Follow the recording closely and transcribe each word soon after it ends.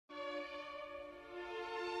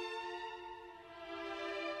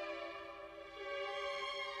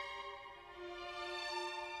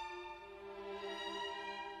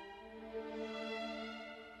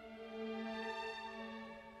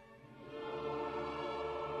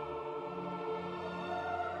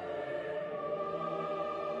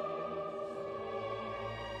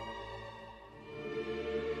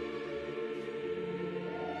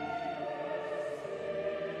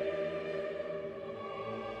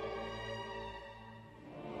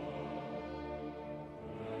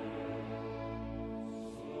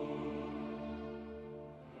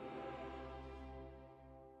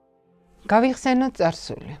გავიხსენოთ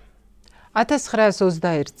წარსული.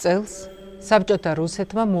 1921 წელს საბჭოთა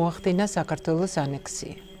რუსეთმა მოახდინა საქართველოს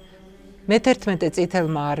ანექსია. მე-11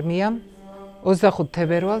 წითელმა არმიამ 25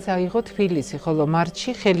 თებერვალს აიღო თბილისი, ხოლო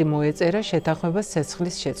მარტში ხელი მოეწერა შეთანხმებას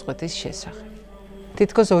ცეცხლის შეწყვეტის შესახებ.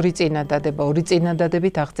 თითქოს ორი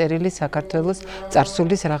წინადადებით აღწერილი საქართველოს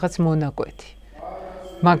წარსულის რაღაც მონაკვეთი.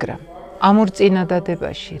 მაგრამ ამ ორ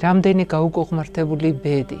წინადადებაში რამდენი გაუკუღმართებული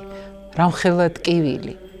ბედი, რამხელა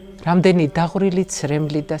ტკივილი, რამდენი დაღვრილი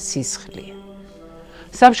ცრემლი და სისხლია.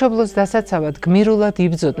 სამშობლოს დასაცავად გმირულად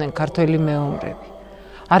იბრძოდნენ ქართველი მეომრები.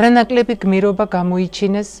 არანაკლები გმირობა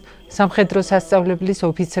გამოიჩინეს სამხედრო სასწავლებლის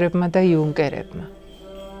ოფიცრებმა და იუნკერებმა.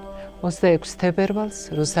 26 თებერვალს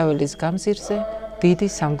რუსაველის გამზირზე დიდი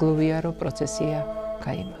სამგლოვიარო პროცესია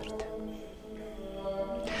გაიმართა.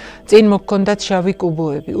 წინ მოჰქონდათ შავი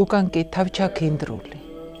კუბოები, უკან კი თავჩაქინდრული.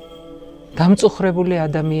 დამწუხრებული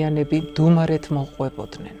ადამიანები დუმარეთ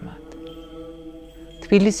მოყვებოდნენ მათ.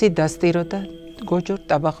 თბილისი დასტიროდა გოჯორ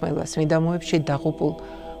ტაბახმელას მიდამოებში დაღუპულ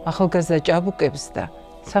ახალგაზრდა ჭაბუკებს და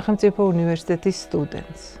სახელმწიფო უნივერსიტეტის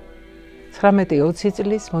სტუდენტს. 19-20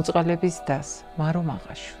 წლის მოწყალების დას მარო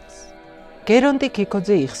მაღაშვილს. გერონტი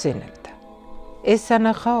ქიქოძე იხსენებდა. ეს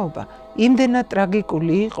სანახაობა იმდენად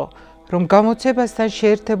ტრაგიკული იყო, რომ გამოცებასთან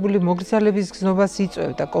შეერთებული მოგზაურების გზნობას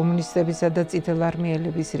იწვევდა კომუნისტებისა და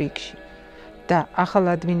წითელარმიელების რიგში და ახალ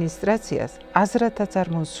ადმინისტრაციას აზრათაც არ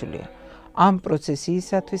მოსულია ამ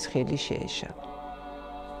პროცესიისათვის ხელი შეეშალა.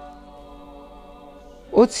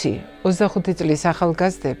 20-25 წლის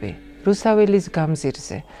ახალგაზრდები რუსაველის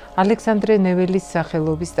გამზირზე ალექსანდრე ნეველის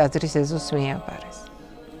სახელობის ტაძრის ეზოს მიაბარეს.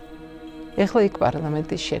 ეხლა იქ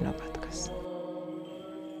პარლამენტის შენობა დგას.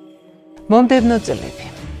 მომდევნო წლები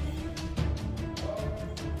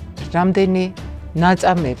რამდენი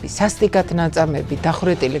ნაწამები, სასტიკად ნაწამები,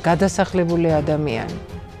 დახვრეტილი, გადასახლებული ადამიანი.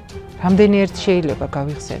 რამდენი ერთ შეიძლება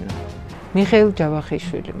გავიხსენო. მიხეილ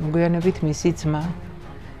ჯავახიშვილი, მოგვიანებით მისი ძმა,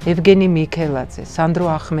 ევგენი მიქელაძე, სანდრო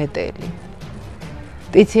ახმეტელი,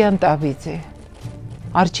 ტიციან ტაბიძე,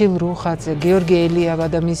 არჩილ რუხაძე, გიორგი ელიავა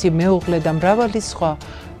და მისი მეუღლე და მრავალი სხვა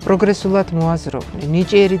პროგრესულად მოაზროვნე,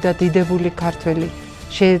 ნიჭიერი და დიდებული ქართველი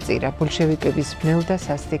შეეწირა ბოლშევიკების ბნელ და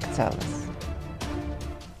სასტიკ ძალას.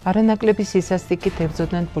 არანაკლები სისასტიკით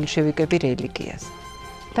ებრძოდნენ ბოლშევიკები რელიგიას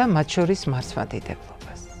და მათ შორის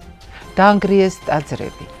მართლმადიდებლობას. დაანგრიეს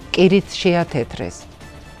ტაძრები, კირით შეათეთრეს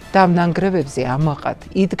და ამ ნანგრევებზე ამაყად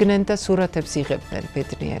იდგნენ და სურათებს იღებდნენ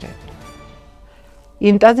ბედნიერები.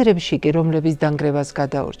 იმ ტაძრებში კი, რომლების დანგრევას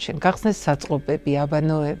გადაურჩენ, გახსნეს საწყობები,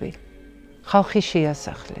 აბანოები, ხალხი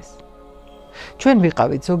შეასახლეს. ჩვენ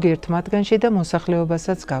ვიყავით ზოგიერთ მათგანში და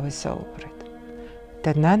მოსახლეობასაც გავესაუბრეთ.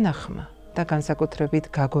 და ნანახმა და განსაკუთრებით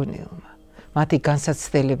გაგონილმა მათი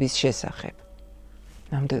განსაცდელების შესახებ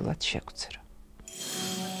ნამდვილად შეგვცრა.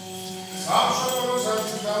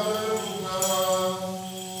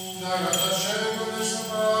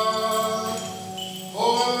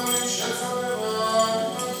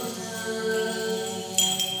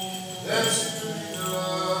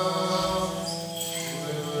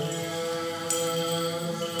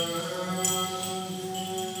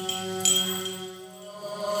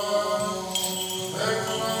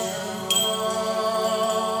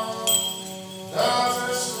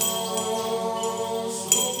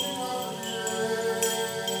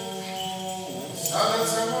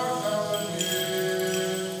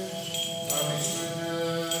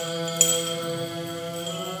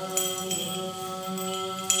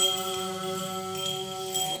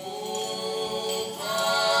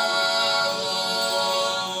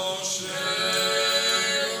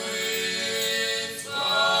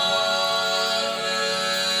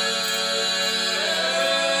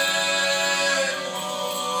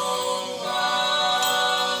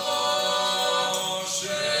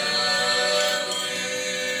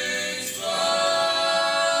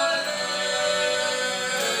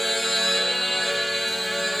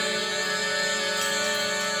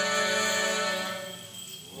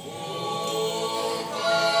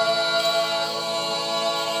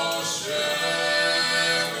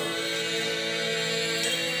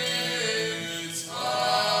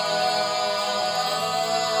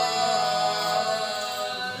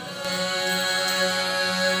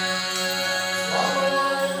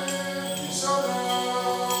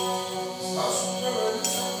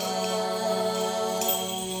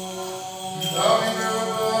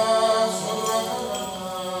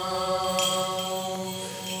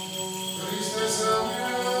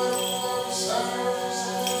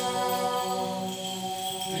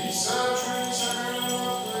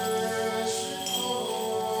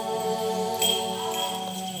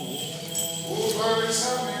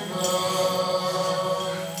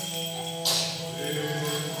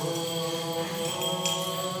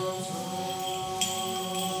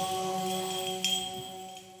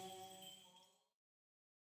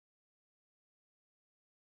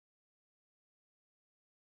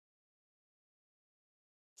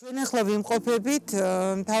 ჩვენ ახლა ვიმყოფებით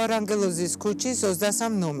მთავარ ანგელოზის ქუჩის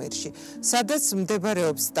 23 ნომერში, სადაც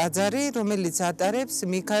მდებარეობს ტაძარი, რომელიც ატარებს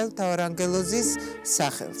მიქაელ მთავარანგელოზის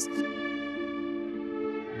სახელს.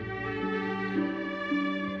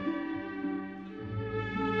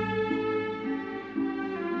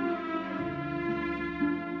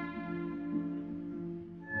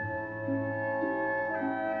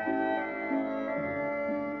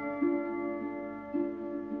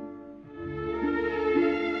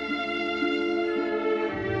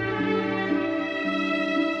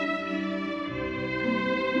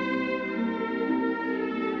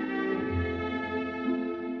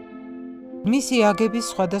 მისი აგების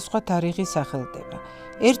სხვადასხვა თარიღი სახელდება.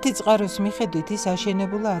 ერთი წყაროს მიხედვით ის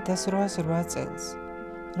აშენებულა 1808 წელს,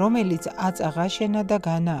 რომელიც აწაღ აშენა და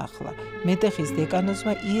განაახლა. მეტეხის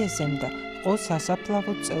დეკანოზმა იესემდა ყო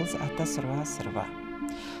სასაფლავო წელს 1808.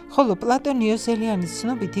 ხოლო პლატონ იოსელიანის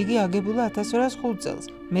ცნობით იგი აგებულა 1805 წელს,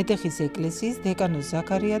 მეტეხის ეკლესიის დეკანოზ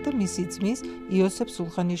ზაქარია და მისი ძმის იოსებ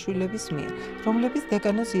სულხანიშვილების მიერ, რომლებიც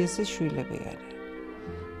დეკანოზ იესეს შვილები არიან.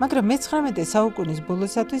 მაგრამ მე-19 საუკუნის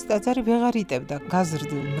ბოლოსათვის ტაძარი ვეღარ იტევდა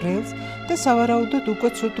გაზრდილ მრევლს და სავარაუდოდ უკვე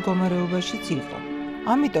ცუდ მდგომარეობაშიც იყო.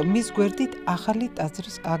 ამიტომ მის გვერდით ახალი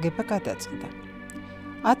ტაძრის აგება გადაწყდა.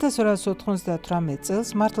 1898 წელს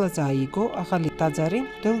მართლაც აიგო ახალი ტაძარი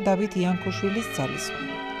მღვდელ დავით იანქოშვილის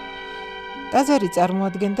ძალისხმევით. ტაძარი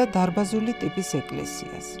წარმოადგენდა დარბაზული ტიპის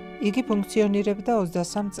ეკლესიას. იგი ფუნქციონირებდა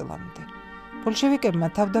 23 წლამდე. ბოლშევიკებმა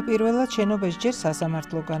თავდაპირველად შენობას ჯერ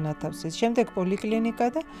სასამართლო განათავსეს, შემდეგ პოლიკლინიკა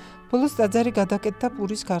და ბოლოს ტაძარი გადაკეთდა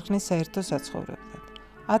პურის ქარხნის საერთო საცხოვრებლად.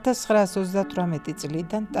 1938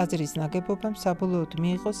 წლიდან ტაძრის ნაგებობამ საბოლოოდ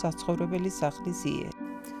მიიღო საცხოვრებელი სახლის იერი.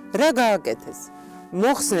 რა გააკეთეს?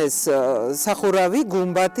 მოხსნეს სახურავი,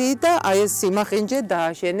 გუმბათი და აი ეს სიმახინჯე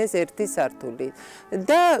დააშენეს ერთი სართული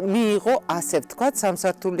და მიიღო ასე ვთქვათ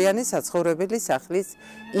სამსართულიანი საცხოვრებელი სახლის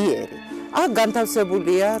იერი. აქ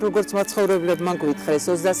განთავსებულია, როგორც მაცხოვრებლებმა გვითხრეს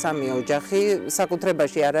 23 ოჯახი,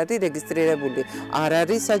 საკუთრებაში არ არის რეგისტრირებული, არ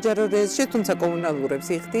არის საჯარო რეესტრში, თუმცა კომუნალურებს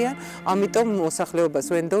იხდიან, ამიტომ მოსახლეობას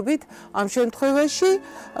ვენდობით ამ შემთხვევაში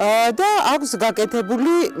და აქვს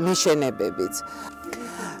გაკეთებული მიშენებებიც.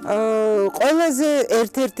 ყველაზე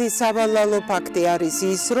ერთ-ერთი სავალალო ფაქტი არის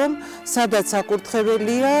ის, რომ სადაც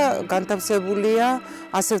საკურთხეველია, განთავსებულია,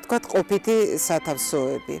 ასე ვთქვათ, ყოფითი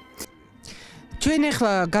სათავსოები. ჩვენ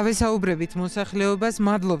ახლა გავესაუბრებით მოსახლეობას,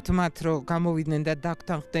 მადლობთ მათ, რომ გამოვიდნენ და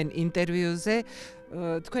დაგთანხმდნენ ინტერვიუზე.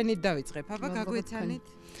 თქვენით დავიწყებ. აბა გაგვეცანით?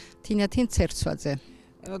 თინათინ ცერცვაძე.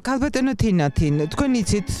 ქალბატონო თინათინ, თქვენ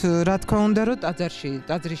იცით, რა თქმა უნდა, რომ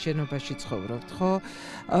ტაძრის შენობაში ცხოვრობთ, ხო?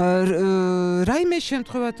 რაიმე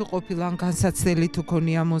შემთხვევა თუ ყოფილა ან განსაცდელი თუ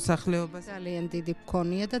ქონია მოსახლეობას? ძალიან დიდი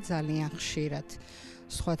მქონია და ძალიან ხშირად.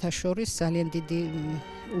 სხვათა შორის ძალიან დიდი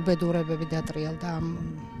უბედურებები დატრიალდა ამ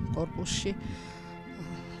კორპუსში.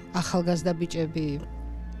 ახალგაზრდა ბიჭები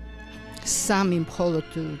სამი მხოლოდ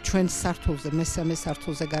ჩვენ სართულზე, მესამე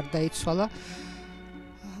სართულზე გარდაიცვალა.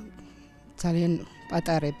 ძალიან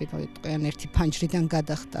პატარები, მოიტყვიან, ერთი ფანჯრიდან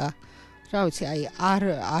გადახტა. რა ვიცი, აი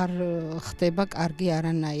არ ხდება კარგი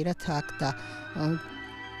არანაირად აქ და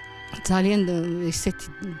ძალიან ისეთი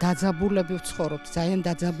დაძაბულები ვცხოვრობთ, ძალიან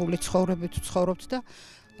დაძაბული ცხოვრებით ვცხოვრობთ და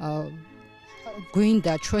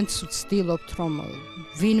გვინდა ჩვენც ვცდილობთ, რომ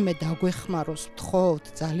ვინმე დაგვეხმაროს, ვთხოვთ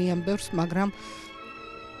ძალიან ბევრს, მაგრამ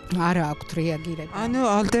არა აქვთ რეაგირება. ანუ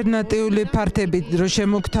ალტერნატიული ფართები რო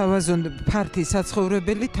შემოგთავაზონ ფართი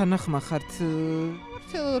საცხოვრებელი თანახმა ხართ?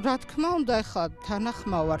 რა თქმა უნდა, ახლა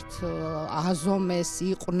თანახმა ვართ, აზომეს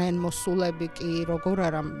იყვნენ მოსულები კი, როგორ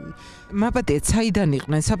არა. მაპატიეთ, საიდან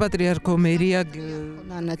იყვნენ? საპატრიარქო მერია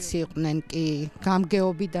დანაც იყვნენ კი,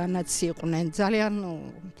 გამგეობიდანაც იყვნენ. ძალიან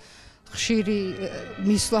ხშირი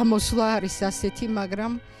მისვლა-მოსვლა არის ასეთი,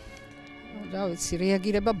 მაგრამ რა ვიცი,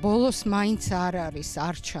 რეაგირება ბოლოს მაინც არ არის,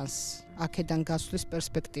 არ ჩანს. აქედან გასვლის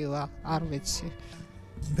პერსპექტივა არ ვიცი.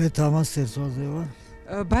 მე თამას ცერცვაძე ვარ.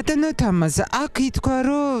 ბატონო თამაზ, აქ ითქვა,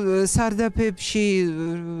 რომ სარდაფებში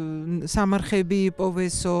სამარხები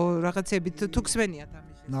იპოვესო, რაღაცები თუ გსმენიათ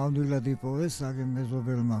ამის? ნამდვილად იპოვეს, აგენ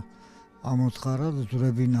მეზობელმა ამოთხარა და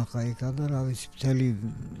ძვრები ნახა იქა და რა ვიცი, მთელი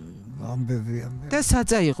ამბები. და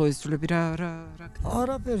საწაიღო ეს ძვლები რა?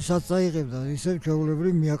 არაფერი საწაიღებდა, ისევ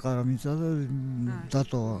ჩვეულებრივ მიაყარა მიწა და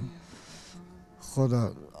დატოვა. ხო და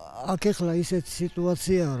აქ ახლა ისეთი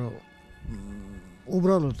სიტუაციაა, რომ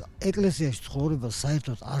უბრალოდ ეკლესიაში ცხოვრება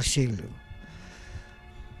საერთოდ არ შეიძლება.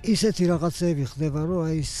 ისეთი რაღაცები ხდება, რომ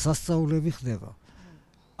აი სასწაულები ხდება.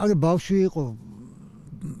 აგე ბავშვი იყო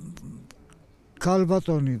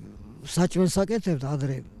ქალბატონი საჭმელს აკეთებდა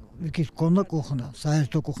ადრე, იქით ქონდა კუხნა,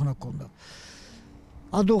 საერთო კუხნა ქონდა.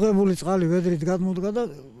 ადუღებული წყალი ვედრით გადმოდგა და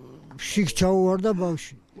შიგ ჩაუვარდა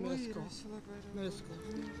ბავშვი. მესკო.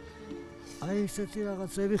 აი ესეთი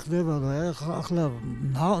რაღაცები ხდება და ახლა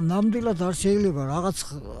ნამდვილად არ შეიძლება რაღაც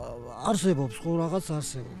არსებობს ხო რაღაც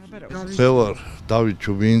არსებობს მე ვარ დავით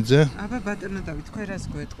ჩუბინიძე აბა ბატონო დავით თქვენ რას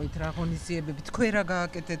გვეტყვით რა ღონისძიებები თქვენ რა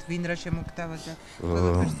გააკეთეთ ვინ რა შემოგთავაზა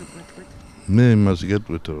ყველაფერს გვეტყვით მე იმას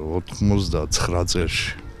გეტყვით რომ 99 წელში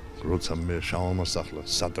როცა მე შავამასახლა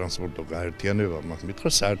სატრანსპორტო გაერთიანება მაგ მითხრა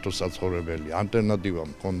საერთო საცხოვრებელი ალტერნატივა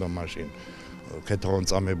მქონდა მაშინ ქეთევან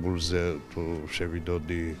წამებულზე თუ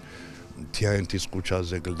შევიდოდი თიანეთის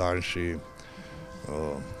ქუჩაზე გლდანში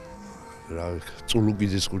რა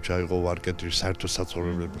წულუგიძის ქუჩა იყო ვარკეთრი საერთო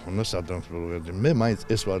საცხოვრებელი მქონდა სატრანსპორტო მე მაინც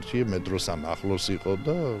ეს ვარჩიე მეტროსთან ახლოს იყო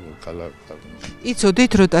და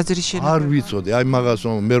იცოდით რომ ტაძრის შენობა არ ვიცოდი აი მაგას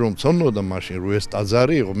მე რომ ცნობოდა მაშინ რომ ეს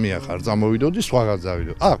ტაძარი იყო მე ახ არ წამოვიდოდი სხვაგან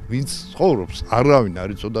წავიდოდი ვინც ცხოვრობს არავინ არ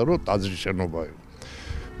იცოდა რომ ტაძრის შენობა იყო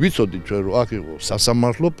ვიცოდი ჩვენ რომ აქ იყო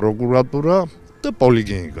სასამართლო პროკურატურა და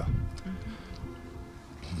პოლიკლინიკა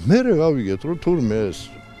მე გავიგეთ რომ თურმე ეს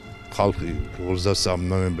ხალხი 23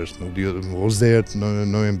 ნოემბერს 21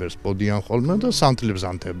 ნოემბერს პოდიან ხოლმე და სანთლებს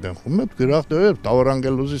ანთებდნენ ხოლმე თქვი რა ხდება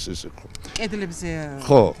დავარანგელოზის ის იყო კედლებზე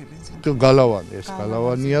ხო გალავანი ეს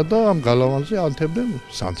გალავანია და ამ გალავანზე ანთებდნენ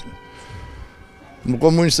სანთლებს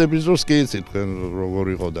კომუნისტების დროს კი იცით თქვენ როგორ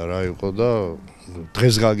იყო და რა იყო და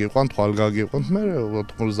დღეს გაგიყვანთ ხვალ გაგიყვანთ მე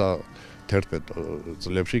 91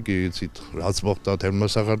 წლებში კი იცით რაც მოხდა თერმა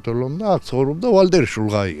საქართველოს და აქ ცხოვრობდა ვალდერ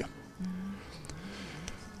შულღაია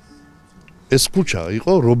ეს ქუჩა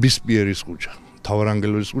იყო რობისპიერის ქუჩა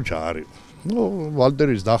თავარანგელოზის ქუჩა არ იყო ნუ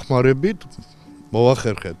ვალდერის დახმარებით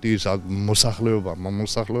მოახერხეთ ის მოსახლეობა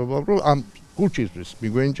რომ ამ ქუჩისთვის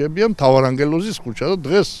მიგვენჭებიან თავარანგელოზის ქუჩა და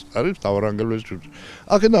დღეს არის თავარანგელოზის ქუჩა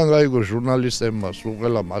აქედან გაიგო ჟურნალისტებმა სულ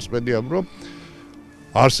ყველა მასმედიამ რომ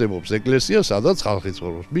არსებობს ეკლესია სადაც ხალხი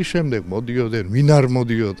ცხოვრობს მის შემდეგ მოდიოდნენ ვინ არ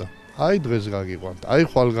მოდიოდა აი დღეს გაგიყვანთ აი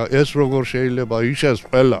ხვალ ეს როგორ შეიძლება იშეს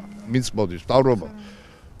ყველა მის მოდის მთავრობა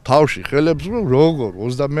თავში ხელებს როგორ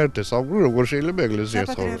 21 საუკუნე როგორ შეიძლება ეკლესია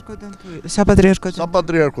ცხოვრობს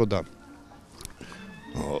საპატრიარქოდან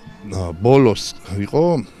ბოლოს იყო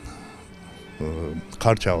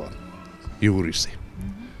ხარჩავა იურისი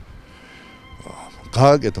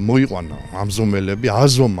გააკეთა მოიყვანა ამზომელები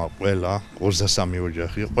აზომა ყველა 23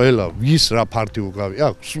 ოჯახი ყველა ვის რა ფართი უკავი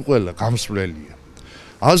აქ სულ ყველა გამსვლელია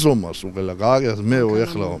აზომა სულ ყველა გააკეთა მე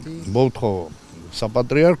ეხლა მოვთხოვო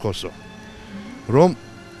საპატრიარქოსო რომ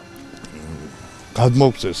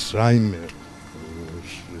გადმოგწეს რაიმე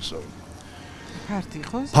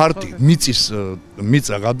ფარტი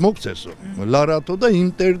მიწა გადმოგწესო ლარათო და იმ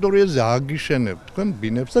ტერიტორიაზე აგიშენებთ თქვენ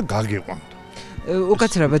ბინებს და გაგიყვანთ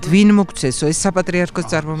უკაცრავად ვინ მოგწესო ეს საპატრიარქოს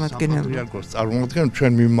წარმომადგენელი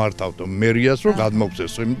ჩვენ მიმართავთ მერიას რომ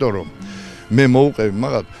გადმოგწესო იმიტომ რომ მე მოვუყევი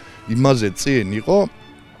მაგათ იმაზე წინ იყო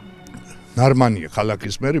ნარმანია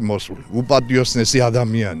ქალაქის მერი მოსული უპატიოსნესი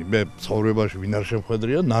ადამიანი მე ცხოვრებაში ვინ არ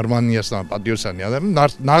შემხედრია ნარმანიასთან პატიოსანი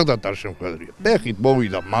ადამიანი ნახდათ არ შემხედრია ფეხით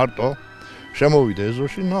მოვიდა მარტო შემოვიდა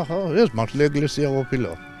ეზოში ნახა ეს მართლა ეკლესია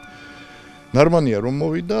ყოფილა ნარმანია რომ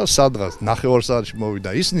მოვიდა სადღაც 9 საათში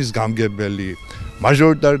მოვიდა ისნის გამგებელი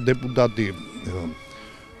მაჟორიტარი დეპუტატი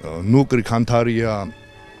ნუკრი ხანთარია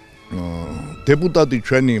დეპუტატი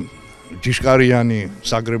ჩვენი ჯიშკარიანი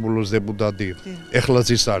საგრებულოს დეპუტატი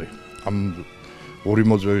ეხლაც ის არის ამ ორი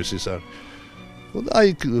მოძვევის ის არის და აი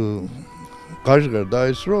გაჟღერდა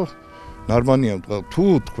ის რომ ნარმანიამ თუ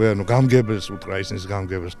თქვენ გამგებელს უთხრა ისნის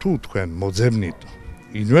გამგებელს თუ თქვენ მოძებნით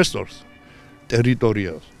ინვესტორს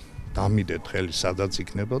ტერიტორიას დამიდეთ ხელი სადაც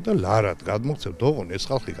იქნება და ლარად გადმოგცევთ ოღონ ეს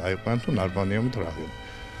ხალხი გაიყვანთ თუ ნარმანიამით რაღი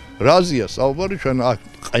რაზია საუბარი ჩვენ აქ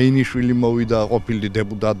ყაინიშვილი მოვიდა ყოფილი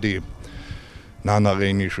დეპუტატი ნანა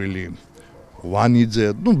ყაინიშვილი ვანიძე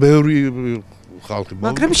ნუ ბევრი ხალხი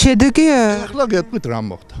მაგრამ შედეგი ახლა გეტყვით რა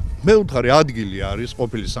მოხდა მე ვთხარი ადგილი არის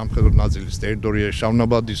ყოფილი სამხედრო ნაწილის ტერიტორიაში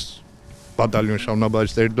შავნაბადის ბატალიონის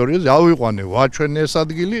შავნაბადის ტერიტორიაზე ავიყვანე ვაჩვენე ეს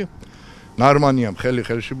ადგილი ნარმანიამ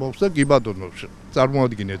ხელში მოხდა კი ბატონო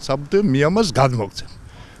წარმოადგინეთ საბუთე მე ამას გადმოგცემ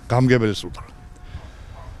გამგებელს უთხრა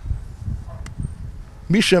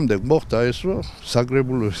მის შემდეგ მოხდა ეს რომ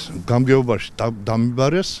საგრებულოს გამგეობაში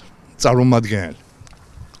დამიბარეს წარმომადგენელი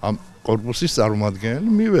ამ კორპუსის წარმომადგენელი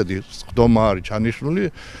მივედი ხდომა არის ჩანიშნული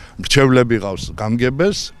მრჩევლები ყავს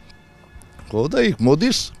გამგებელს ხო და იქ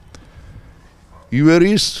მოდის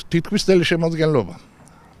ივერიის თითქმის ტელეშემადგენლობა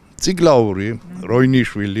ციგლაური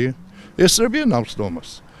როინიშვილი ესრებიან ამ ხდომას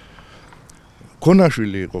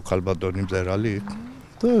ქონაშვილი იყო ქალბატონი მწერალი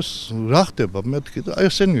და რა ხდება მეთქი და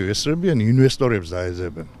ესენი ესრებიან ინვესტორებს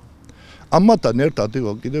დაეძებენ ამათან ერთად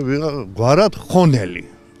იყო კიდევ გვარად ხონელი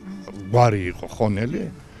გვარი იყო ხონელი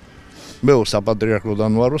მე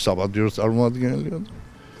საპატრიარქოდან ვარო საპატრიარქოს წარმომადგენელი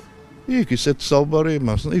იქ ისეთ საუბარი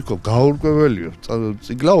იმას, იქო გაურკვეველიო,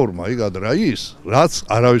 წიგლაურმა იგად რა ის, რაც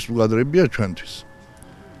არავის უგადრებია ჩვენთვის.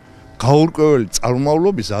 გაურკვეველი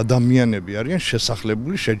წარმომავლობის ადამიანები არიან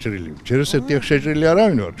შესახლებული, შეჭრილი. ჯერ ესეთი აქ შეჭრილი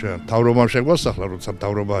არავინ ვარ ჩვენ, თავრობამ შეგვასახლა, როცა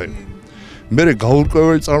თავრობა იყო. მერე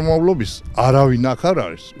გაურკვეველი წარმომავლობის არავინ აქ არ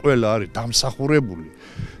არის, ყველა არის დამსახურებული.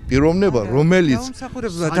 პიროვნება, რომელიც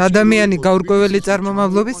ადამიანი გაურკვეველი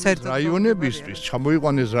წარმომავლობის საერთოდ რაიონებისთვის,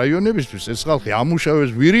 ჩამოიყვანეს რაიონებისთვის, ეს ხალხი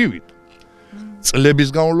ამუშავეს ვირივით. წლების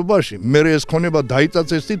განმავლობაში მერე ეს ქონება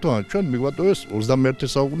დაიწაწეს თვითონ ჩვენ მიგვატოვეს 21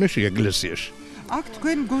 საუკუნეში ეკლესიაში. აქ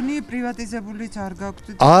თქვენ გონი პრივატიზებულიც არ გაქვთ?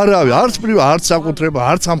 არავი, არც საკუთრება,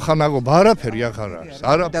 არც ამხანაგობა, არაფერი აქ არ არის.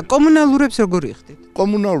 და კომუნალურებს როგორ იხდით?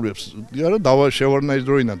 კომუნალურებს, არა, შევარდნაის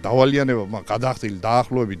დროიდან დავალიანება გადახდილი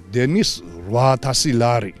დაახლოებით დენის 8000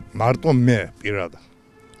 ლარი. მარტო მე პირადად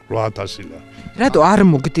 8000 ლარი. რატო არ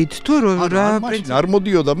მოგდით თუ რა პრინციპი არ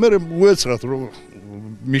მოდიოდა, მე უეცრად რომ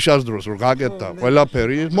მიშას დროს რომ გაკეთდა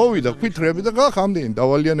ყველაფერი, მოვიდა ქვითრები და გახამდენი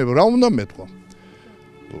დავალიანება, რა უნდა მეთქვა?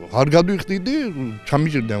 არ გადვიხდიდი,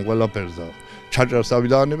 ჩამიჭირდნენ ყველაფერს და ჩაჭარს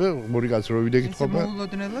ავიდანებე, მორი კაცი რო ვიდექით ხოლმე.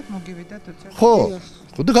 მოულოდნელად მოგივიდა თოცა. ხო,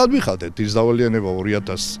 და გადვიხადეთ ის დავალიანება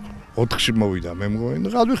 2004-ში მოვიდა, მე მგონი და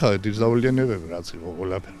გადვიხადეთ ის დავალიანებები, რაც იყო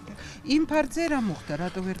ყველაფერი. იმ ფარდზე რა მოხდა,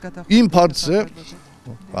 რატო ვერ გადახდა? იმ ფარდზე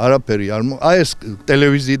არაფერი არ აი ეს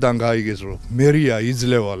ტელევიზიიდან გაიგეს რომ მერია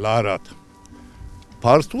იძლევა ლარად.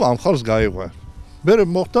 ფარდს თუ ამ ხალხს გაიყვე. მე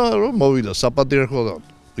მოხდა რომ მოვიდა საპატრიარქოდან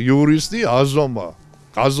იურისტი აზომა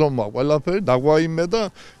გაზომა ყველაფერი დაგვაიმე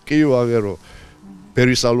და კი ვაღერო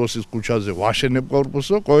პერისალოსის ქუჩაზე ვაშენებ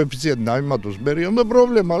კორპუსო კოეფიციენტი დაიმატოს მერიამ და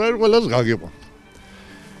პრობლემა არ არის ყველას გაგიყვა.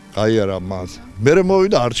 გაიარა მას. მე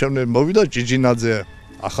მოვიდა არჩევნები მოვიდა ჭიჭინაძე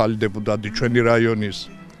ახალი დეპუტატი ჩვენი რაიონის.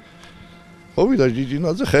 მოვიდა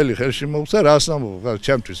ჭიჭინაძე ხელში მოვცა რას ამბობ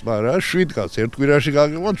ჩემთვის მაგრამ 7 კაც ერთ კვირაში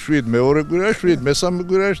გაგიყვან 7 მეორე კვირაში 7 მესამე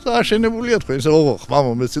კვირაში და აშენებულია თქვენ ესე ოღო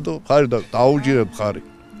ხმამო მეცი და ხარი და დაუჯირებ ხარი.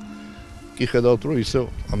 კი ხედავთ რომ ისე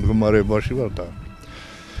ამ მდგომარეობაში ვარ და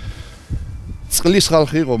წყლის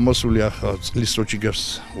ხალხი იყო მოსული ახლა წყლის როჭიგებს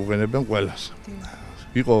უღენებენ ყველას.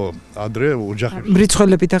 იყო ადრე ოჯახებში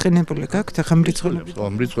მრიცხველები დაყენებული გაქვთ ახლა მრიცხველები? ხო,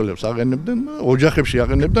 მრიცხველებს აყენებდნენ, ოჯახებში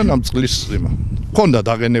აყენებდნენ ამ წყლის იმა. ქონდა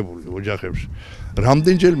დაყენებული ოჯახებში.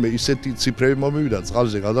 რამდენჯერმე ისეთი ციფრები მომივიდა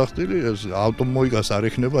წყალზე გადახდილი, ეს ავტომოიგას არ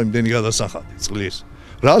ეხნება იმდენი გადასახადი წყლის.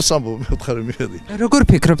 რას ამბობ მეთხარი მიხედი? როგორ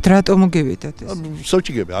ფიქრობთ, რატო მოგივიდათ ეს?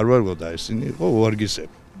 სოჭიგები არ ვარგოდა ესენი იყო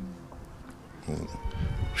ვარგისები.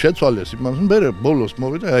 შეცვალეს იმას, მე ბოლოს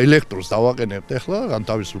მოვიდა ელექტროს დავაყენებთ ახლა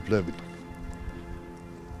განთავისუფლებით.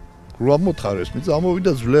 რა მოთხარეს, მე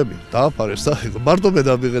წამოვიდა ძლები, დააფარეს და მარტო მე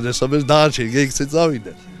დამიღეს ამას დაარჩენ, გეიქცე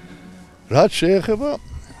წავიდე. რაც შეეხება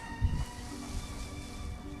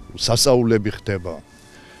სასაულები ხდება.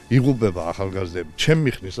 იღუპება ახალგაზრდები.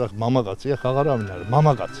 ჩემი ხნის ახ მამაკაცი ახ აღარ ამინ არის,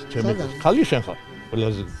 მამაკაცი, ჩემი ხალი შენ ხარ.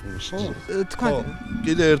 ყველაზე თქვენ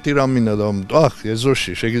კიდე ერთი რამ მინდა და ახ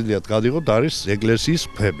ეზოში შეგიძლიათ გადიღოთ არის ეკლესიის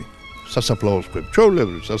ქვები. სასაფლაოს ქვები.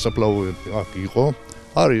 ჩვეულებრივ სასაფლაოები აქ იყო.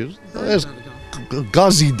 არის ეს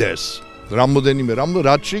გაზიდეს. რამოდენიმე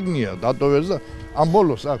რაც შიგნია დატოვეს და ამ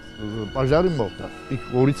ბოლოს აქ პაჟარი მოხდა. იქ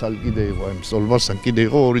 2 წალი კიდე იყო ამ სოლბასთან კიდე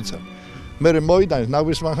იყო 2 წალი. მე მოვიდან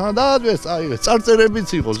ნაგვის მანქანა დაადვეს, წაიღეს, წარწერებიც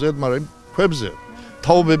იყო ზედ, მაგრამ ქვებზე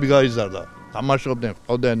თაობები გაიზარდა. თამაშობდნენ,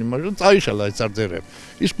 ყავდნენ იმაში, წაიშალა ეს წარწერები.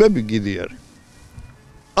 ის ქვები გიდი არის.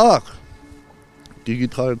 აქ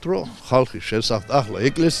გიგითხარით რომ ხალხი შესახთ ახლა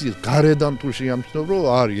ეკლესიის გარედან თუ შეამჩნევ რომ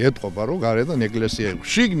არის ეთყობა რომ გარედან ეკლესია იყო.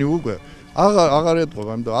 შიგნი უკვე აღარ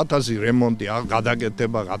ეთყობა, იმიტომ 1000 რემონტი,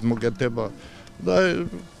 გადაკეთება, გადმოკეთება და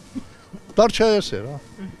დარჩა ესე რა.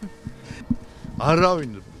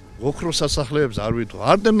 არავინ ოქროს სასახლეებს არ ვითო,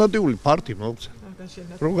 ალტერნატიული ფარტი მოგცა.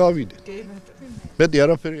 რომ გავიდე. მეტი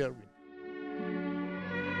არაფერი არ ვიდე.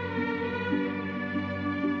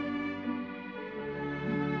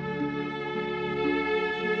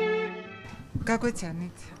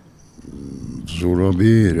 გაგვეცანით.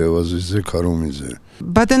 ზურაბი, რევაზიძე, ქარუმიძე.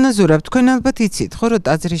 ბატონო ზურაბ, თქვენ ალბათ იცით, ხო, რომ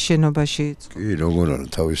ტაძრის შენობაში იყო? კი, როგორ არა,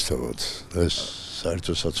 თავისთავად. ეს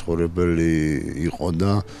საერთო საცხოვრებელი იყო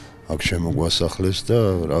და აქ შემოგვასახლეს და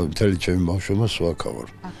რა მთელი ჩემი ბავშვობა სვაქავარ.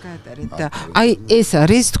 აქ გაატარეთ და აი ეს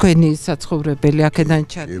არის თქვენი საცხოვრებელი აქედან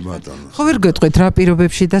ჩადით. კი ბატონო. ხო ვერ გეტყვით რა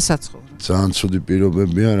პირობებში და საცხოვრებელში? ძალიან ცუდი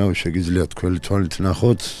პირობებია, რა შეგიძლიათ თქვენი თვალით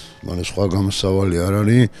ნახოთ, მაგრამ სხვა გამოსავალი არ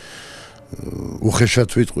არის. უხეშად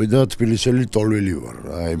ვიტყვი და თბილისელი ტოლვილი ვარ.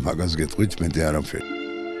 აი მაგას გეტყვით, მეტი არაფერი.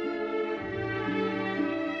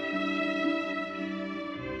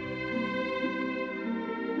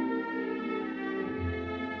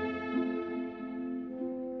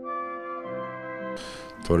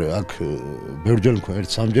 თორე აქ ბევრჯერ მქონდა,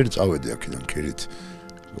 ერთ-სამჯერ წავედი აქედან ქირით.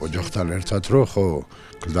 ოჯახთან ერთად რო ხო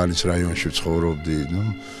კლდანის რაიონში ცხოვრობდი, ნუ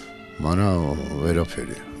მაგრამ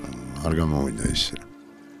ვერაფერი არ გამოვიდა ისე.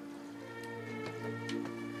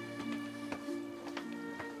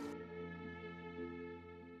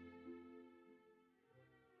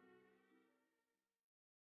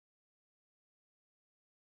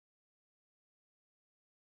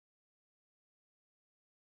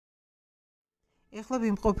 ეხლა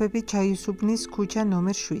ვიმყოფებით ჩაისუბნის ქუჩა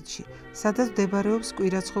ნომერ 7-ში, სადაც მდებარეობს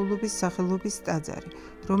კვირაცხოვლობის სახელობის ტაძარი,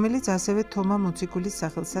 რომელიც ასევე თომა მოციქულის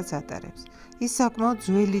სახელსაც ატარებს. ის საკმაოდ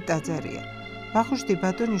ძველი ტაძარია. ვახუშტი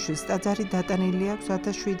ბატონიშვილს ტაძარი დატანილი აქვს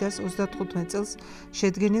 1735 წელს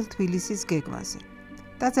შედგენილ თბილისის გეგმაზე.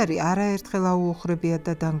 ტაძარი არაერთხელ აუოხრებია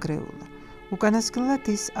და დანგრეულა. უკანასკნელად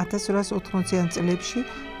ის 1880-იან წლებში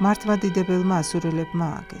მართლმადიდებელმა ასურელებმა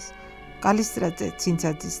ააგეს. კალისტრატე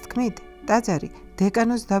ცინცაძის თქმით, ტაძარი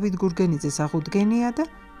დეკანოს დავით გურგენიძეს აღუდგენია და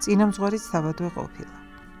წინამძღვარის თავადვე ყოფილა.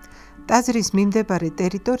 ტაძრის მიმდებარე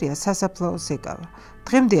ტერიტორია სასაფლაოს ეკავა.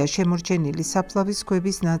 დღემდეა შემორჩენილი საფლავის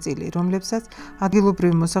ქვების ნაწილი, რომლებსაც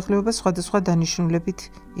ადგილობრივი მოსახლეობა სხვადასხვა დანიშნულებით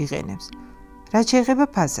იყენებს. რაც შეეხება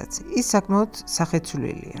ფასადს, ის საკმაოდ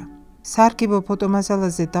სახეცვლილია. საარქივო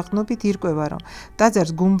ფოტომასალაზე დაყრდნობით ირკვევა, რომ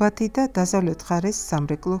ტაძარს გუმბათი და დასავლეთ მხარეს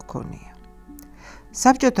სამრეკლო ჰქონია.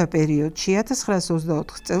 საბჭოთა პერიოდში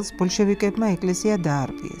 1924 წელს ბოლშევიკებმა ეკლესია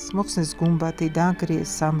დაარბიეს, მოხსნეს გუმბათი, დაანგრიეს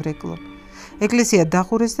სამრეკლო. ეკლესია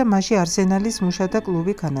დახურეს და მასში არსენალის მუშა და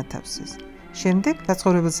კლუბი განათავსეს. შემდეგ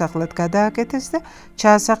საცხოვრებელ სახლად გადააკეთეს და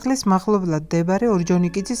ჩაასახლეს მახლობლად მდებარე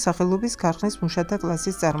ორჯონიკიძის სახელობის ქარხნის მუშათა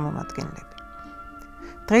კლასის წარმომადგენლები.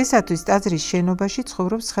 დღეისათვის ტაძრის შენობაში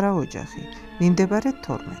ცხოვრობს 9 ოჯახი, მიმდებარე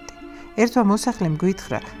 12. ერთმა მოსახლემ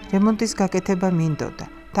გვითხრა, რემონტის გაკეთება მინდოდა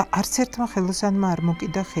და არც ერთმა ხელოსანმა არ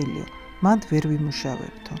მოკიდა ხელიო. მან ვერ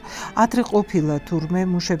ვიმუშავებთო. ადრე ყოფილა თურმე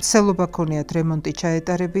მუშებს სელობა ქონიათ რემონტი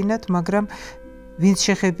ჩაეტარებინათ, მაგრამ ვინც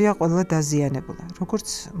შეხებია ყველა დაზიანებულა, როგორც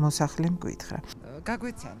მოსახლემ გვითხრა.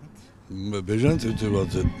 გაგვეცანით. ბეჟან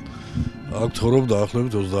წიწებაძე აქ ცხოვრობ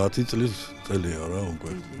დაახლოებით 30 წელია რა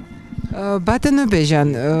უკვე. ბატონო ბეჟან,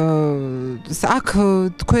 აქ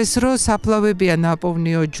თქვენს რო საფლავებია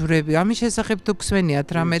ნაპოვნიო ჯვრები, ამის შესახებ თუ გსვენიათ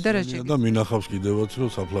რამე და რა შეგიძლიათ? და მინახავს კიდევაც რომ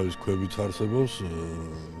საფლავის ქვებიც არსებობს,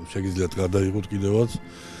 შეგიძლიათ გადაიღოთ კიდევაც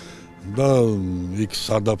და იქ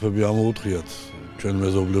სარდაფები ამოუთხიათ ჩვენ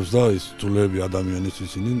მეზობლებს და ის ძვლები ადამიანის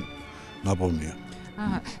ისინი ნაპოვნია.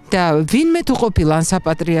 და ვინმე თუ ყოფილა ან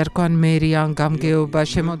საპატრიარქო ან მერი ან გამგეობა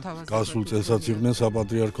შემოთავაზებული? გასულ წელსაც იყვნენ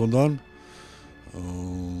საპატრიარქოდან.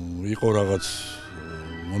 იყო რაღაც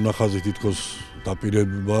მონახაზი თითქოს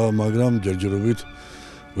დაპირება, მაგრამ ჯერჯერობით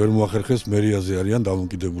ვერ მოახერხეს, მერიაზე არიან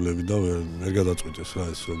დამოკიდებულები და ვერ გადაწყვიტეს რა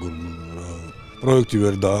ეს როგორ პროექტი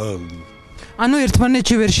ვერ და ანუ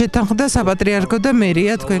ერთმანეთში ვერ შეთანხმდა საპატრიარქო და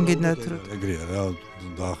მერია თქვენ გინდათ რომ ეგრეა რა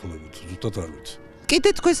დაახლოებით ზუსტად არ ვიცი. კიდე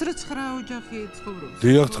თქვენს რო 9 ოჯახი ცხოვრობს?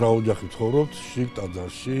 დიახ, 9 ოჯახი ცხოვრობთ შიგ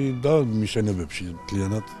ტაძარში და მიშენებებში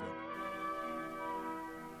მთლიანად.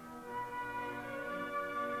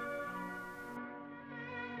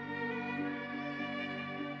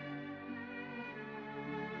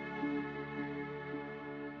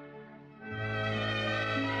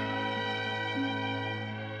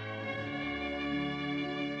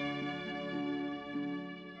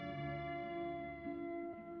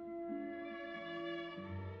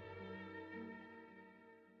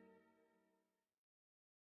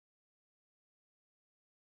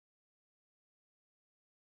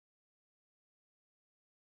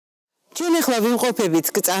 ჩვენ ახლა ვიმყოფებით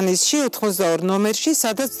კწანისში 82 ნომერში,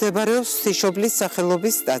 სადაც მდებარეობს ღვთისმშობლის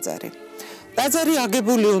სახელობის ტაძარი. ტაძარი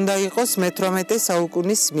აგებული უნდა იყოს მე-18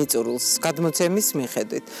 საუკუნის მიწურულს, გადმოცემის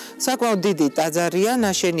მიხედვით. საკმაოდ დიდი ტაძარია,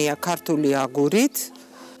 ნაშენია ქართული აგურით.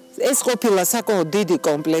 ეს ყოფილა საკმაოდ დიდი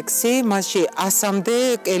კომპლექსი, მასში 100-მდე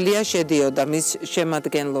კელია შედიოდა მის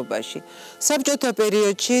შემადგენლობაში. საბჭოთა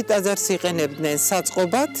პერიოდში ტაძარს იყენებდნენ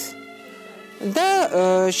საწყობად და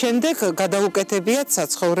შემდეგ გადაუკეთებიათ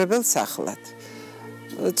საცხოვრებელ სახლად.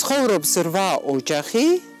 ცხოვრობს 8 ოჯახი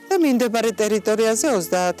და მიმდებარე ტერიტორიაზე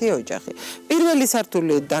 30 ოჯახი. პირველი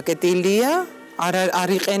სართული დაკეტილია, არ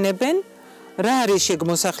იყენებენ, რა არის შეგ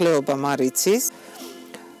მოსახლეობა მარიცის.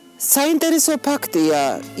 საინტერესო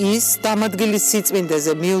ფაქტია ის, დამადგილის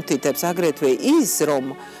სიწმინდეზე მიუთითებს აგრეთვე ის,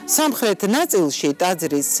 რომ სამხრეთ ნაწილში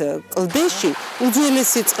ტაძრის კლდეში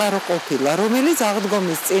უძველესი წყარო ყოფილა, რომელიც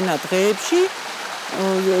აღდგომის წინა დღეებში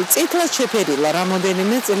წითლად შეფერილა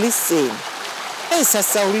რამოდენიმე წლის წინ. ეს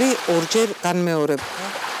სასწაული ორჯერ განმეორებდა.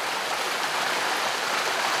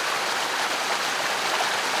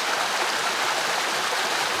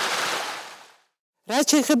 რაც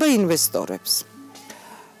შეეხება ინვესტორებს.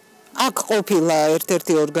 აქ ყოფილა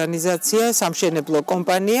ერთ-ერთი ორგანიზაცია, სამშენებლო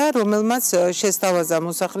კომპანია, რომელმაც შესთავაზა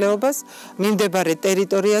მოსახლეობას მიმდებარე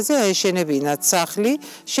ტერიტორიაზე აეშენებინათ სახლი,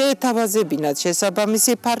 შეეთავაზებინათ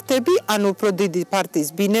შესაბამისი ფართები, ან უფრო დიდი ფართის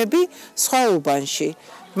ბინები სხვა უბანში.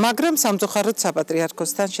 მაგრამ სამწუხაროდ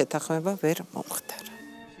საპატრიარქოსთან შეთანხმება ვერ მომხდარა.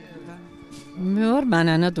 მე ვარ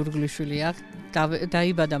მანანა დურგლიშვილი, აქ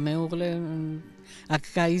დაიბადა მეუღლე, აქ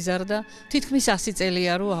გაიზარდა, თითქმის 100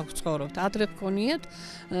 წელია რომ აქ ცხოვრობთ. ადრე გქონიათ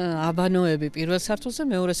აბანოები პირველ სართულზე,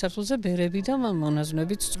 მეორე სართულზე ბერები და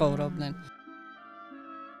მონაზვნებიც ცხოვრობდნენ.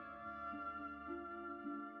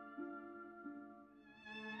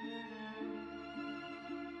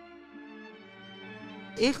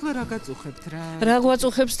 ეხლა რა გაწუხებთ რა? რა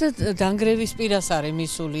გვაწუხებს და დანგრევის პირას არის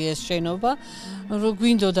მისული ეს შენობა, რომ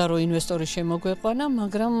გვინდოდა რომ ინვესტორი შემოგვეყვანა,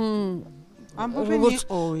 მაგრამ ამბობენ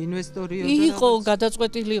იყო ინვესტორი იყო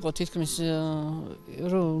გადაწყვეტილი იყო თითქმის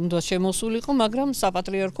რომ უნდა შემოსულიყო, მაგრამ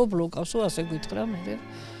საპატრიარქო ბლოკავსო ასე გითხრა მე.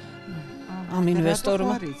 ამ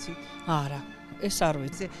ინვესტორმა არა, ეს არ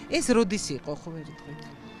ვიცი. ეს როდის იყო ხო ვერ იტყვით?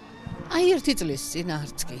 აი ერთი წლის წინ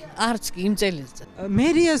არც კი იმ წელიწად.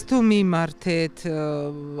 მერიას თუ მიმართეთ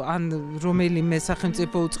ან რომელიმე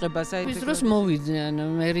სახელმწიფო უწყებას აი ეს დროს მოვიდნენ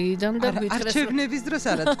მერიიდან და გითხრეს არჩევნების დროს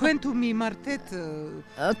არა თქვენ თუ მიმართეთ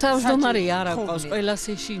თავმჯდომარე არა ყავს ყველას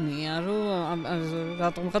ეშინია რომ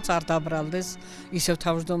რატომღაც არ დაბრალდეს ისევ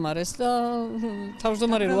თავმჯდომარეს და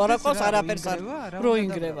თავმჯდომარე რო არა ყავს არაფერს არ რო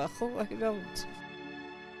ინგრევა ხო აი რა ვიცი.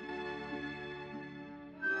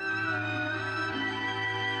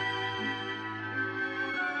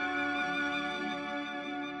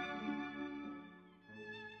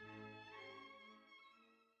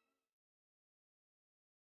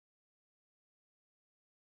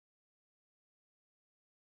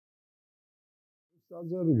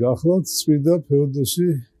 ტაძარი გახლავთ წმინდა ფეოდოსი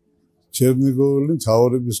ჩერნიგოველი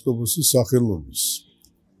მთავარეპისკოპოსის სახელობის,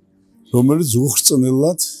 რომელიც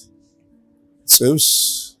უხრწნელად წევს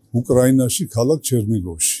უკრაინაში ქალაქ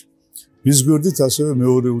ჩერნიგოვში. მის გვერდით ასევე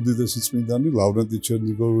მეორე უდიდესი წმინდანი ლავრენტი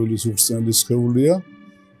ჩერნიგოველის უხრწნელის სხეულია,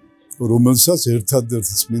 რომელსაც ერთადერთ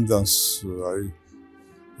წმინდანს აი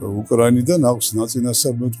უკრაინიდან აქვს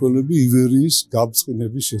ნაწინასწარმეტყველები ივერიის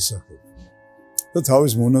გაბწყინების შესახებ. და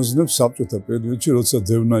თავის მონაზვნებს საბჭოთა პერიოდში, როცა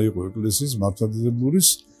დევნა იყო ეკლესიის მართლმადიდებლურის,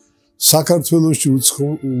 საქართველოში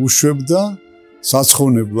უშვებდა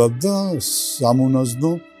საცხონებლად და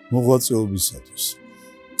სამონაზვნო მოღვაწეობისათვის.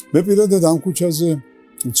 მე პირადად ამ ქუჩაზე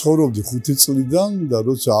ცხოვრობდი 5 წლიდან და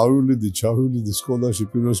როცა ჩავივლიდი სკოლაში,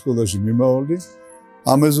 პირველ სკოლაში მიმავალი,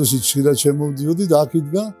 ამ ეზოში ხშირად შემოვდიოდი და აქ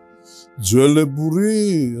იდგა ძველებური,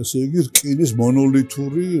 ასე იგი რკინის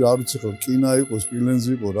მონოლითური, რა ვიცი ხო, რკინა იყო,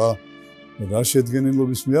 სპილენძი იყო რა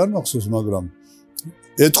შედგენილობის მე არ მახსოვს, მაგრამ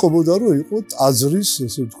ეტყობოდა რომ იყო ტაძრის,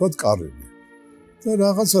 ესე ვთქვათ, კარები. და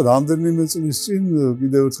რაღაცა რამდენიმე წლის წინ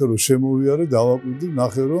კიდევ ერთხელ რომ შემოვიარე, დავაკვირდი,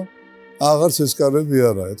 ნახე რომ აღარც ეს კარები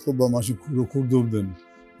არა, ეტყობა მაშინ ქურდობდნენ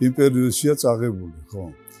იმ პერიოდშია წაღებული, ხო.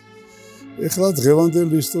 ეხლა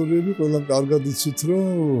დღევანდელი ისტორიები ყველამ კარგად იცით, რომ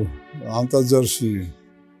ამ ტაძარში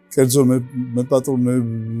კერძო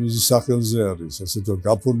მეპატრონების სახელზე არის, ასე ვთქვათ,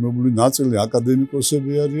 გაფორმებული ნაწილი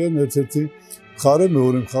აკადემიკოსები არიან, ერთ-ერთი მხარე,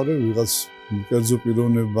 მეორე მხარე ვიღაც კერძო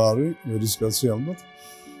პიროვნება არის, ერისკაცი ალბათ.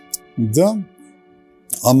 და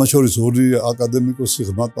ამას შორის ორი აკადემიკოსი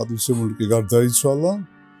ღრმად პატივცემული კი გარდაიცვალა.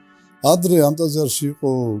 ადრე ამ ტაძარში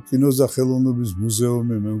იყო კინოს და ხელოვნების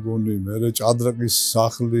მუზეუმი, მე მგონი, მერე ჭადრაკის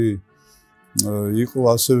სახლი, იყო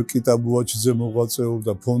ასევე კიტაბუაჩიძე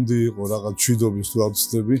მოღვაწეობდა, ფონდი იყო რაღაც მშვიდობის თუ არ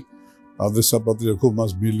ვცდები, ადრე საპატრიარქო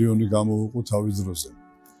მას მილიონი გამოუყო თავის დროზე.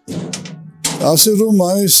 ასე რომ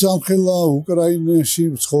აი სამხელა უკრაინაში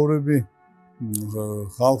ცხოვრები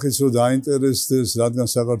ხალხიც რომ დაინტერესდეს, რადგან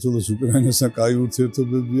საქართველოს უკრაინასთან კაი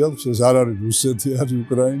ურთიერთობები აქვს, ეს არ არის რუსეთი, არის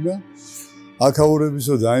უკრაინა. აქაურების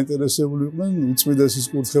რომ დაინტერესებული იყვნენ, უწმიდესის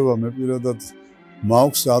კურთხევა მე პირადად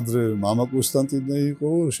მაქვს ადრე მამა კონსტანტინე იყო,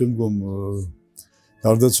 შემდგომ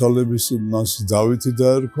გარდაცვალების მას დავითი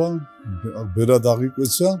დაერქვა, ბერად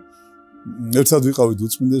აღიკვეცა. ერთად ვიყავით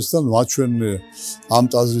უწმიდესთან, მაჩვენე ამ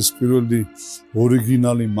ტაძრის პირველი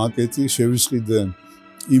ორიგინალი მაკეტი, შევისყიდე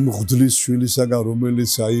იმ ღვთლის შვილისაგან,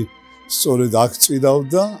 რომელიც აი სწორედ აქ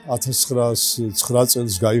წირავდა, 1909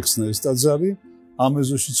 წელს გაიხსნა ეს ტაძარი, ამ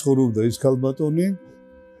ეზოში ცხოვრობდა ის ქალბატონი.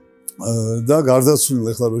 და გარდაცვლილა,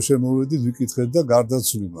 ეხლა რო შემოვედით, ვიკითხეთ და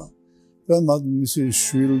გარდაცვლილა. და მისი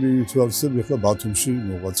შვილი თუ არ ვიცი, ეხლა ბათუმში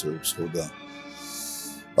მოღვაწეობს ხო და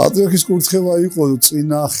პატრიარქის კურთხევა იყო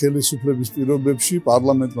წინა ხელისუფლების პირობებში,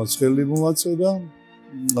 პარლამენტმა ხელი მოაწერა,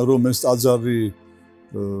 რომ ეს ტაძარი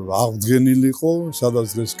აღდგენილიყო, სადაც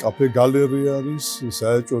დღეს კაფე გალერეა არის,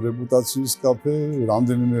 საეჭვო რეპუტაციის კაფე,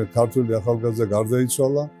 რამდენიმე ქართველი ახალგაზრდა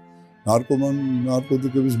გარდაიცვალა.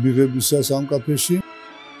 ნარკოტიკების მიღებისას ამ კაფეში.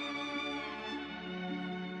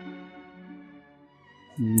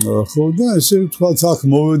 ხო და ესე ვთქვათ, აქ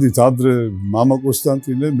მოვედით ადრე მამა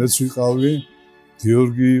კონსტანტინე, მეც ვიყავი,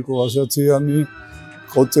 გიორგი იყო ასათიანი,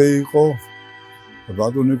 კოტე იყო,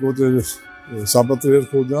 ბატონი კოტე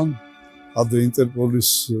საპატრიარქოდან, ადრე ინტერპოლის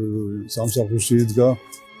სამსახურში იდგა,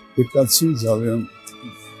 კაცი ძალიან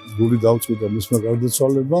გული დავწყვიტა მისმა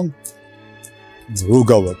გარდაცვალებამ,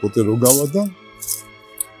 როგავა, კოტე როგავა და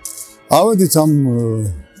ავედით ამ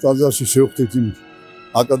ტაძარში შევხვდით იმ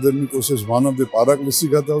აკადემიკოსებს მანამდე პარაკლისი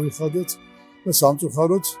გადავიხადეთ და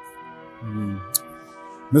სამწუხაროდ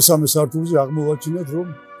მესამე სართულზე აღმოვაჩინეთ რომ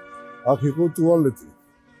აქ იყო ტუალეტი.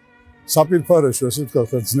 საპირფარეშო ესე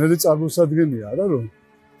ვთქვათ, ძნელი წარმოსადგენია არა რომ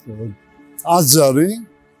ტაძარი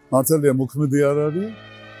მართალია მოქმედი არ არის,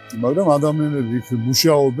 მაგრამ ადამიანები იქ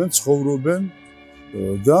მუშაობენ, ცხოვრობენ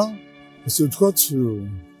და ესე ვთქვათ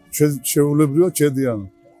შეუულებრივად შედიან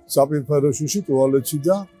საპირფარეშოში ტუალეტში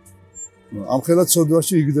და ამხელად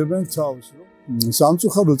სოდვაში იგდებენ თავს.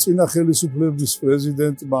 სამწუხაროდ წინა ხელისუფლების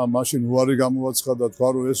პრეზიდენტმა მაშინ უარი გამოაცხადა, თქვა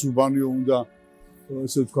რომ ეს უბანიო უნდა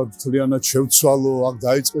ესე ვთქვათ მთლიანად შევცვალო, აქ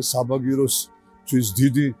დაიწყეს საბაგიროსთვის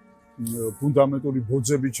დიდი ფუნდამენტური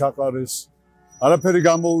ბოძები ჩაყარეს. არაფერი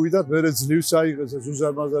გამოუვიდათ, მერე ძლივს აიღეს ეს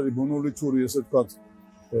უზარმაზარი მონოლითური ესე ვთქვათ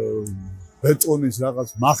ბეტონის რაღაც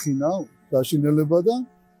მახინა დაშინელება და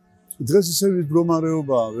დღეს ისე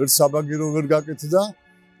მდგომარეობაა, ერთ საბაგირო ვერ გაკეთდა.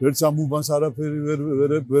 ვერც ამ უბანს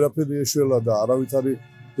ვერაფერი ეშველა და არავითარი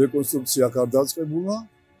რეკონსტრუქცია არ დაწყებულა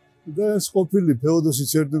და ეს ყოფილი ფეოდოსი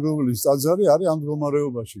ჩერნიგოვის ტაძარი არის ამ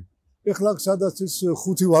მდგომარეობაში. ეხლა სადაც ეს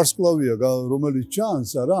ხუთი ვარსკვლავია, რომელიც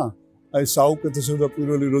ჩანს, არა? აი საუკეთესო და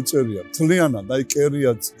პირველი რო წერია, თლიანად, აი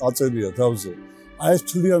კერია აწერია თავზე. აი ეს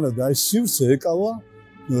თლიანად, აი სივრცე ეკავა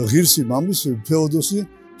ღირსი მამის ფეოდოსი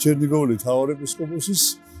ჩერნიგოვის მთავარეპისკოპოსის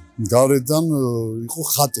გარედან იყო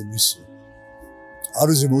ხატი მისი.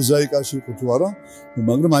 არის მოზაიკაში იყო თუ არა,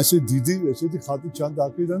 მაგრამ აი ესე დიდი, ესეთი ხატი ჩანდა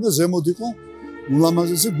აქედან და ზემოთ იყო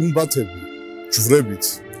ულამაზესი გუმბათები, ჯვრებით.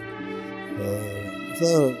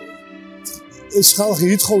 და ეს ხალხი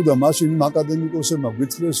ითხოვდა მაშინ იმ აკადემიკოსებმა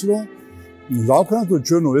გითხრეს, რომ რა ვქნათო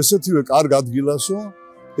ჩვენო ესეთივე კარგ ადგილასო,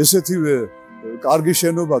 ესეთივე კარგი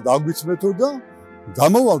შენობა დაგვიწმეთო და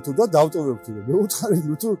გამოვალთო და დავტოვებთო. მე უთხარი,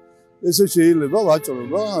 ნუ თუ ესე შეიძლება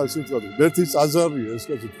ვაჭრობა, ასე ვთქვათ, ერთი ტაძარია ეს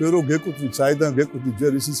კაცი, თქვენ რო გეკუთვნით, საიდან გეკუთვნით,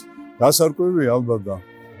 ჯერ ისიც გასარკვევია ალბათ და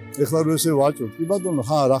ეხლა რო ესე ვაჭრობთ, კი ბატონო,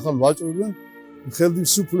 ხარ ახალ ვაჭრობენ,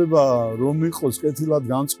 ხელისუფლება რომ იყოს კეთილად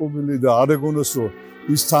განწყობილი და არ ეგონოს რომ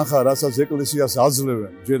ის თანხა, რასაც ეკლესიას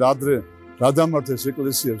აძლევენ, ჯერ ადრე რა დამართეს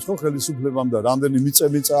ეკლესიებს, ხო ხელისუფლებამ და რამდენი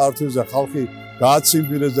მიწები წაართვეს და ხალხი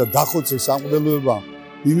გააცინბირეს და დახოცეს სამყდელოება,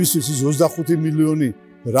 იმისთვის ის 25 მილიონი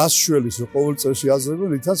რას შველის ყოველ წელს აძლევენ,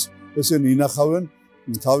 რითაც ესენი ინახავენ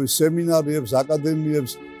თავის სემინარიებს,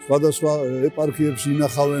 აკადემიებს, სხვადასხვა ეპარქიებში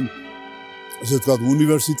ინახავენ, ასე ვთქვათ,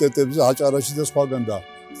 უნივერსიტეტებზე, აჭარაში და სხვაგან და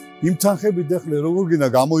იმ თანხებით ეხლა როგორ გინდა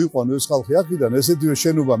გამოიყვანო ეს ხალხი აქედან, ესეთივე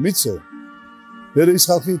შენობა მიცე. მერე ის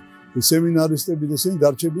ხალხი სემინარისტები და ესენი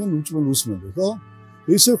დარჩებიან უჭმელ უსმენდეთ, ხო?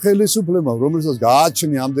 ისევ ხელისუფლებამ, რომელსაც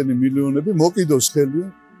გააჩნია ამდენი მილიონები, მოკიდოს ხელი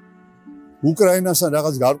უკრაინასთან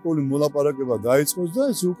რაღაც გარკვეული მოლაპარაკება დაიწყოს და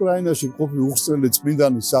ეს უკრაინაში ყოფილი უხსნელი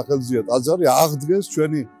წმინდანის სახელზეა ტაძარი აღდგეს,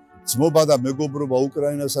 ჩვენი ძმობა და მეგობრობა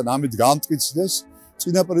უკრაინასთან ამით გამტკიცდეს.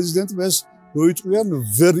 წინა პრეზიდენტმა ეს როიწყვიან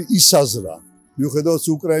ვერ ისაზრა. მიუხედავად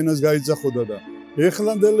უკრაინას გაიძახოდა და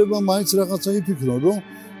ეხლანდელებმა მაინც რაღაცა იფიქრონ, რომ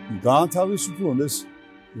გაანთავისუფლონ ეს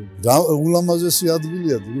ულამაზესი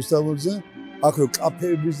ადგილია რუსთაველზე, აქ რო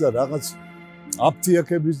კაფეების და რაღაც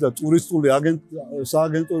აფთიაქების და ტურისტული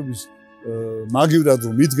სააგენტოების მაგივრად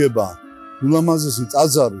რომ მიდგება ულამაზესი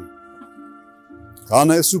ტაძარი,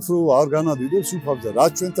 განა ეს უფრო არ განადიდებს უფალს და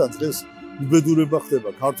რაც ჩვენთან დღეს უბედურება ხდება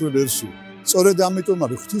ქართულ ერში. სწორედ ამიტომ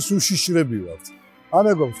არის ღვთის უშიშრები ვართ.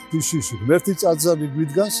 არა გვაქვს ღვთის შიში, ღმერთი ტაძარი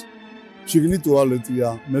გვიდგას, შიგნით ტუალეტია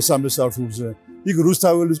მესამე სართულზე. იქ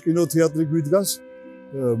რუსთაველის კინოთეატრი გვიდგას,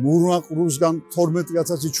 მურმაყრუსგან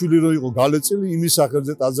 12000 ჩვილი რო იყო გალეწილი, იმის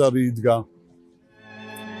სახელზე ტაძარი იდგა.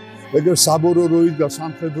 ეგრე საბორო რო იდგა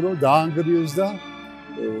სამხედრო დაანგრიეს და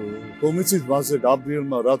კომიცით მასე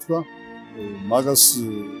გაბრიელმა რა თქვა, მაგას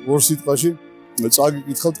ორ სიტყვაში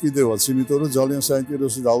წაგიკითხავთ კიდევაც, იმიტომ რომ ძალიან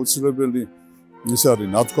საინტერესო და აუცილებელი ის არის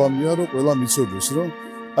ნათქვამია, რომ ყველა მიცოდეს, რომ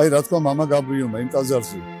აი რა თქვა მამა გაბრიელმა იმ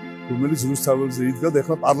ტაძარზე, რომელიც რუსთაველზე იდგა და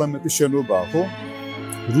ეხლა პარლამენტის შენობაა, ხო?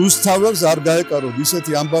 რუსთაველს არ გაეკაროთ,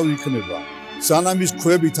 ისეთი ამბავი იქნება. სანამ ის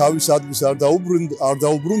ქვები თავის ადგილს არ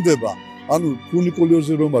დაუბრუნდება, ანუ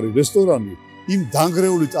ფუნიკულიორზე რომ არის რესტორანი, იმ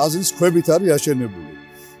დანგრეული ტაძრის ქვებით არის აშენებული.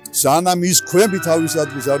 სანამ ის ქვები თავის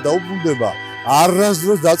ადგილს არ დაუბრუნდება,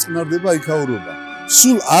 არასდროს დაწყნარდება იქაურობა.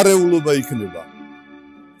 სულ არეულობა იქნება.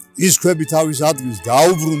 ის ქვები თავის ადგილს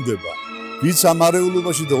დაუბრუნდება. ვინც ამ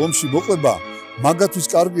არეულობაში და ომში მოყვება, მაგათვის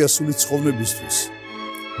კარგია სული ცხოვრებისთვის.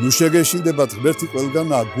 ნუ შეგეშინდებათ ღმერთი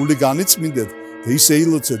ყველგანაა, გული განიწმინდეთ და ისე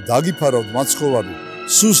ილოცეთ დაგიფარავთ მაცხოვარი,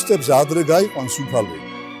 სუსტებს ადრე გაიყვანს უფალი.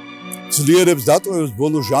 ძლიერებს დატოვებს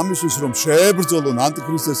ბოლო ჟამისთვის, რომ შეებრძოლონ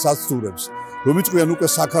ანტიქრისტეს საცდურებს, რომ იტყვიან უკვე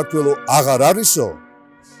საქართველო აღარ არისო.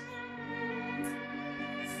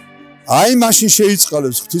 აი მაშინ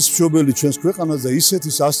შეიწყალებს ღვთისმშობელი ჩვენს ქვეყანას და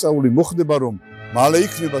ისეთი სასწაული მოხდება, რომ მალე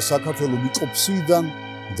იქნება საქართველო მიკოპსიიდან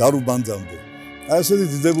დარუბანდამდე. აი ესეთი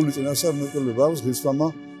დიდებული წინასწარმეტყველება აქვს ღირსმამა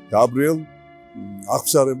გაბრიელ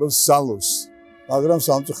აღფსარებელს სალოს, მაგრამ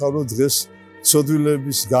სამწუხაროდ დღეს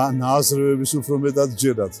ცოდვილების განაზრევების უფრო მეტად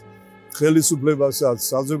ჯერათ. ხელისუფლებასაც,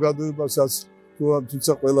 საზოგადოებასაც,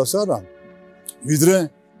 თუმცა ყველას არა, ვიდრე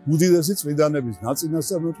უდიდესი წმინდანების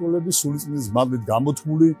ნაწინასწარმეტყველების სულიწმინდის მადლით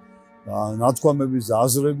გამოთქმული ნათქვამების და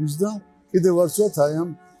აზრების და კიდევ ვარცვათ აი ამ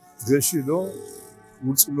დღეში, რომ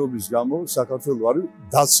ურწმუნობის გამო საქართველო არის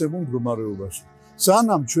დაცემულ მდგომარეობაში.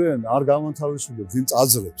 სანამ ჩვენ არ გავანთავისუფლებთ იმ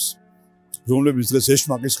ტაძრებს, რომლებიც დღეს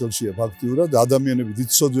ეშმაკის ხელშია ფაქტიურად, ადამიანები დიდ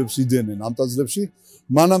სოდვებს იდენენ ამ ტაძრებში,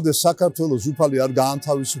 მანამდე საქართველოს უფალი არ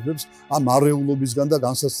გაანთავისუფლებს ამ არეულობისგან და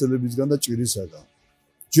განსაცდელებისგან და ჭირისაგან.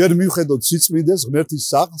 ჯერ მივხედოთ სიწმინდეს ღმერთის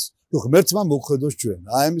სახლს, თუ ღმერთმა მოგხედოს ჩვენ.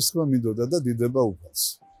 აი ამის თქმა მინდოდა და დიდება უფალს.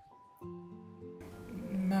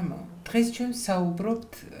 მამა, დღეს ჩვენ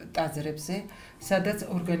საუბრობთ ტაძრებზე, სადაც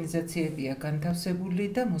ორგანიზაციებია განთავსებული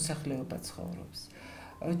და მოსახლეობა ცხოვრობს.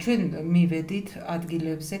 ჩვენ მივედით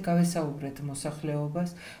ადგილებზე, გავესაუბრეთ მოსახლეობას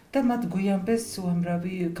და მათ გვიამბეს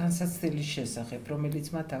უამრავი განსაცდელის შესახებ, რომელიც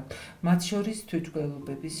მათ აქვს, მათ შორის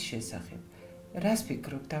თვითმკვლელობების შესახებ. რას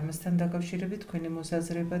ფიქრობთ ამასთან დაკავშირებით თქვენი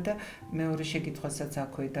მოსაზრება და მეორე შეკითხვასაც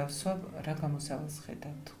აქვე დავსვავ, რა გამოსავალს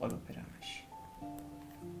ხედავთ ყველაფერ ამაში?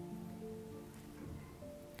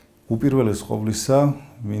 უპირველეს ყოვლისა,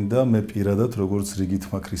 მინდა მე პირადად, როგორც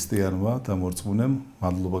რიგითმა ქრისტიანმა და მორწმუნემ,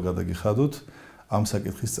 მადლობა გადაგიხადოთ ამ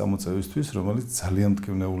საკითხის წამოწევისთვის, რომელიც ძალიან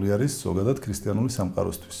მტკივნეული არის ზოგადად ქრისტიანული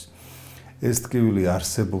სამყაროსთვის. ეს ტკივილი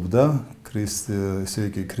არსებობდა ესე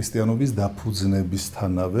იგი ქრისტიანობის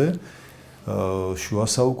დაფუძნებისთანავე შუა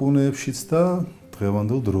საუკუნეებშიც და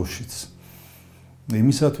დღევანდელ დროშიც.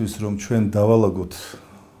 იმისათვის, რომ ჩვენ დავალაგოთ,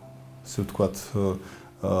 ასე ვთქვათ,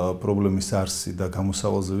 პრობლემის არსი და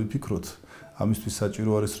გამოსავალზე ვიფიქროთ, ამისთვის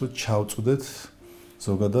საჭირო არის, რომ ჩავწვდეთ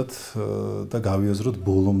ზოგადად და გავიაზროთ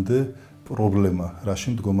ბოლომდე პრობლემა,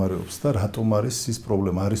 რაში მდგომარეობს და რატომ არის ის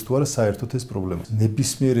პრობლემა, არის თუ არა საერთოდ ეს პრობლემა.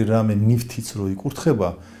 ნებისმიერი რამე ნივთიც რო იკურთხება,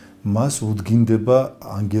 მას უდგინდება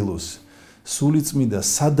ანგელოზი. სულიწმინდა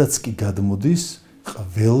სადაც კი გადმოდის,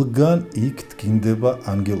 ყველგან იქ დგინდება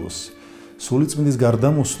ანგელოზი. სულიწმინდის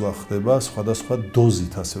გარდამოსვლა ხდება სხვადასხვა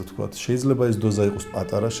დოზით, ასე ვთქვათ. შეიძლება ეს დოზა იყოს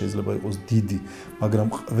პატარა, შეიძლება იყოს დიდი, მაგრამ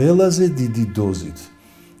ყველაზე დიდი დოზით,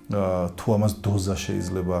 თუ ამას დოზა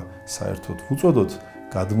შეიძლება საერთოდ უწოდოთ,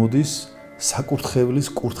 გადმოდის საკურთხევლის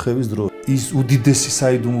კურთხევის დრო. ის უდიდესი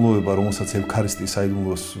საიდუმლოება, რომელსაც ევქარისტიის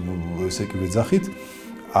საიდუმლოს ესე კი ვეძახით,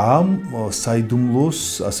 ამ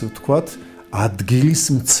საიდუმლოს, ასე ვთქვათ, ადგილის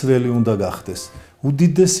მცველი უნდა გახდეს.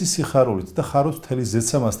 უდიდესი სიხარულით და ხარობს მთელი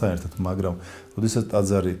ზეცა მასთან ერთად, მაგრამ როდესაც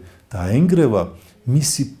ტაძარი დაენგრევა,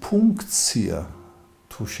 მისი ფუნქცია,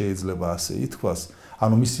 თუ შეიძლება ასე ითქვას,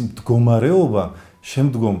 ანუ მისი მდგომარეობა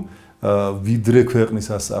შემდგომ ვიდრე ქვეყნის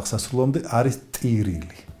აღსასრულამდე არის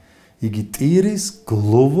ტირილი. იგი ტირის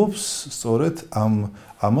გლოვობს სწორედ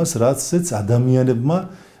ამას, რაცაც ადამიანებმა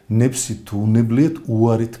ნებსით თუ უნებლიეთ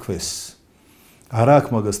უარი თქვეს. არა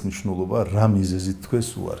აქვს მაგას მნიშვნელობა, რა მიზეზით თქვეს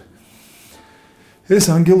უარი. ეს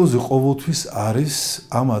ანგელოზი ყოველთვის არის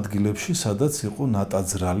ამ ადგილებში, სადაც იყო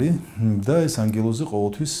ნატაძრალი და ეს ანგელოზი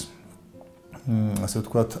ყოველთვის, ასე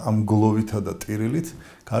ვთქვათ, ამ გლოვითა და ტირილით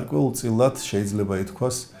გარკვეულწილად შეიძლება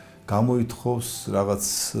ითქვას, გამოითხოვს რაღაც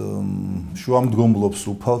შუამდგომლობს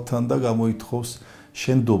უფალთან და გამოითხოვს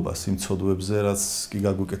შენდობას იმ ცოდვებზე, რაც კი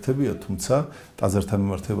გაგვიკეთებია, თუმცა ტაძართან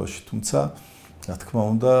მიმართებაში, თუმცა რა თქმა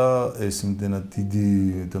უნდა, ეს იმდენად დიდი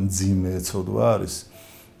და მძიმე ცოდვა არის,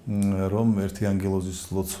 რომ ერთი ანგელოზის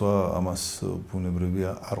ლოცვა ამას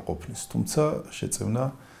ბუნებრივია არ ყოფნის, თუმცა შეწევნა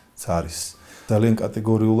არის. ძალიან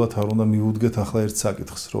კატეგორიულად არ უნდა მიუდგეთ ახლა ერთ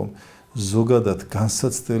საკითხს, რომ ზოგადად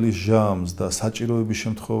განსაცდელი ჟამს და საჭიროების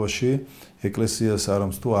შემთხვევაში ეკლესიას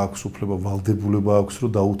არამც თუ აქვს უფლება, ვალდებულება აქვს,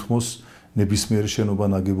 რომ დაუთმოს ნებისმიერი შენობა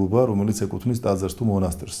ნაგებობა, რომელიც ეკუთვნის ტაძარს თუ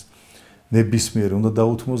მონასტერს. ნებისმიერი უნდა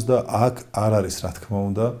დაუთმოს და აქ არ არის, რა თქმა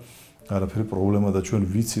უნდა, არაფერი პრობლემა და ჩვენ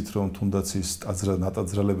ვიცით, რომ თუნდაც ის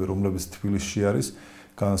ნატაძრალები, რომლებიც თბილისში არის,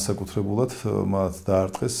 განსაკუთრებულად მათ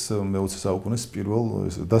დაარტყეს მე-20 საუკუნის პირველ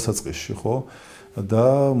დასაწყისში, ხო?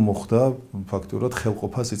 და მოხდა ფაქტურად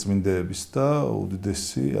ხელყოფა სიწმინდეების და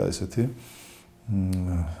უდიდესი ესეთი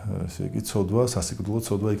ესე იგი ცოდვა, სასიკვდილო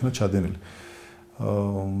ცოდვა იქნა ჩადენილი.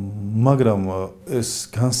 მაგრამ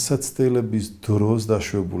ეს განსაცდელების დროს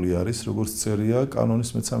დაშვებული არის, როგორც წერია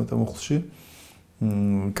კანონის მე-13 მუხლში,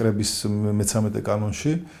 კრების მე-13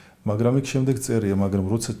 კანონში, მაგრამ იქ შემდეგ წერია, მაგრამ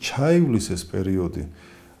როცა ჩაივლის ეს პერიოდი,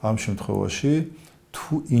 ამ შემთხვევაში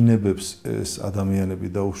თუ ინებებს ეს ადამიანები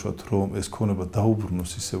დაუშვათ, რომ ეს ქონება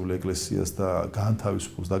დაუბრუნოს ისევ ეკლესიას და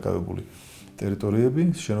გაანთავისუფლოს დაკავებული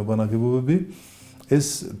ტერიტორიები, შენობა-ნაგებობები,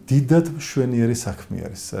 ეს დიდად მშვენიერი საქმე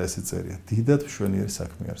არის, ესე წერია, დიდად მშვენიერი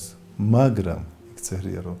საქმე არის. მაგრამ იქ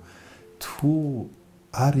წერია, რომ თუ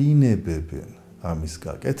არ ინებებენ ამის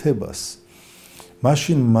გაკეთებას,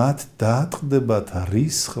 მაშინ მათ დაატყდებათ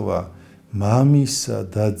რისხვა მამისა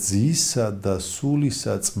და ძისა და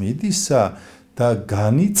სულისა წმიდისა და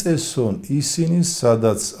განიწესონ ისინი,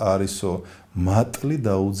 სადაც არისო მატლი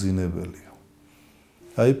დაუძინებელიო.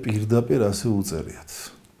 აი პირდაპირ ასე უწერიათ.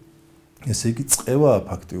 ესე იგი წევაა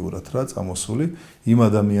ფაქტიურად რა წამოსული იმ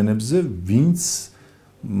ადამიანებზე, ვინც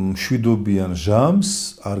მშვიდობიან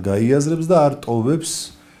ჟამს არ გაიაზრებს და არ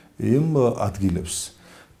ტოვებს იმ ადგილებს.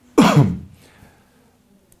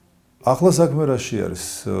 ახლა საქმე რაში არის?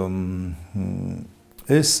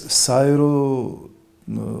 ეს საერო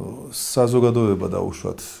საზოგადოება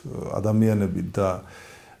დაუშვათ ადამიანები და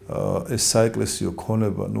ეს საეკლესიო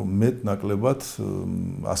ქონება, მეტ-ნაკლებად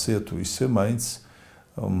ასე თუ ისე მაინც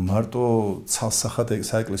მარტო ცალსახად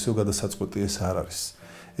საეკლესიო გადასაწყვეტი ეს არ არის.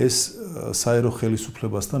 ეს საერო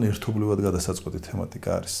ხელისუფლებასთან ერთობლივად გადასაწყვეტი თემატიკა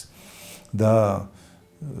არის. და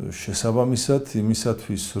შესაბამისად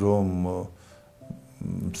იმისათვის, რომ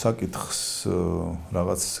საკითხს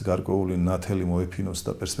რაღაც გარკვეული ნათელი მოეფინოს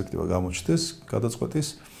და პერსპექტივა გამოჩნდეს გადაწყვეტის,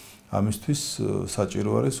 ამისთვის საჭირო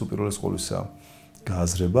არის უპირველეს ყოვლისა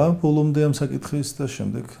გააზრება ბოლომდე ამ საკითხის და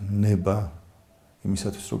შემდეგ ნება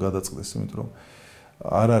იმისათვის, რომ გადაწყდეს, იმიტომ რომ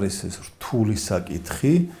არ არის ეს რთული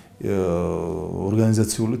საკითხი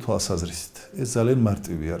ორგანიზაციული თვალსაზრისით. ეს ძალიან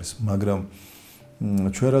მარტივი არის, მაგრამ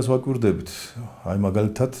ჩვენ რას ვაკვირდებით? აი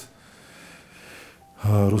მაგალითად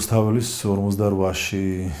რუსთაველის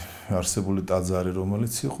 48-ში არსებული ტაძარი,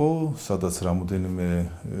 რომელიც იყო, სადაც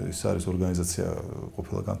რამოდენიმე ის არის ორგანიზაცია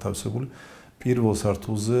ყოფილა განთავსებული, პირველ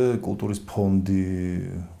სართულზე კულტურის ფონდი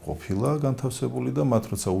ყოფილა განთავსებული და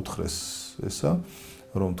მათ როცა უთხრეს ესა,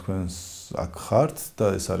 რომ თქვენ აქ ხართ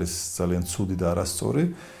და ეს არის ძალიან ცუდი და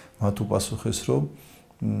არასწორი, მათ უპასუხეს, რომ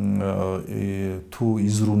თუ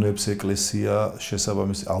იზრუნებს ეკლესია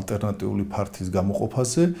შესაბამისი ალტერნატიული ფართის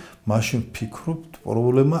გამოყოფაზე, მაშინ ვფიქრობთ,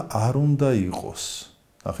 პრობლემა არ უნდა იყოს.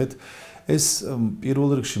 ნახეთ, ეს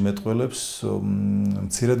პირველ რიგში მეტყველებს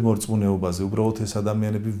მცირედ მორწმუნეობაზე, უბრალოდ ეს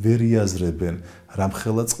ადამიანები ვერ იაზრებენ,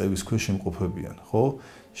 რამხელა წყევის ქვეშ იმყოფებიან, ხო?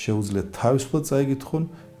 შეუძლიათ თავისუფლად წაიგითხონ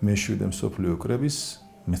მე-7 მსოფლიო კრების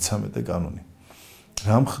მე-13 კანონი.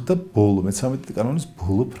 რამხდა ბოლო მე-13 კანონის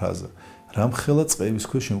ბოლო ფრაზა. რამხელა წყევის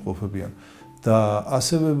ქვეშ იმყოფებიან და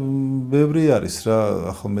ასევე ბევრი არის რა,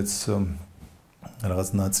 ახლა მეც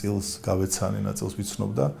რაღაც ნაწილს გავეცანი, ნაწილს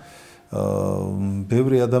ვიცნობ და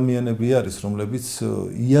ბევრი ადამიანები არის, რომლებიც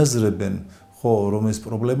იაზრებენ, ხო, რომ ეს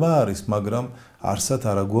პრობლემა არის, მაგრამ არსად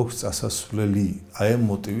არ გვაქვს წასასვლელი, აი ამ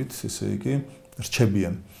მოტივით, ესე იგი,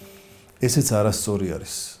 რჩებიან. ესეც არასწორი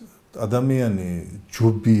არის. ადამიანი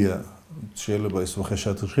ჯობია შეიძლება ის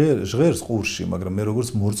უხეშად ჟღერს ყურში, მაგრამ მე როგორც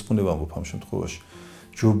მორწმუნე ვამბობ ამ შემთხვევაში.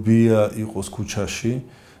 ჯობია იყოს ქუჩაში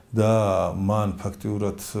და მან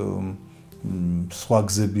ფაქტიურად სხვა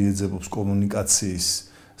გზები ეძებობს კომუნიკაციის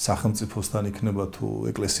სახელმწიფოსთან იქნება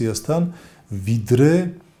თუ ეკლესიასთან,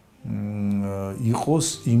 ვიდრე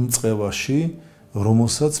იყოს იმ წევაში,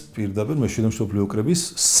 რომელსაც პირდაპირ მე-7 მსოფლიო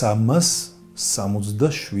კრების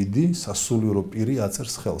 367 სასულიერო პირი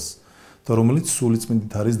აწერს ხელს. და რომელიც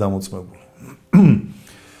სულიწმინდით არის დამოწმებული.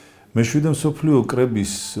 მე-7 მსოფლიო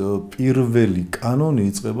კრების პირველი კანონი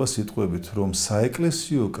იწყება სიტყვებით, რომ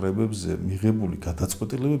საეკლესიო კრებებზე მიღებული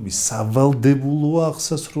გადაწყვეტილებები სავალდებულოა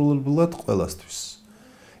აღსასრულებლად ყველასთვის.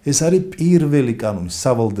 ეს არის პირველი კანონი,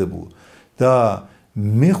 სავალდებულო. და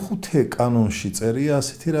მე-5 კანონში წერია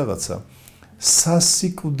ასეთი რაღაცა: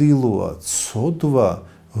 სასიკვდილოა ცოდვა,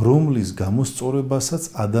 რომლის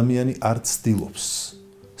გამოსწორებასაც ადამიანი არ ცდილობს.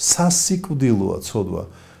 სასიკვდილოა ცოდვა,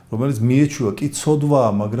 რომელიც მიეჩვია კი ცოდვაა,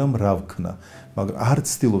 მაგრამ რა ვქნა, მაგრამ არ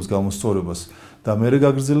ცდილობს გამოსწორებას და მე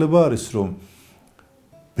გაგრძელება არის, რომ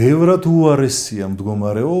ბევრად უარესია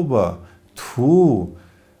მდგომარეობა, თუ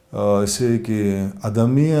ესე იგი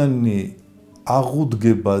ადამიანი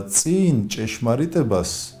აღუდგება წინ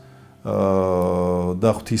ჭეშმარიტებას და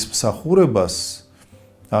ღვთისმსახურებას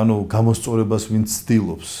ანუ გამოსწორებას ვინც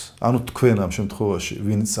ცდილობს, ანუ თქვენ ამ შემთხვევაში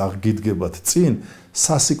ვინც აღგიდგებათ წინ,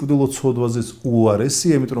 სასიკვდილო ცოდვაზეც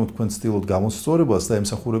უარესია, იმიტომ რომ თქვენ ცდილობთ გამოსწორებას და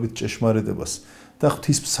ემსახურებით ჭეშმარიტებას და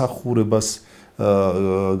ღვთისმსახურებას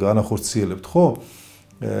განახორციელებთ, ხო?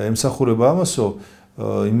 ემსახურება ამასო,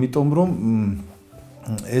 იმიტომ რომ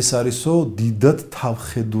ეს არისო დიდად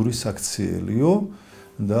თავხედური საქციელიო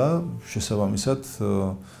და შესაბამისად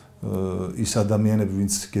ის ადამიანები,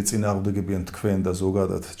 ვინც გეწინააღმდეგებიან თქვენ და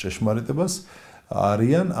ზოგადად ჭეშმარიტებას,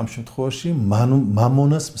 არიან ამ შემთხვევაში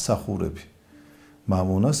მამონას მსახურები.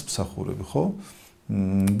 მამონას მსახურები, ხო?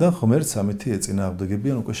 და ღმერთს ამითი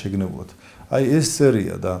ეწინააღმდეგებიან უკვე შეგნებულად. აი ეს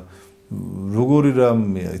წერია და როგორი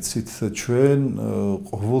რამეა, იცით, ჩვენ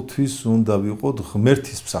ყოველთვის უნდა ვიყოთ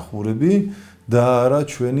ღმერთის მსახურები და არა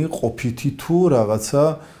ჩვენი ყოფითი თუ რაღაცა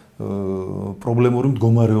პრობლემური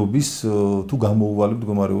მდგომარეობის თუ გამოუვალი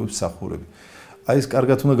მდგომარეობის მსახურები. აი ეს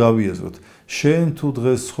კარგად უნდა გავიაზროთ. შენ თუ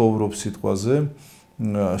დღეს ცხოვრობ სიტყვაზე,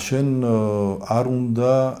 შენ არ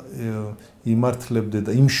უნდა იმართლებდე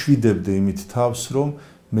და იმშვიდებდე იმით თავს, რომ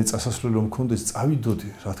მე წასასვლელი რომ მქონდეს, წავიდოდი,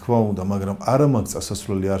 რა თქმა უნდა, მაგრამ არა მაქვს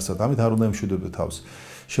წასასვლელი არსად, ამით არ უნდა იმშვიდებდე თავს.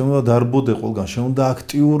 შენ უნდა დარბოდე ყველგან, შენ უნდა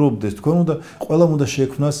აქტიურობდეს, თქვენ უნდა ყველამ უნდა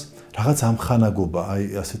შექმნას რაღაც ამხანაგობა, აი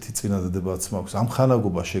ასეთი წინადადებაც მაქვს,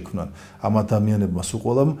 ამხანაგობა შექმნან ამ ადამიანებმა სულ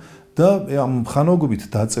ყველამ და ამ ამხანაგობით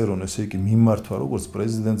დაწერონ, ესე იგი, მიმართვა როგორც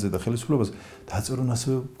პრეზიდენტზე და ხელისუფლებას, დაწერონ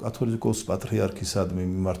ასევე კათოლიკოს პატრიარქისადმი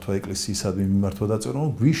მიმართვა, ეკლესიისადმი მიმართვა დაწერონ,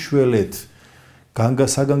 გვიშველეთ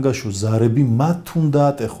საგანგაშო ზარები მათ უნდა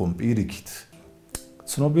ატეხონ პირიქით.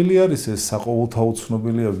 ცნობილი არის ეს საყოველთაო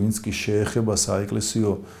ცნობილია, ვინც კი შეეხება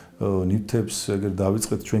საეკლესიო ნივთებს, ეგერ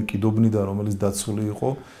დავიწყეთ ჩვენ კიდობნიდან, რომელიც დაცული იყო,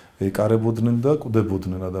 ეკარებოდნენ და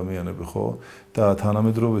კვდებოდნენ ადამიანები, ხო? და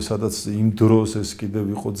თანამედროვე, სადაც იმ დროს ეს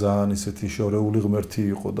კიდევ იყო ძალიან ისეთი შორეული ღმერთი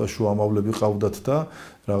იყო და შუამავლები ყავდათ და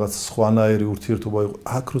რაღაც სხვანაირი ურთიერთობა იყო.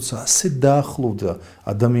 აქ როცა ასე დაახლოვდა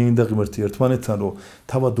ადამიანი და ღმერთი ერთმანეთთან, რომ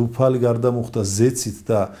თავად უფალი გარდამუხდა ზეცით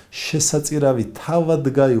და შესაწირავი თავად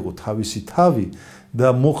გაიღო თავისი თავი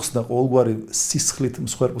და მოხსნა ყოველგვარი სისხლით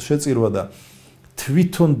მსხვერპლ შეწირვა და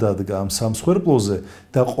თვითონ დადგა ამ სამსხვერპლოზე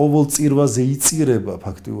და ყოველ წირვაზე იწირება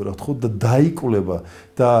ფაქტიურად, ხო, და დაიკვლება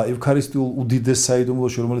და ევქარისტიულ უდიდეს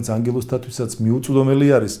საიდუმლოში, რომელიც ანგელოზთათვისაც მიუწვდომელი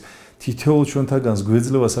არის, თითოეულ ჩვენთაგანს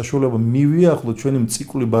გვეძლევა საშუალება მივიახლოთ ჩვენი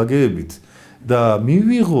მწიკვლი ბაგეებით და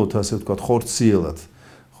მივიღოთ, ასე ვთქვათ, ხორციელად,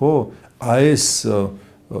 ხო? აი ეს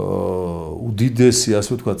უდიდესი, ასე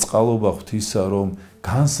ვთქვათ, წყალობა ღვთისა, რომ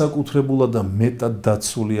განსაკუთრებულად და მეტად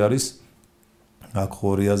დაცული არის. აქ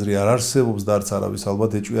ორი აზრი არ არსებობს და არც არავის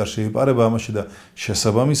ალბათ ეჭვი არ შეიპარება ამაში და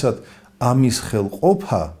შესაბამისად ამის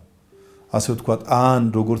ხელყოფა, ასე ვთქვათ,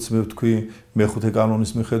 ან როგორც მე ვთქვი მეხუთე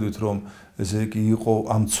კანონის მიხედვით, რომ ესე იგი იყო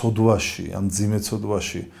ამ ცოდვაში, ამ ძიმე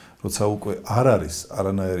ცოდვაში, როცა უკვე არ არის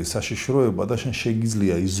არანაირი საშიშროება და შენ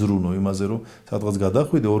შეგიძლია იზრუნო იმაზე, რომ სადღაც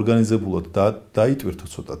გადახვიდე ორგანიზებულად და დაიტვირთო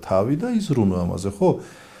ცოტა თავი და იზრუნო ამაზე, ხო?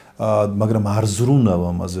 მაგრამ არ ზრუნავ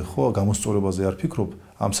ამაზე, ხო? გამოსწორებაზე არ ფიქრობ,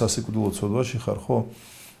 ამ სასიკვდილო ცოდვაში ხარ, ხო?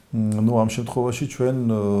 ნუ ამ შემთხვევაში ჩვენ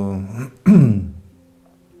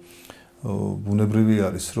ბუნებრივი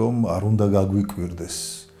არის, რომ არ უნდა გაგვიკვირდეს,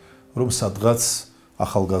 რომ სადღაც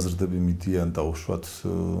ახალგაზრდები მიდიან და უშუალოდ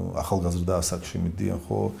ახალგაზრდა ასაკში მიდიან,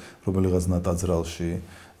 ხო, რომელიღაც ნატაძრალში,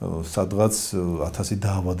 სადღაც 1000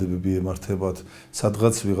 დაავადებები ემართებათ,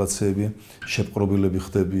 სადღაც ვიღაცები შეპყრობილები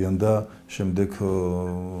ხდებიან და შემდეგ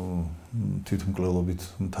თვითმკვლელობით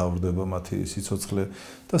მთავრდება მათი სიცოცხლე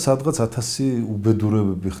და სადღაც 1000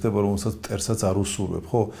 უბედურებები ხდება, რომელსაც მტერსაც არ უსურვებ,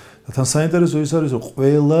 ხო? და თან საინტერესო ის არის, რომ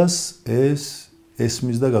ყველას ეს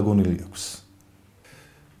ესმის და გაგონილი აქვს.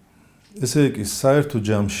 ესე იგი, საერთო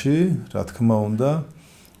ჯამში, რა თქმა უნდა,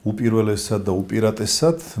 უპირველესად და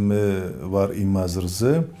უპირატესად მე ვარ იმ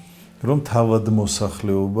აზრზე, რომ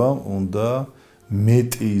თავადმოსახლეობა უნდა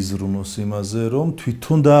მეტი იზრუნოს იმაზე, რომ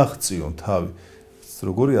თვითონ დააღწიონ თავი.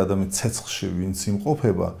 როგორი ადამიანი ცეცხლში ვინც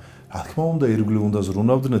იმყოფება, რა თქმა უნდა, ირგვლივ უნდა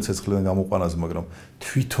ზრუნავდნენ ცეცხლიდან გამოყვანაზე, მაგრამ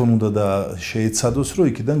თვითონ უნდა და შეეცადოს, რომ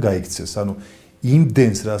იქიდან გაიქცეს. ანუ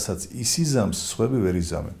იმდენს, რასაც ის იზამს, სხვები ვერ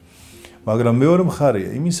იზამენ. მაგრამ მეორე მხარეა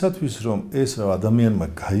იმისათვის, რომ ეს რა ადამიანმა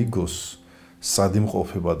გაიგოს სად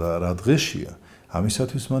იმყოფება და რა დღეშია,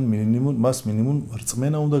 ამისათვის მას მინიმუმ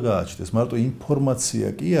რწმენა უნდა გააჩნდეს. მარტო ინფორმაცია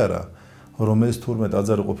კი არა, რომ ეს თურმე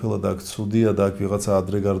ტაძარი ყოფილა და აქ ცუდია და აქ ვიღაცა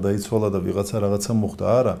ადრე გარდაიცვალა და ვიღაცა რაღაცა მოხდა,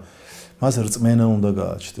 არა. მას რწმენა უნდა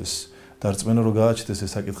გააჩნდეს. და რწმენა რო გააჩნდეს,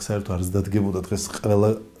 ეს საკითხი საერთოდ არ ზდადგებოდა, დღეს ყველა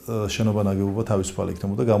შენობა ნაგებობა თავისუფალი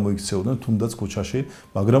იქნებოდა, გამოიქცეოდნენ თუნდაც ქუჩაში,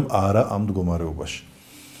 მაგრამ არა ამ მდგომარეობაში.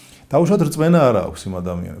 დაუშვათ რწმენა არა აქვს იმ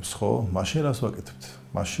ადამიანებს, ხო? მაშინ რას ვაკეთებთ?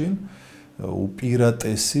 მაშინ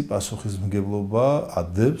უპირატესი პასუხისმგებლობა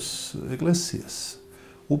ადებს ეკლესიას.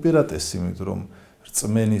 უპირატესი, იმიტომ რომ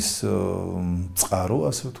რწმენის წყარო,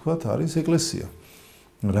 ასე ვთქვათ, არის ეკლესია.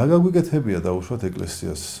 რა გაგვიკეთებია დაუშვათ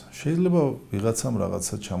ეკლესიას? შეიძლება ვიღაცამ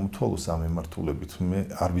რაღაცა ჩამოთვალოს ამ მიმართულებით, მე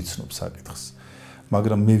არ ვიცნობ საკითხს.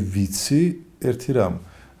 მაგრამ მე ვიცი ერთი რამ,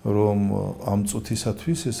 რომ ამ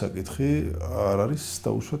წუთისათვის ეს საკითხი არ არის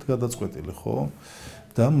დაუშვათ გადაწყვეტილი, ხო?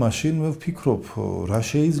 და მაშინ მე ვფიქრობ, რა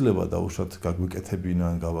შეიძლება დაუშვათ გაგვიკეთებინა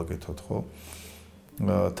ან გავაკეთოთ, ხო?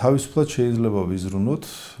 თავისუფლად შეიძლება ვიზრუნოთ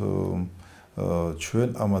ჩვენ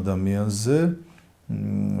ამ ადამიანზე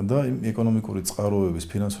და იმ ეკონომიკური წყაროების,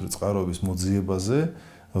 ფინანსური წყაროების მოძიებაზე,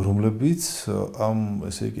 რომლებიც ამ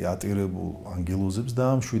ესე იგი ატირებულ ანგელოზებს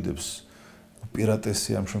დაამშვიდებს.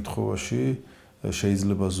 უპირატესი ამ შემთხვევაში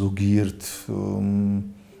შეიძლება ზოგიერთ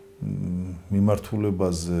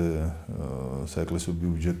მიმართულებაზე საეკლესიო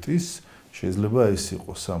ბიუჯეტის შეიძლება ეს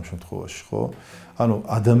იყოს ამ შემთხვევაში, ხო? ანუ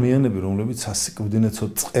ადამიანები, რომლებიც სასიკვდილო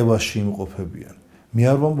წყევაში იმყოფებიან. მე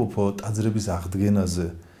არ ვამბობ ტაძრების აღდგენაზე,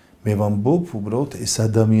 მე ვამბობ უბრალოდ ეს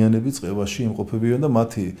ადამიანები წყევაში იმყოფებიან და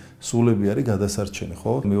მათი სულები არის გადასარჩენი,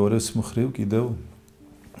 ხო? მეორეს მხრივ კიდევ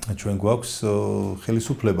ჩვენ გვაქვს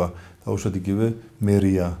ხელისუფლება, დაუშვათ იგივე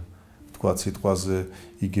მერია, თქვა სიტყვაზე,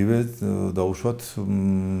 იგივე დაუშვათ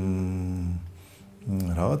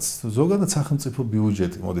რაღაც ზოგადად სახელმწიფო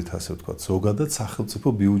ბიუჯეტი, მოდით ასე ვთქვათ, ზოგადად სახელმწიფო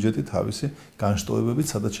ბიუჯეტი თავისი განშტოებებით,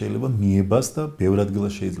 სადაც შეიძლება მიებას და ბევრ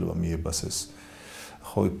ადგილას შეიძლება მიებას ეს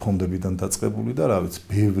ხო ფონდებიდან დაწყებული და რა ვიცი,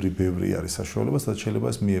 ბევრი არის საშუალება, სადაც შეიძლება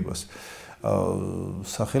ეს მიებას.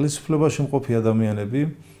 სახელისუფლებაში მყოფი ადამიანები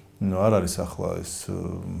არ არის ახლა ეს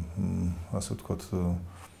ასე ვთქვათ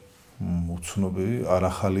უცნობი, არ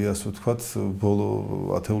ახალია, ასე ვთქვათ, ბოლო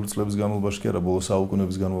ათეული წლების განმავლობაში კი არა, ბოლო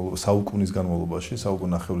საუკუნის განმავლობაში,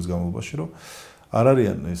 საუკუნახევრის განმავლობაში, რომ არ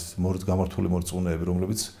არიან ეს გამართული მორწმუნეები,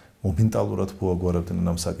 რომლებიც მომენტალურად მოაგვარებდნენ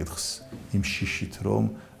ამ საკითხს იმ შიშით, რომ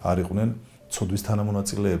არ იყვნენ ცოდვის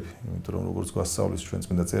თანამონაწილეები, იმიტომ რომ როგორც გვასწავლის ჩვენ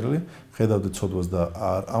წმინდა წერილი, ხედავდეთ ცოდვას და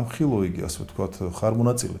არ ამხილო იგი, ასე ვთქვათ, ხარ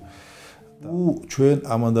მონაწილე. თუ ჩვენ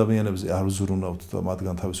ამ ადამიანებზე არ ვზრუნავთ და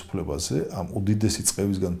მათგან თავისუფლებაზე, ამ უდიდესი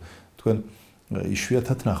წყევისგან თქვენ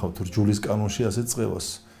იშვიათად ნახავთ რჯულის კანონში ასეთ წყევას.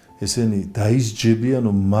 ესენი დაისჯებიანო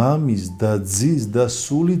მამის და ძის და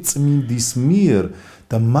სული წმინდის მიერ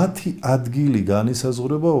და მათი ადგილი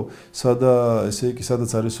განისაზღვრებაო,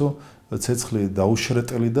 სადაც არისო ცეცხლი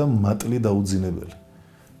დაუშრეტელი და მატლი დაუძინებელი.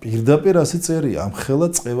 პირდაპირ ასე წერია, ამ ხელა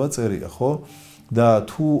წყევა წერია, ხო? და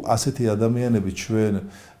თუ ასეთი ადამიანები ჩვენ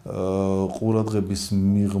ყურადღების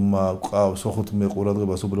მიღმა ყავს, ოღონდ მე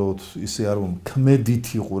ყურადღებას უბრალოდ ისე არ ვამბობ,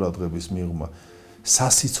 ქმედითი ყურადღების მიღმა,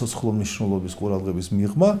 სასიცოცხლო მნიშვნელობის ყურადღების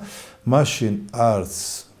მიღმა, მაშინ არც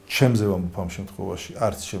ჩემზე ვამბობ ამ შემთხვევაში,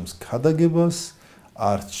 არც ჩემს ქადაგებას,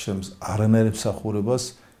 არც ჩემს არანაირ მსახურებას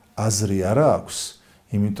აზრი არ აქვს,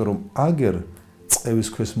 იმიტომ რომ აგერ წევის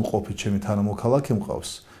ქვეშ მყოფი ჩემი თანამოქალაქე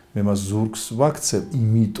მყავს, მე მას ზურგს ვაქცევ,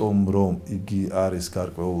 იმიტომ რომ იგი არის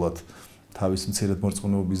გარკვეულად თავის მცირედ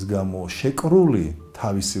მორწმუნეობის გამო შეკრული,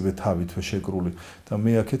 თავისივე თავითვე შეკრული და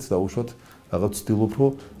მე აქეთ დაუშვათ რაღაც ვცდილობ,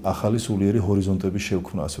 რომ ახალი სულიერი ჰორიზონტები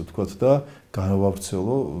შევქმნა, ასე ვთქვათ და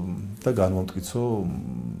განვავრცელო და განვამტკიცო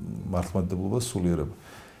მართლმადიდებლობას სულიერება.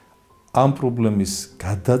 ამ პრობლემის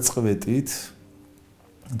გადაწყვეტით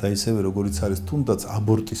და ისევე როგორც არის თუნდაც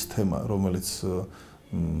აბორტის თემა, რომელიც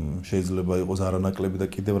შეიძლება იყოს არანაკლები და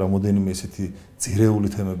კიდევ რამოდენიმე ესეთი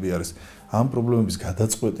ძირეული თემები არის. ამ პრობლემების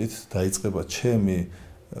გადაწყვეტით დაიწყება ჩემი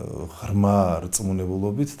ღრმა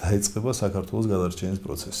რწმუნებულობით დაიწყება საქართველოს გადარჩენის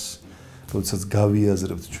პროცესი. როდესაც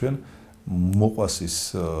გავიაზრებთ ჩვენ მოყვას ის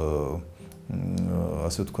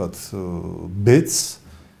ასე ვთქვათ ბედს,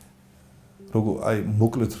 როგორ აი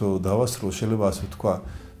მოკლედ რომ დავასრულო, შეიძლება ასე ვთქვა,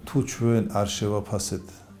 თუ ჩვენ არ შევაფასეთ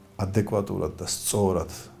ადეკვატურად და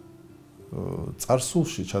სწორად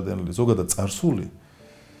წარსულში ჩადენილი ზოგადად წარსული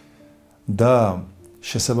და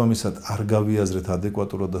შესაბამისად არ გავიაზრეთ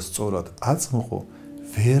ადეკვატურად და სწორად აწმყო,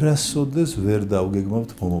 ვერასოდეს ვერ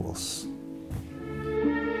დავგეგმავთ მომავალს.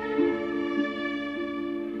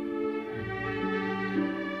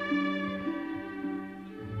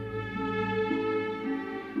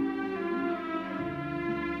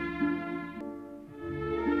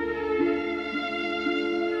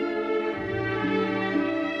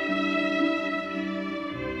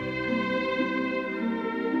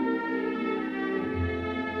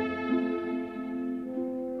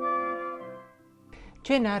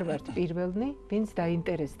 ჩვენ არ ვართ პირველნი, ვინც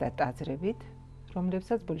დაინტერესდა ტაძრებით,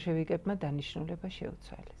 რომლებსაც ბოლშევიკებმა დანიშნულება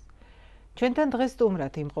შეუცვალეს. ჩვენთან დღეს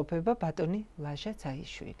სტუმრად იმყოფება ბატონი ლაშა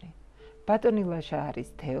ცაიშვილი. ბატონი ლაშა არის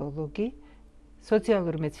თეოლოგი,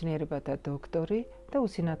 სოციალურ მეცნიერებათა დოქტორი და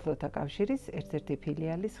უსინათლოთა კავშირის ერთ-ერთი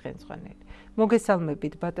ფილიალის ხელმძღვანელი.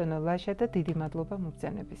 მოგესალმებით ბატონო ლაშა და დიდი მადლობა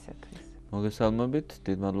მობრძანებისათვის. მოგესალმებით,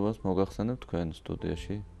 დიდ მადლობას მოგახსენებთ თქვენ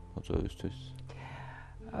სტუდიაში მოწვევისთვის.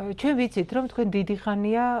 ჩვენ ვიცით, რომ თქვენ დიდი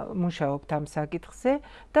ხანია მუშაობთ ამ საკითხზე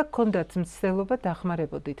და გქონდათ მცდელობა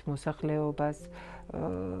დახმარებოდით მოსახლეობას.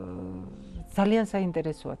 ძალიან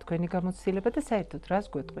საინტერესოა თქვენი გამოცდილება და საერთოდ რას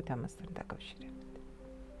გვეტყვით ამასთან დაკავშირებით.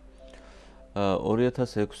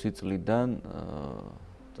 2006 წლიდან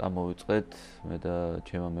წამოვიწყეთ მე და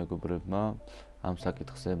ჩემმა მეგობრებმა ამ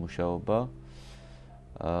საკითხზე მუშაობა.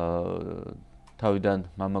 თავიდან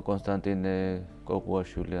მამა კონსტანტინე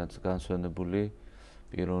კოყუაშვილიანს განსვენებული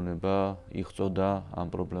პიროვნება იღწოდა ამ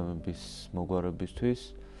პრობლემების მოგვარებისთვის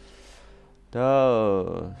და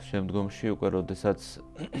შემდგომში უკვე როდესაც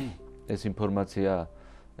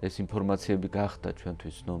ეს ინფორმაციები გახდა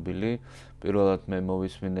ჩვენთვის ცნობილი, პირველად მე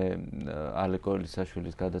მოვისმინე ალეკო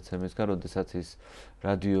ელისაშვილის გადაცემისგან, როდესაც ის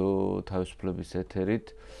რადიო თავისუფლების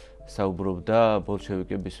ეთერით საუბრობდა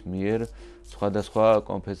ბოლშევიკების მიერ სხვადასხვა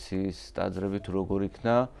კონფესიის ტაძრებით როგორ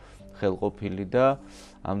იქნა ხელყოფილი და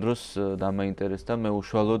ამ დროს დამაინტერესდა მე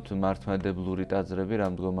უშუალოდ მართლმადიდებლური ტაძრები რა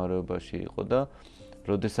მდგომარეობაში იყო და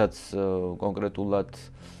როდესაც კონკრეტულად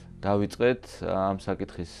დავიწყეთ ამ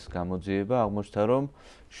საკითხის გამოძიება, აღმოჩნდა რომ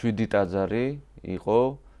 7 ტაძარი იყო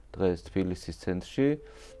დღეს თბილისის ცენტრში,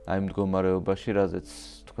 აი მდგომარეობაში, რაზეც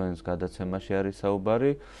თქვენს გადაცემაში არის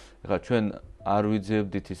საუბარი. ეხლა ჩვენ არ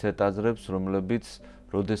ვიძიებდით ისე ტაძრებს, რომლებიც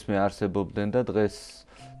როდესმე არსებობდნენ და დღეს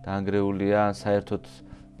დაანგრეულია, ან საერთოდ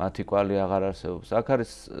მათი კვალი აღარ არსებობს. აქ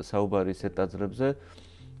არის საუბარი ისე ტაძრებზე,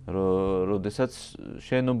 როდესაც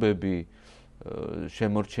შენობები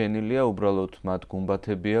შემორჩენილია, უბრალოდ მათ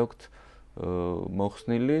გუმბათები აქვთ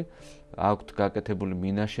მოხსნილი, აქვთ გაკეთებული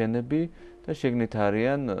მინაშენები და შეგნით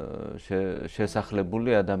არიან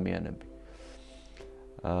შესახლებული ადამიანები.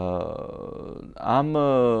 ამ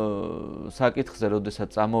საკითხზე, როდესაც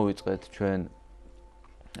წამოვიწყეთ ჩვენ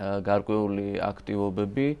გარკვეული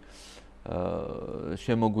აქტივობები,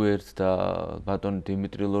 შემოგვიერთდა ბატონი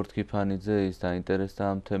დიმიტრი ლორთქიფანიძე, ის დაინტერესდა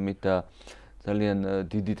ამ თემით და ძალიან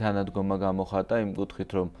დიდი თანადგომა გამოხატა იმ კუთხით,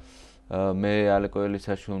 რომ მე ალეკო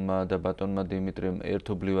ელისაშვილმა და ბატონმა დიმიტრიმ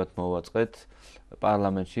ერთობლივად მოვაწყეთ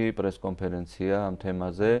პარლამენტში პრესკონფერენცია ამ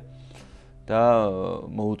თემაზე და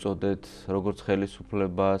მოუწოდეთ როგორც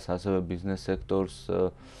ხელისუფლებას, ასევე ბიზნეს სექტორს,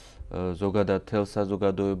 ზოგადად თელ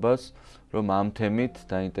საზოგადოებას, რომ ამ თემით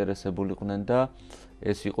დაინტერესებულიყვნენ და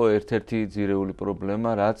ეს იყო ერთ-ერთი ძირეული პრობლემა,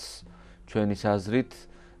 რაც ჩვენის აზრით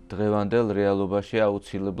დღევანდელ რეალობაში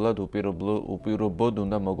აუცილებლად უპირობოდ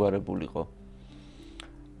უნდა მოგვარებულიყო.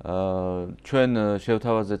 ჩვენ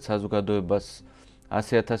შევთავაზეთ საზოგადოებას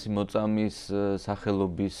 100,000 მოწამის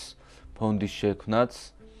სახელობის ფონდის შექმნაც,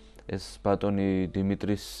 ეს ბატონი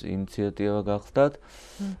დიმიტრის ინიციატივა გახლდათ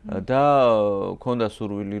და ქონდა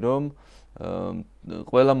სურვილი, რომ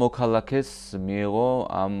ყველა მოქალაქეს მიეღო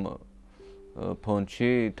ამ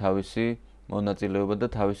ფონდში თავისი მონაწილეობა და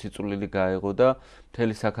თავისი წვლილი გაეღო და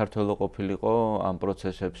მთელი საქართველო ყოფილიყო ამ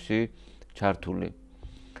პროცესებში ჩართული.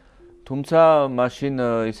 თუმცა მაშინ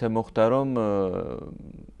ისე მოხდა, რომ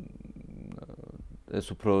ეს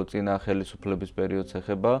უფრო წინა ხელისუფლების პერიოდს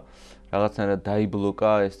ეხება, რაღაცნაირად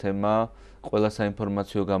დაიბლოკა ეს თემა, ყველა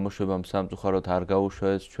საინფორმაციო გამოშვებამ სამწუხაროდ არ გაუშვა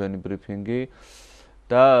ეს ჩვენი ბრიფინგი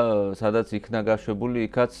და სადაც იქნა გაშვებული,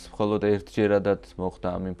 იქაც მხოლოდ ერთჯერადად მოხდა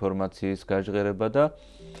ამ ინფორმაციის გაჟღერება და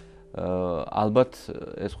ალბათ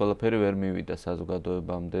ეს ყველაფერი ვერ მივიდა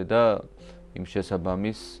საზოგადოებამდე და იმ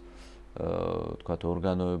შესაბამის თქვათ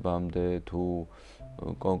ორგანოებამდე თუ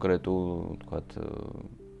კონკრეტულ თქვათ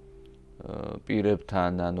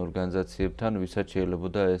პირებთან ან ორგანიზაციებთან, ვისაც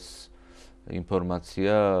შეიძლებოდა ეს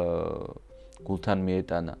ინფორმაცია გულთან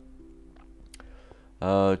მიეტანა.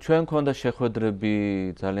 ჩვენ გქონდა შეხვედრები,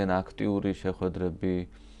 ძალიან აქტიური შეხვედრები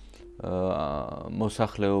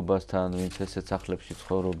მოსახლეობასთან, ვინც ესეთ სახლებში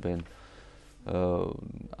ცხოვრობენ,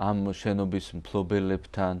 ამ შენობის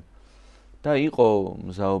მფლობელებთან და იყო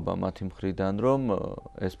მზაობა მათი მხრიდან, რომ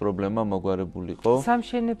ეს პრობლემა მოგვარებულიყო.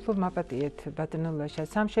 სამშენებლო მაპატიეთ ბატონო ლაშა,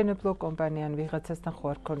 სამშენებლო კომპანია ან ვიღაცასთან ხო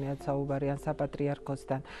არ ქონიათ საუბარი ან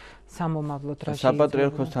საპატრიარქოსთან სამომავლოდ რა შეიძლება?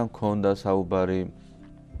 საპატრიარქოსთან ქონდა საუბარი,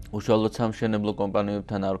 უშუალოდ სამშენებლო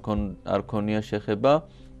კომპანიებთან არ ქონია შეხება,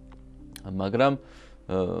 მაგრამ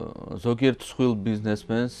ზოგიერთ სხვილ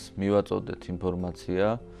ბიზნესმენს მივაწოდეთ ინფორმაცია,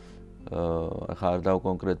 ახლა არ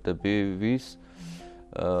დავკონკრეტები ვის,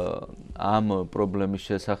 ამ პრობლემის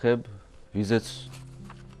შესახებ, ვიზეც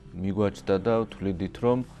მიგვაჩნდა და ვთვლიდით,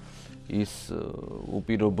 რომ ის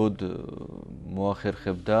უპირობოდ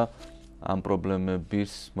მოახერხებდა ამ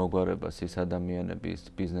პრობლემების მოგვარებას ის ადამიანები, ის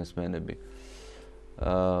ბიზნესმენები.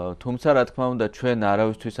 თუმცა რა თქმა უნდა, ჩვენ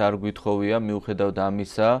არავისთვის არ გვითხოვია, მიუხედავად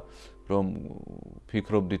ამისა, რომ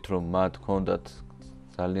ფიქრობდით, რომ მათ ჰქონდათ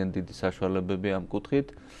ძალიან დიდი საშუალებები ამ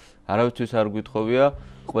კუთხით, არავისთვის არ გვითხოვია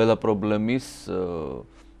ყველა პრობლემის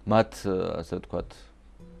მათ ასე ვთქვათ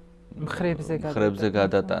მხრებზე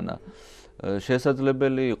გადატანა.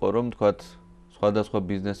 შესაძლებელი იყო რომ ვთქვათ სხვადასხვა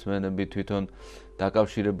ბიზნესმენები თვითონ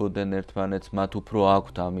დაკავშირებოდნენ ერთმანეთს, მათ უფრო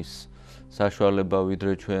აქვთ ამის საშუალება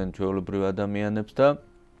ვიდრე ჩვენ ჩვეულებრივ ადამიანებს და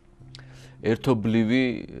ერთობლივი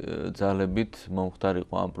ძალებით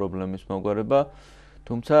მომხდარიყო ამ პრობლემის მოგვარება.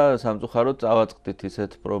 თუმცა სამწუხაროდ წავაწყდით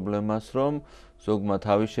ისეთ პრობლემას, რომ ზოგმა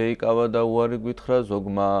თავი შეიკავა და უარი გვითხრა,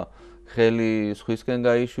 ზოგმა ხელი სხვისკენ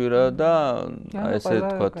გაიშვირა და ესე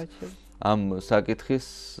ვთქვათ ამ საკითხის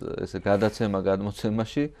ესე გადაცემა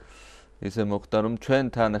გადმოცემაში ისე მოხდა რომ ჩვენ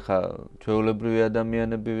თან ახლა ჩვეულებრივი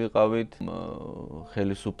ადამიანები ვიყავით,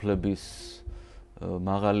 ხელისუფლების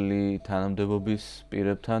მაღალი თანამდებობის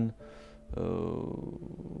პირებთან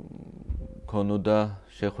ქონოდა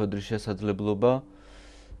შეხვედრის შესაძლებლობა.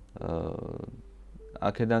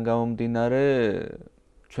 აქედან გამომდინარე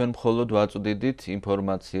ჩვენ მხოლოდ ვაწვდიდით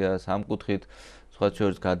ინფორმაციას ამ კუთხით, სხვა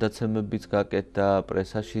შორის გადაცემებიც გაკეთდა,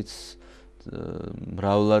 პრესაშიც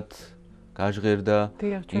მრავლად გაჟღერდა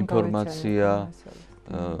ინფორმაცია,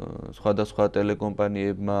 სხვადასხვა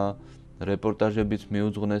ტელეკომპანიებმა რეპორტაჟებიც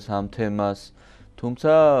მიუძღვნეს ამ თემას,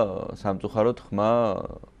 თუმცა სამწუხაროდ ხმა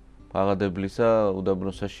ბაღადებლისა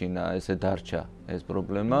უდაბნოსა შინა, ესე დარჩა ეს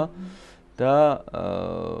პრობლემა და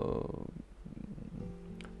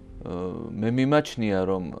მე მიმაჩნია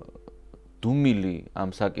რომ დუმილი ამ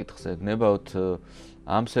საკითხზე გნებავთ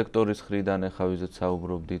ამ სექტორის მხრიდან ახლა ვიზეთ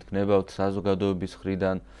საუბრობდით, გნებავთ საზოგადოების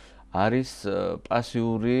მხრიდან არის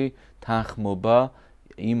პასიური თანხმობა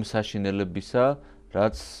იმ საშინელებისა,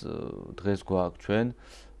 რაც დღეს გვაქვს ჩვენ,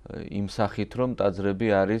 იმ სახით რომ ტაძრები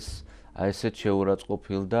არის აი ესეთ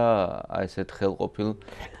შეურაცხყოფილ და აი ესეთ ხელყოფილ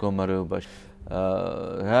მდგომარეობაში.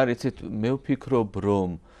 რა არის იცით, მე ვფიქრობ რომ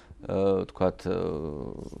ვთქვათ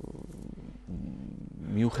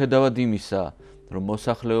მიუხედავად იმისა, რომ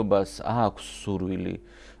მოსახლეობას აქვს სურვილი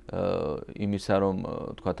იმისა, რომ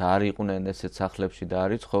ვთქვათ არ იყვნენ ესეთ სახლებში და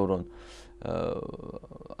არ იცხოვრონ,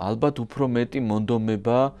 ალბათ უფრო მეტი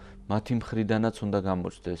მონდომება მათი მხრიდანაც უნდა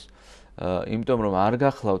გამოჩნდეს. იმიტომ რომ არ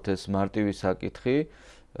გახლავთ ეს მარტივი საკითხი,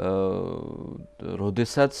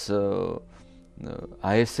 როდესაც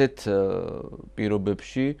აი ესეთ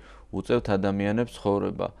პირობებში უწევთ ადამიანებს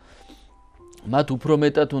ცხოვრება. მათ უფრო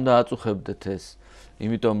მეტად უნდა აწუხებდეთ ეს,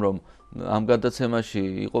 იმიტომ რომ ამ გადაცემაში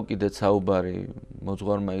იყო კიდეც საუბარი,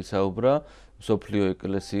 მოძღვარმა ისაუბრა მსოფლიო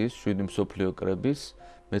ეკლესიის, 7 მსოფლიო კრების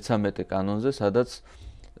 13 კანონზე, სადაც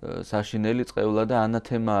საშინელი წყევლა და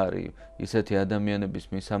ანათემა არის ისეთი ადამიანების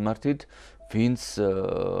მისამართით, ვინც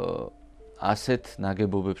ასეთ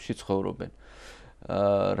ნაგებობებში ცხოვრობენ.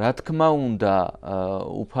 რა თქმა უნდა,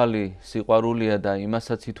 უფალი სიყვარულია და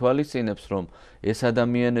იმასაც ითვალისწინებს, რომ ეს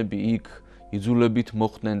ადამიანები იქ იძულებით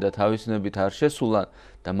მოხვდნენ და თავისნებით არ შესულან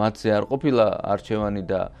და მათზე არ ყოფილა არჩევანი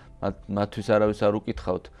და მათთვის არავის არ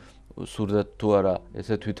უკითხავთ სურდათ თუ არა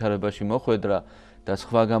ესეთ ვითარებაში მოხვედრა და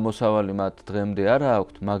სხვა გამოსავალი მათ დღემდე არ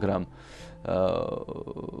აქვთ, მაგრამ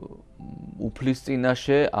უფლის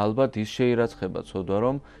წინაშე ალბათ ის შეირაცხება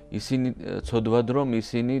ცოდვად რომ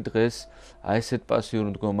ისინი დღეს აი ესეთ პასიურ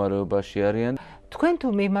მდგომარეობაში არიან. თქვენ თუ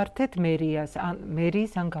მიმართეთ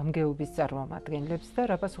მერიის ან გამგეობის წარმომადგენლებს და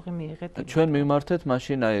რა პასუხი მიიღეთ? ჩვენ მიმართეთ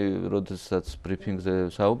მაშინ, აი როდესაც ბრიფინგზე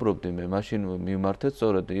საუბრობდი მე, მაშინ მიმართეთ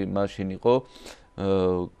სწორედ მაშინ იყო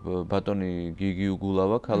ბატონი გიგი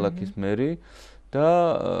უგულავა, ქალაქის მერი და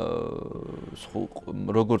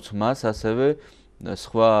როგორც მას, ასევე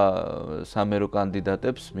სხვა სამერო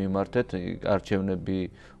კანდიდატებს მიმართეთ, არჩევნები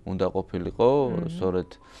უნდა ყოფილიყო სწორედ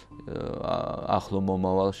ახლო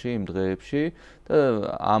მომავალში, იმ დღეებში და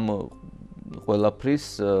ამ ყველაფრის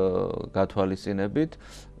გათვალისწინებით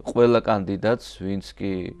ყველა კანდიდატს, ვინც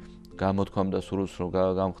კი გამოთქვამდა სურვილს, რომ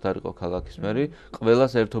გამხდარიყო ქალაქის მერი,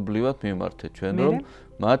 ყველას ერთობლივად მიმართეთ ჩვენ, რომ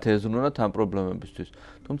მათ ეზრუნათ ამ პრობლემებისთვის.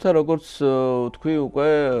 თუმცა როგორც თქვი, უკვე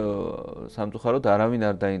სამწუხაროდ არავინ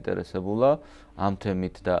არ დაინტერესებულა ამ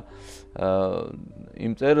თემით და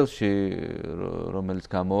იმ წერილში, რომელიც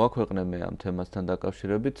გამოვაქვეყნე მე ამ თემასთან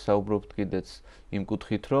დაკავშირებით, საუბრობთ კიდეც იმ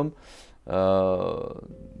კუთხით, რომ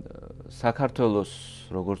საქართველოს,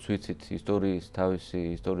 როგორც ვიცით, თავისი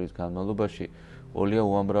ისტორიის განმავლობაში ოლია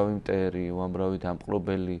უამრავი მტერი, უამრავი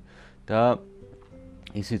დამპყრობელი და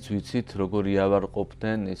ისიც ვიცით, როგორ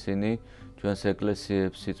იავარყოფდნენ ისინი ჩვენს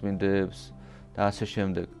ეკლესიებს, სიწმინდეებს და ასე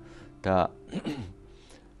შემდეგ. და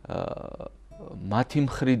მათი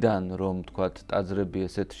მხრიდან, რომ თქვათ, ტაძრები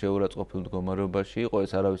ესეთ შეურაცხყოფილ მდგომარეობაში იყო,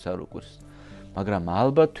 ეს არავის არ უკვირს. მაგრამ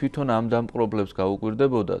ალბათ თვითონ ამ დამპყრობლებს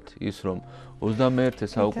გაუკვირდებოდათ ის, რომ 21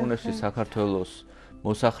 საუკუნეში საქართველოს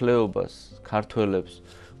მოსახლეობას, ქართველებს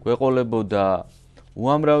გვეყოლებოდა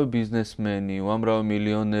უამრავი ბიზნესმენი, უამრავი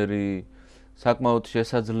მილიონერი, საკმაოდ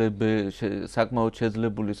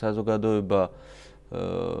შეძლებული საზოგადოება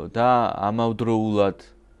და ამავდროულად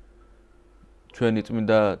ჩვენი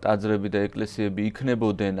წმინდა ტაძრები და ეკლესიები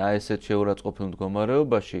იქნებოდნენ აი ესეთ შეურაცხყოფილ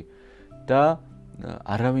მდგომარეობაში და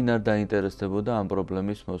არავინ არ დაინტერესდებოდა ამ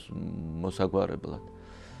პრობლემის მოსაგვარებლად.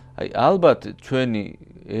 აი ალბათ ჩვენი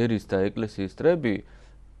ერის და ეკლესიის წრები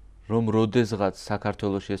რომ როდესღაც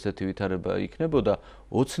საქართველოში ესეთი ვითარება იქნებოდა,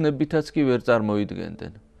 ოცნებითაც კი ვერ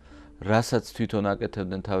წარმოიდგენდნენ. რასაც თვითონ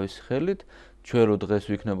აკეთებდნენ თავისი ხელით, ჩვენ რო დღეს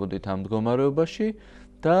ვიქნებოდით ამ მდგომარეობაში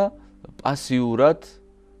და პასიურად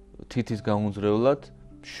თითის გაუნძრევლად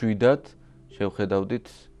შვიდად შევხედავდით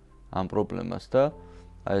ამ პრობლემას და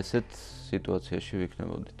აი ესეთ სიტუაციაში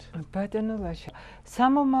ვიქნებოდით. ბატონო ლაშა,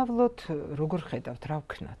 სამომავლოდ როგორ ხედავთ, რა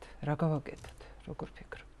ვქნათ, რა გავაკეთოთ, როგორ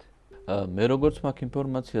ფიქრობთ? მე როგორც მაქვს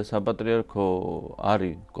ინფორმაცია, საპატრიარქო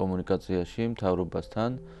არის კომუნიკაციაში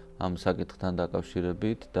მთავრობასთან ამ საკითხთან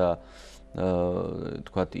დაკავშირებით და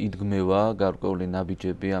თქვათ იდგმევა გარკვეული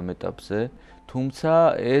ნაბიჯები ამ ეტაპზე. თუმცა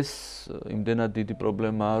ეს იმდენად დიდი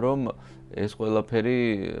პრობლემაა, რომ ეს ყველაფერი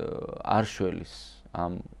არ შველის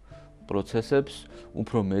ამ პროცესებს,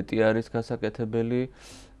 უფრო მეტი არის გასაკეთებელი.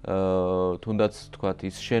 თუნდაც თქვათ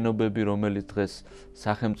ის შენობები, რომელიც დღეს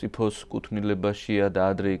სახელმწიფოს კუთვნილებაშია და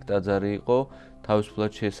ადრე იქ ტაძარი იყო,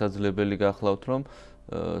 თავისუფლად შესაძლებელი გახლავთ, რომ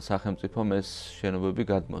სახელმწიფომ ეს შენობები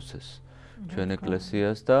გადმოსცეს ჩვენ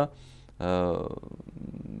ეკლესიას და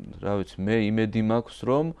რა ვიცი, მე იმედი მაქვს,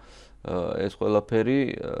 რომ ეს ყველაფერი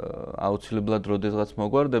აუცილებლად როდესღაც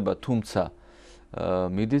მოგვარდება, თუმცა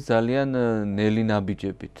მიდის ძალიან ნელი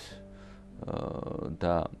ნაბიჯებით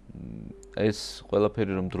და ეს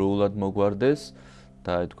ყველაფერი რომ დროულად მოგვარდეს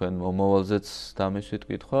და თქვენ მომავალზეც დამისვით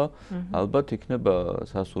კითხვა, ალბათ იქნება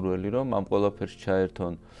სასურველი, რომ ამ ყველაფერს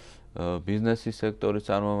ჩაერთონ ბიზნესის სექტორის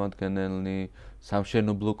წარმომადგენლები,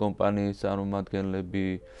 სამშენებლო კომპანიის წარმომადგენლები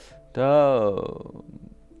და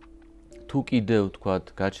თუ კიდევ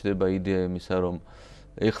თქვათ გაჩნდება იდეა იმისა, რომ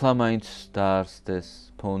ეხლა მაინც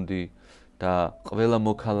დაარსდეს ფონდი და ყველა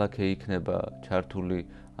მოქალაქე იქნება ჩართული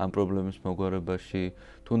ამ პრობლემის მოგვარებაში,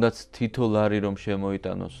 თუნდაც თითო ლარი რომ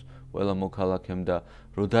შემოიტანოს ყველა მოქალაქემ და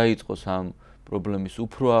რომ დაიწყოს ამ პრობლემის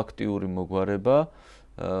უფრო აქტიური მოგვარება,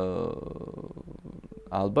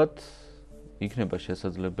 ალბათ იქნება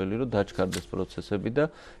შესაძლებელი, რომ დაჩქარდეს პროცესები და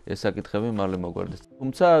ეს საკითხები მალე მოგვარდეს.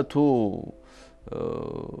 თუმცა თუ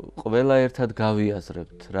ყველა ერთად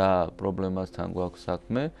გავიაზრებთ რა პრობლემასთან გვაქვს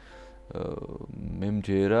საქმე, მე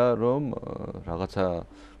მჯერა, რომ რაღაცა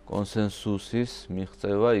კონსენსუსის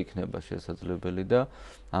მიღწევა იქნება შესაძლებელი და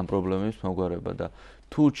ამ პრობლემის მოგვარება და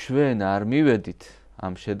თუ ჩვენ არ მივედით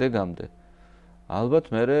ამ შედეგამდე,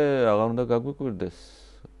 ალბათ მერე აღარ უნდა გაგვიკვირდეს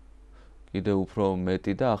კიდევ უფრო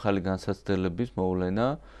მეტი და ახალი განსაცდელების მოვლენა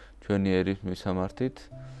ჩვენი ერის მისამართით,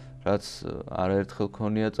 რაც არაერთხელ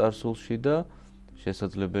ქონია წარსულში და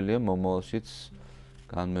შესაძლებელია მომავალშიც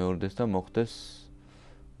განმეორდეს და მოხდეს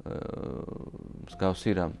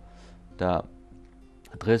მსგავსი რამ. და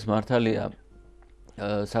დღეს მართალია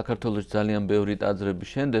საქართველოში ძალიან ბევრი ტაძრები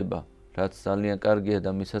შენდება, რაც ძალიან კარგია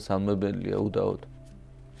და მისასალმებელია უდაოდ.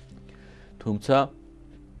 თუმცა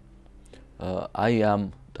აი ამ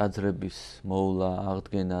ტაძრების მოვლა,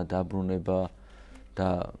 აღდგენა, დაბრუნება და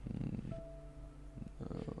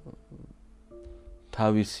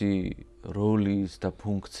თავისი როლის და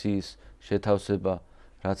ფუნქციის შეთავსება,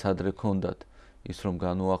 რაც ადრე ქონდათ, ის რომ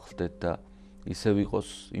განუახლდეთ და ისევ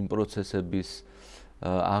იყოს იმ პროცესების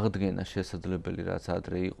აღდგენა შესაძლებელი, რაც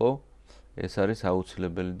ადრე იყო, ეს არის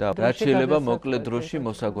აუცილებელი და რაც შეიძლება მოკლე დროში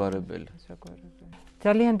მოსაგვარებელი.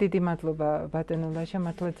 ძალიან დიდი მადლობა ბატონო ლაშა,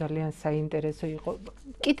 მართლა ძალიან საინტერესო იყო.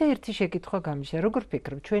 კიდე ერთი შეკითხვა გამიშა, როგორ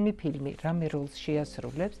ფიქრობ, ჩვენი ფილმი რამე როლს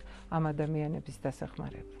შეასრულებს ამ ადამიანების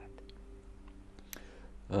დასახმარებლად?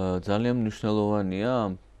 ძალიან მნიშვნელოვანია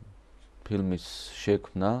ფილმის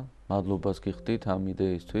შექმნა, მადლობას გიხდით ამ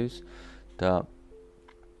იდეისთვის და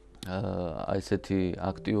აი ესეთი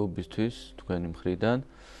აქტივობისთვის თქვენი მხრიდან,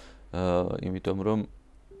 იმიტომ რომ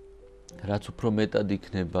რაც უფრო მეტად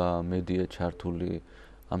იქნება მედია ჩართული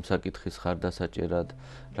ამ საკითხის ხარდასაჭერად,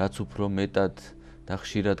 რაც უფრო მეტად და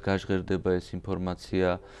ხშირად გაჟღერდება ეს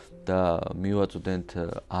ინფორმაცია და მივაწვდენთ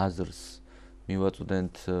აზრს,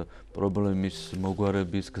 მივაწვდენთ პრობლემის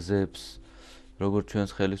მოგვარების გზებს, როგორც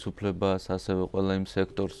ჩვენს ხელისუფლებას, ასევე ყველა იმ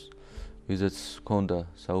სექტორს, ვიზეც ჰქონდა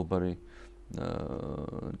საუბარი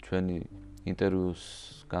ჩვენი ინტერვიუს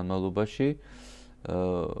განმავლობაში,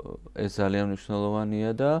 ეს ძალიან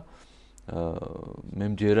მნიშვნელოვანია და მე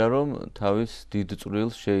მჯერა, რომ თავის დიდ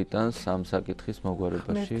წვლილს შეიტანს ამ საკითხის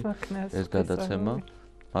მოგვარებაში ეს გადაცემა.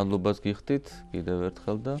 მადლობას გიხდით კიდევ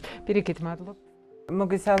ერთხელ და პირიქით მადლობა.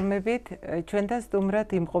 მოგესალმებით, ჩვენთან სტუმრად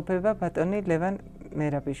იმყოფება ბატონი ლევან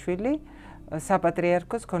მერაბიშვილი,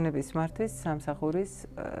 საპატრიარქოს ქონების მართვის სამსახურის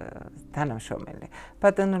თანამშრომელი.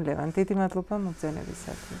 ბატონო ლევან, დიდი მადლობა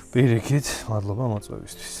მოგზაურობისათვის. პირიქით, მადლობა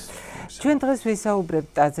მოწვევისთვის. ჩვენ დღეს ვისაუბრებთ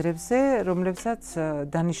ტაძრებზე, რომლებსაც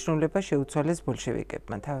დანიშნულება შეუცვალეს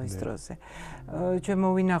ბოლშევიკებმა თავის დროზე. ჩვენ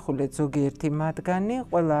მოვინახულეთ ზოგიერთი მათგანი,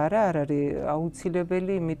 ყველა არ არის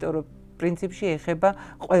აუცილებელი, იმიტომ რომ პრინციპში ეხება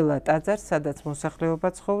ყველა ტაძარს, სადაც მოსახლეობა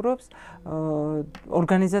ცხოვრობს,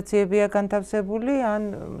 ორგანიზაციებია განთავსებული ან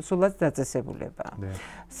სულაც დაწესებულებაა.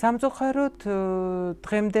 სამწუხაროდ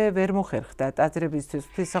დღემდე ვერ მოხერხდა ტაძრებისთვის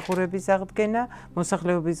ღვთისმსახურების აღდგენა,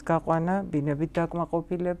 მოსახლეობის გაყვანა, ბინებით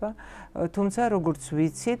დაკმაყოფილება, თუმცა როგორც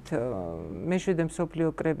ვიცით, მეშვიდე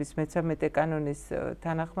მსოფლიო კრების მე-13 კანონის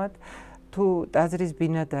თანახმად თუ ტაძრის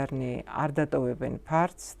ბინადარნი არ დატოვებენ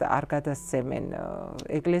ფართს და არ გადასცემენ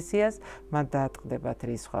ეკლესიას, მათ დაატყდებათ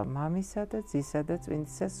რისხვა მამისა და ძისა და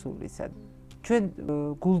წმინდისა სულისა. ჩვენ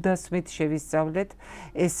გულდასმით შევისწავლეთ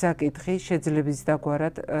ეს საკითხი შეძლების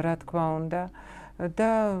დაგვარად, რა თქმა უნდა,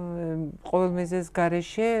 და ყოველ მეზეს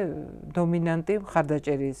გარეშე დომინანტი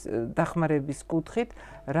მხარდაჭერის დახმარების კუთხით,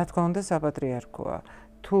 რა თქმა უნდა, საპატრიარქოა.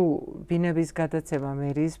 თუ ბინების გადაცემა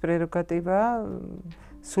მერიის პრეროგატივაა,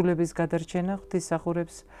 სულების გადარჩენა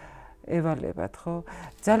ღვთისმსახურებს ევალებათ, ხო?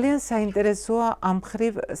 ძალიან საინტერესოა ამ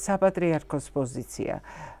მხრივ საპატრიარქოს პოზიცია.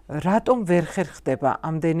 რატომ ვერ ხერხდება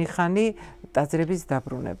ამდენი ხანი ტაძრების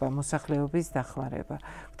დაბრუნება, მოსახლეობის დახმარება?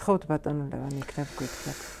 გთხოვთ ბატონო ლევან, იქნებ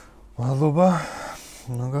გითხრათ. მადლობა.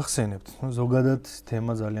 გახსენებთ, ზოგადად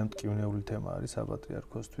თემა ძალიან მტკივნეული თემა არის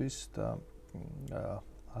საპატრიარქოსთვის და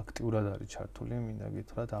აქტიურად არის ჩართული, მინდა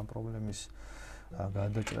გითხრათ, ამ პრობლემის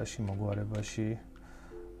გადაჭრაში, მოგვარებაში.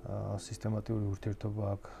 სისტემატიური ურთიერთობა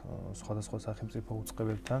აქვს სხვადასხვა სახელმწიფო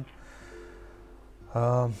უწყებებთან.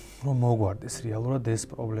 რომ მოგვარდეს რეალურად ეს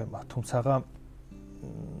პრობლემა. თუმცა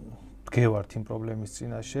დგევართ იმ პრობლემის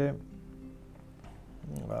წინაშე,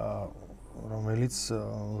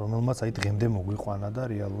 რომელმაც აი დღემდე მოგვიყვანა და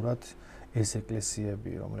რეალურად ეს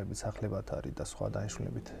ეკლესიები, რომლებიც ახლებათ არის და სხვა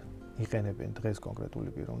დანიშნულებით იყენებენ დღეს კონკრეტული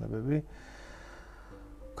პიროვნებები,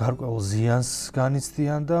 გარკვეულ ზიანს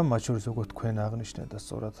განიცდიან და მათ შორის როგორც თქვენ აღნიშნეთ და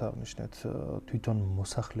სწორად აღნიშნეთ, თვითონ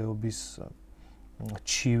მოსახლეობის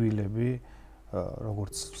ჩივილები,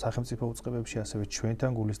 როგორც სახელმწიფო უწყებებში, ასევე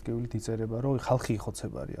ჩვენთან გულისტკივილით იწერება, რომ ხალხი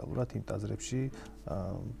იხოცება რეალურად იმ ტაძრებში,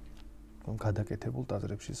 გადაკეთებულ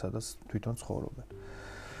ტაძრებში, სადაც თვითონ ცხოვრობენ.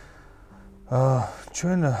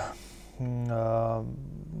 ჩვენ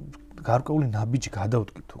გარკვეული ნაბიჯი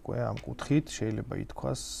გადავდგით უკვე ამ კუთხით, შეიძლება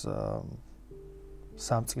ითქვას,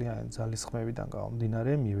 სამწლიანი ძალისხმევიდან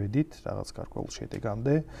გამომდინარე მივედით რაღაც გარკვეულ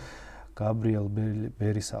შედეგამდე გაბრიელ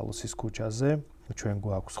ბერისალოსის ქუჩაზე, ჩვენ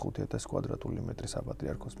გვაქვს 5000 კვადრატული მეტრი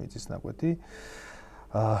საპატრიარქოს მიწის ნაკვეთი,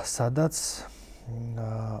 სადაც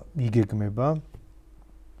იგეგმება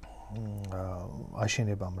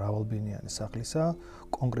აშენება მრავალბინიანი სახლისა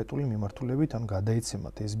კონკრეტული მიმართულებით, ან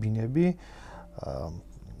გადაიცემათ ეს ბინები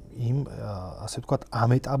იმ ასე ვთქვათ ამ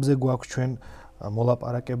ეტაპზე გვაქვს ჩვენ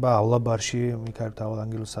მოლაპარაკებაავლაბარში მიქაელ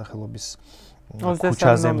თავალანგელოს სახელობის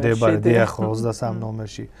ქუჩაზე მდებარე 23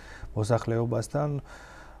 ნომერში მოსახლეობასთან,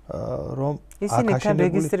 რომ ისინი თან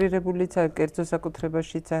რეგისტრირებულიც კერძო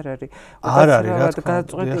საკუთრებაშიც არ არის. არ არის, რა თქმა უნდა.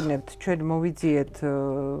 გაწყვეტინებთ, ჩვენ მოვიძიეთ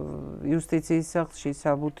იუსტიციის სახლში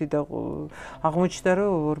საბუთი და აღმოჩნდა,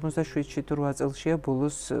 რომ 47-ში თუ 8 წელშია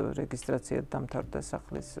ბოლოს რეგისტრაცია დამთავრდა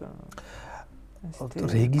სახლის.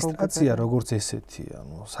 რეგისტრაცია როგორც ესეთი,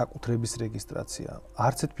 ანუ საკუთრების რეგისტრაცია,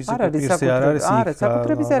 არც ერთ ფიზიკურ პირზე არ არის იქ. არა,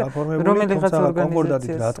 საკუთრების არ, რომელიღაც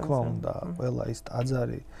ორგანიზაციას. რა თქმა უნდა, ყველა ის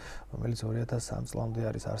ტაძარი, რომელიც 2003 წლამდე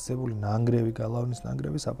არის არსებული, ნანგრევი, გალავნის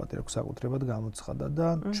ნანგრევი საპატრიარქოს საკუთრებად გამოცხადა და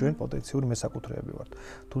ჩვენ პოტენციური მესაკუთრეები ვართ.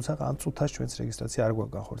 თუმცა ამ წუთას ჩვენს რეგისტრაცია არ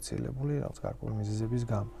გვაქვს განხორციელებული, რაღაც გარკვეული მიზეზების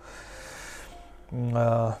გამო.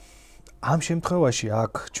 ამ შემთხვევაში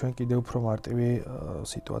აქ ჩვენ კიდევ უფრო მარტივი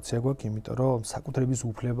სიტუაცია გვაქვს, იმიტომ რომ საკუთრების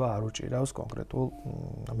უფლება არ უჭირავს კონკრეტულ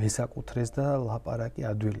მესაკუთრეს და ლაპარაკი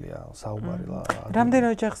ადვილია, საუბარი. რამდენი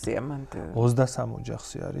ოჯახია მან? 23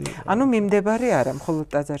 ოჯახი არის. ანუ მიმდებარე არა, მხოლოდ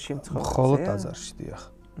ტაძარში მცხოვრები. მხოლოდ ტაძარში, დიახ.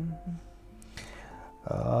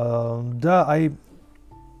 და აი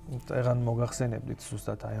ეგან მოგახსენებდით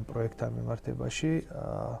ზუსტად აი ამ პროექტთან მიმართებაში,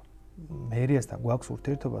 მერიასთან გვაქვს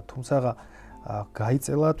ურთიერთობა, თუმცა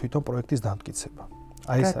გაიწელა თვითონ პროექტის დამტკიცება.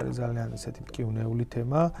 აი ეს არის ძალიან ისეთი მტკივნეული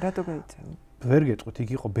თემა. რატო გაიწელა? ვერ გეტყვით, იქ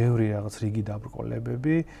იყო ბევრი რაღაც რიგი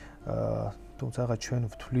დაბრკოლებები, თუმცა ჩვენ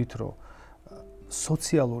ვთვლით, რომ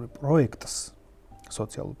სოციალურ პროექტს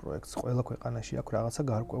ყველა ქვეყანაში აქვს რაღაცა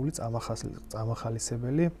გარკვეული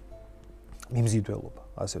წამახალისებელი მიმზიდველობა,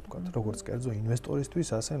 ასე ვთქვათ, როგორც კერძო ინვესტორისთვის,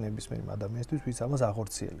 ასე ნებისმიერ ადამიანისთვის, ვინც ამას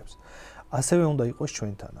ახორციელებს. ასევე უნდა იყოს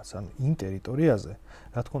ჩვენთანაც, ანუ იმ ტერიტორიაზე,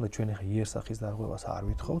 რა თქმა უნდა, ჩვენ ახლა იერსახის დარღვევას არ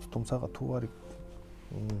ვითხოვთ, თუმცა თუ არის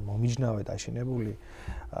მომიჯნავედ აშენებული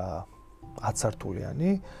 10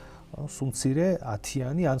 სართულიანი, სუმცირე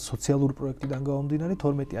 10-იანი ან სოციალური პროექტიდან გამომდინარე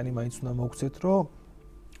 12-იანი მაინც უნდა მოგცეთ, რომ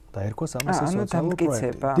დაერქვას ამას ეს სოციალური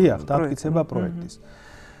პროექტი. დიახ, დამტკიცება პროექტის.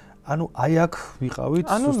 ანუ აი აქ ვიყავით,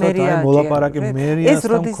 ზუსტად აი მოლაპარაკე მერიასთან. ეს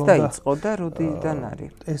როდის დაიწყო და როდიდან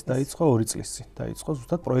არის? ეს დაიწყო 2 წლის წინ. დაიწყო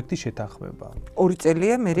ზუსტად პროექტის შეთანხმება. 2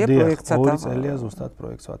 წელია მერია პროექტს ათანხმება. 2 წელია ზუსტად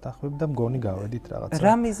პროექტს ვათანხმებ და მგონი გავედით რაღაცა.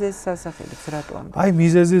 რა მიზეზს ასახელებს, რატო ამ? აი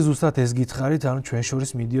მიზეზი ზუსტად ეს გითხარით, ანუ ჩვენ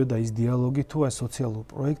შორის მიდიოდა ის დიალოგი თუ აი სოციალური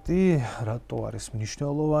პროექტი, რატო არის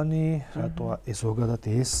მნიშვნელოვანი, რატო ეს ზოგადად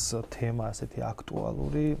ეს თემა ასეთი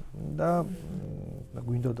აქტუალური და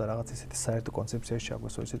გვინდოდა რაღაც ესეთი საერთო კონცეფციაში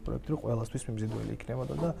ჩაგვესვა ესეთი პროექტი, რომ ყველასთვის მიმზიდველი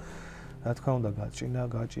იქნებოდა და რა თქმა უნდა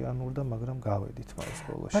გაჭიანურდა, მაგრამ გავედით მაგის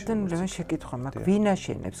ბოლოში. ბატონო, მე შეკითხვა მაქვს, ვინ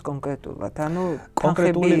აშენებს კონკრეტულად? ანუ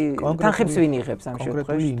თანხებს ვინ იღებს ამ შემთხვევაში?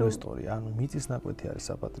 კონკრეტული ინვესტორი, ანუ მიწის ნაკვეთი არის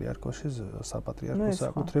საპატრიარქოს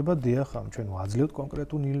საკუთრება, დიახ, ჩვენ ვაძლევთ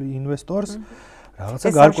კონკრეტულ ინვესტორს. რაღაცა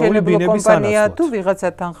გარკვეული ბინების კომპანია თუ ვიღაცა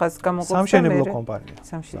თანხას გამოყოფს და სამშენებლო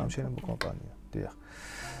კომპანია, დიახ.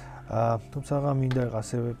 თუმცა მინდა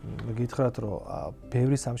ასევე გითხრათ, რომ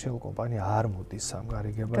ბევრი სამშენებლო კომპანია არ მოდის ამ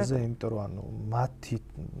გარიგებაზე, იმიტომ რომ ანუ მათი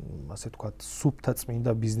ასე ვთქვათ, სუფთა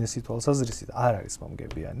წმინდა ბიზნესის თვალსაზრისით არ არის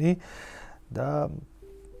მომგებიანი და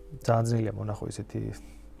ძალიან ძნელია მონახო ესეთი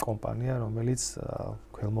კომპანია, რომელიც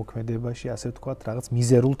ქველმოქმედებაში ასე ვთქვათ, რაღაც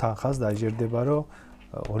მიზერულ თანხას დაიჯერდება, რომ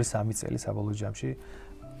 2-3 წელი საბოლოო ჯამში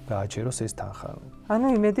გააჩეროს ეს თანხა. ანუ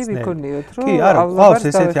იმედი ვიქონიოთ, რომ კი, არა, ყავს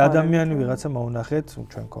ესეთი ადამიანი ვიღაცა მოუნახეთ,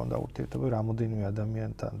 ჩვენ გქონდა ურთიერთობა რამოდენიმე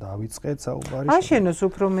ადამიანთან დავიწყეთ საუბარი. აშენოს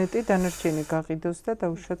უფრო მეტი დანარჩენი გაყიდოს და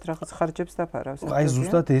დაუშვათ რაღაც ხარჯებს დაფარავს. აი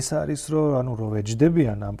ზუსტად ეს არის, რომ ანუ რო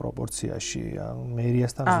ვეჯდებიან ამ პროპორციაში, ანუ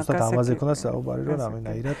მერიასთან ზუსტად ამაზე ქონდა საუბარი, რომ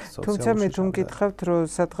რამენაირად სოციალური. თუმცა მე თუ მკითხავთ, რომ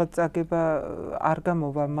სადღაც წაგება არ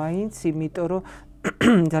გამოვა მაინც, იმიტომ რომ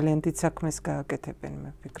ძალიან დიდ საქმეს გააკეთებენ, მე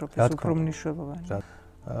ვფიქრობ, ეს უფრო მნიშვნელოვანია.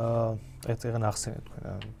 წეგან ახსენეთ თქვენ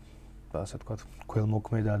ასე ვთქვათ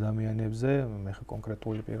ქველმოქმედ ადამიანებზე, მე ხე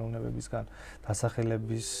კონკრეტული პიროვნებებისგან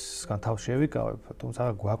დასახელებისგან თავს შევიკავებ, თუმცა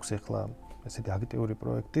გვაქვს ახლა ესეთი აქტიური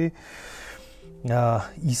პროექტი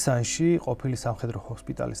ისანში ყოფილი სამხედრო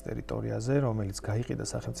ჰოსპიტალის ტერიტორიაზე, რომელიც გაიყიდა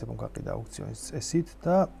სახელმწიფომ გაყიდა აუქციონის წესით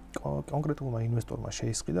და კონკრეტულმა ინვესტორმა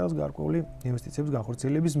შეისყიდა გარკვეული ინვესტიციების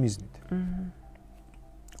განხორციელების მიზნით.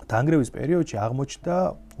 დანგრევის პერიოდში აღმოჩნდა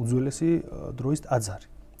უძველესი დროის ტაძარი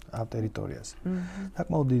ამ ტერიტორიაზე.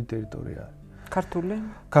 საკმაოდ დიდი ტერიტორია არის.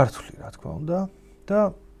 ქართული, რა თქმა უნდა და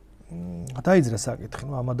დაიძრა საკითხი,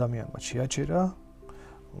 ამ ადამიანმა შეაჩერა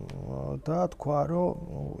და თქვა, რომ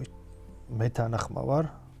მე თანახმა ვარ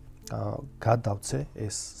გადავცე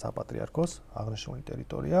ეს საპატრიარქოს აღნიშნული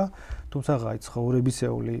ტერიტორია, თუმცა აი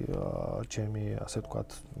ცხოვრებისეული ჩემი ასე ვთქვათ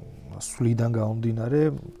სულიდან გამომდინარე,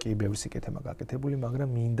 კი ბევრი სიკეთე მაქვს გაკეთებული, მაგრამ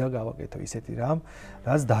მინდა გავაკეთო ისეთი რამ,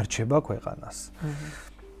 რაც დარჩება ქვეყანას.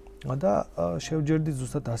 და შევჯერდით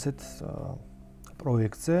ზუსტად ასეთ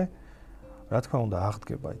პროექტზე, რა თქმა უნდა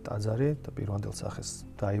აღდგება აი ტაძარი და პირვანდელ სახეს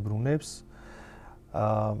დაიბრუნებს.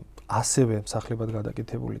 ასევე მსახლებად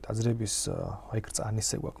გადაკეთებული ტაძრების აი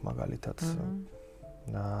კრწანისზე გვაქვს მაგალითად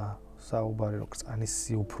საუბარი, რომ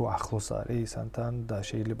კრწანისი უფრო ახლოს არის ისანთან და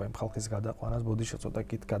შეიძლება იმ ხალხის გადაყვანას ბოდიშო ცოტა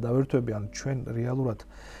კით გადავერთვები, ან ჩვენ რეალურად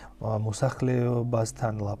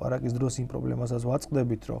მოსახლეობასთან ლაპარაკის დროს იმ პრობლემასაც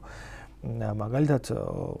ვაწყდებით, რომ მაგალითად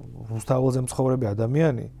რუსთაველზე მცხოვრები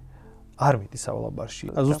ადამიანი არ მიდის სავალაბარში.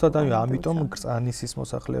 ზუსტად ამიტომ კრწანისის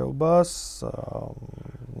მოსახლეობას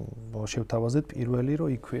შევთავაზეთ პირველი, რომ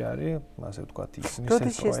იქვე არის, ასე ვთქვათ, ისნის ეს პროექტი.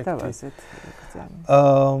 როდის შეთავაზეთ კრწანი?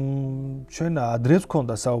 ჩვენ ადრეც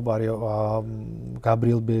გქონდა საუბარი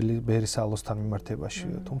გაბრიელ ბერისალოსთან მიმართებაში,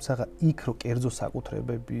 თუმცა იქ რო კერძო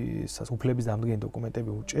საკუთრებების უფლების დამდგენი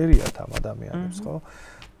დოკუმენტები უჭერიათ ამ ადამიანებს, ხო?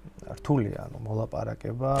 რთულია, ანუ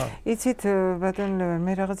მოლაპარაკება. იცით, ბატონო,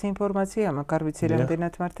 მე რაღაც ინფორმაცია მაქვს, არ ვიცი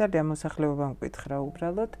რამდენად მართალია, მოსახლეობამ მკითხრა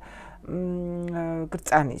უბრალოდ.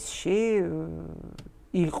 კრწანისში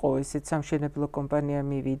იყო ესეც სამშენებლო კომპანია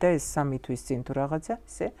მივიდა, ეს 3 თვის წინ თუ რაღაცა,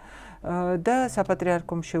 ესე. და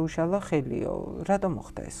საპატრიარქომ შეუშალა ხელიო. რატომ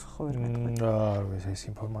მოხდა ეს, ხო ვერ მეთქვით? არ ვიცი, ეს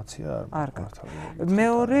ინფორმაცია არ მართალია.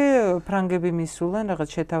 მეორე ფრანგები მისულან რაღაც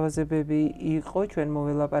შეთავაზებები იყო, ჩვენ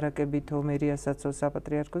მოველაპარაკებით ომერიასაც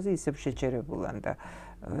საპატრიარქოზე ისევ შეჩერებულან და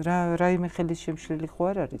რაიმე ხელის შემშლელი ხო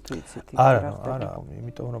არ არის თუ იცით? არა,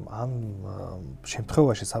 იმიტომ რომ ამ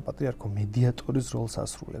შემთხვევაში საპატრიარქო მედიატორის როლს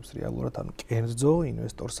ასრულებს რეალურად, ანუ კერძო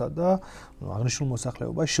ინვესტორსა და აღნიშნულ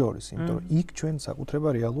მოსახლეობას შორის, იმიტომ რომ იქ ჩვენ საკუთრება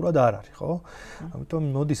რეალურად არ არის, ხო? ამიტომ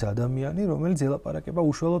მოდის ადამიანი, რომელიც ელაპარაკება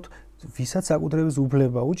უშუალოდ ვისაც საკუთრების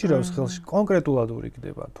უფლება უჭირავს ხელში, კონკრეტულად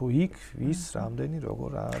ურიგდება, თუ იქ ვის რამდენი როგორ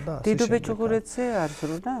და ასე. დიდუბეჭუღურეთზე არ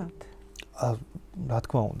ზრუნავთ? რა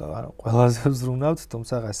თქმა უნდა, ყველაზე ვზრუნავთ,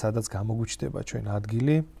 თუმცა სადაც გამოგვიჩნდება ჩვენ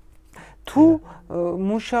ადგილი. თუ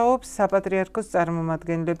მუშაობს საპატრიარქოს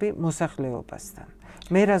წარმომადგენლები მოსახლეობასთან.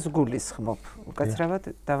 მე რას გულისხმობ? უკაცრავად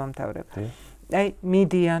დავამთავრებ. აი,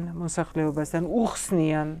 მიდიან მოსახლეობასთან,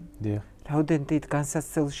 უხსნიან. რაოდენ დიდ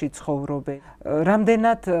განსაცდელში ცხოვრობენ.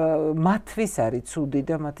 რამდენად მათთვის არის ცუდი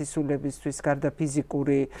და მათი სულებისთვის გარდა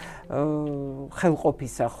ფიზიკური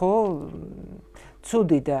ხელყოფისა, ხო?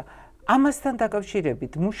 ცუდი და ამასთან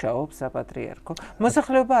დაკავშირებით მუშაობს საპატრიარქო.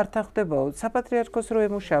 მოსახლეობა არ თანხმდებაო, საპატრიარქოს რო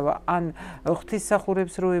ემუშავა, ან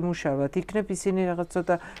ღვთისმსახურებს რო ემუშავათ, იქნებ ისინი რაღაც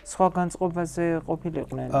ცოტა სხვა განწყობაზე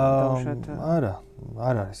ყოფილიყვნენ ბავშვად. არა,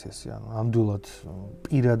 არ არის ესე, ანუ ამდულად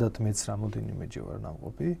პირადად მეც რამოდენიმეჯერ ვარ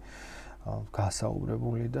ნამყოფი,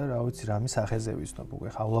 გასაუბრებული და რა ვიცი, რამის სახეზე ვიცნობ უკვე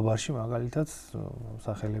ხავლაბარში მაგალითად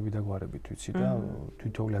სახელები და გვარებით ვიცი და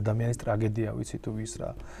თითოეული ადამიანის ტრაგედია ვიცი თუ ვის რა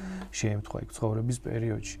შეემთხვა იქ ცხოვრების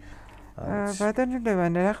პერიოდში. ბატონო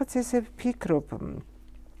ლევან, რაღაც ესე ფიქრობ,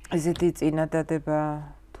 ესეთი წინადადება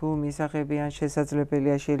თუ მისაღები ან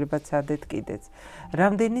შესაძლებელია შეიძლება ცადეთ კიდეც.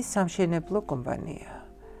 რამდენი სამშენებლო კომპანია?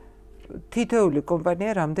 თითოეული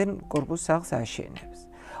კომპანია რამდენ კორპუს სახლს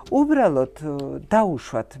აშენებს. უბრალოდ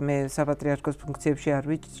დაუშვათ მე საპატრიარქოს ფუნქციებში არ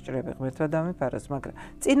ვიჭრები ღმერთმა დამიფაროს, მაგრამ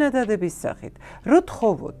წინადადების სახით რო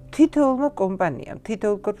თხოვოთ თითოეულმა კომპანიამ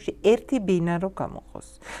თითოეულ კორპუსში ერთი ბინა რო გამოყოს.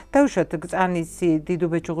 დაუშვათ წანისი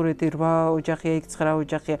დიდუბეჭუღურეთი 8 ოჯახია, იქ 9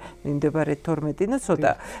 ოჯახია, მიმდებარე 12 და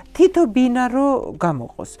ცოტა. თითო ბინა რო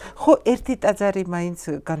გამოყოს. ხო ერთი ტაძარი მაინც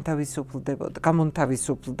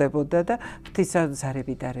გამონთავისუფლდებოდა და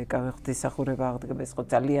ღვთისმსახურები დარეკავე, ღვთისმსახურება აღდგებეს, ხო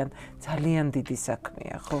ძალიან დიდი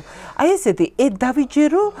საქმეა, ხო? აი ესეთი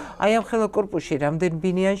დავიჯერო აი ამ ხელა კორპუსში რამდენ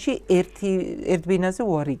ბინიანში ერთ ბინაზე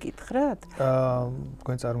უარი გითხრათ?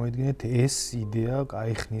 თქვენ წარმოიდგინეთ ეს იდეა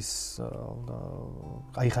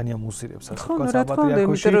კაიხანია მუსირებს ასე თქვა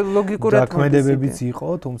საპატრიარქოში დაქმედებებიც იყო,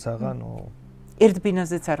 თუმცა ერთ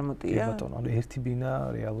ბინაზეც არ მოდია? კი ბატონო, ანუ ერთი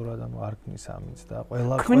ბინა რეალურად არ ქმნის ამინც და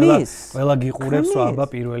ყველა გიყურებს რომ აბა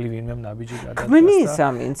პირველი ვინმე ნაბიჯი გადაწყვეტს. ქმნის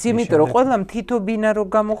ამინც, იმიტომ რომ ყველამ თითო ბინა რო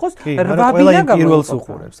გამოყოს, 8 ბინა პირველს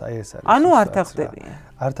უყურებს, აი ეს არის. ანუ არ თანხდებიან.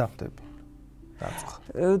 არ თანხდები.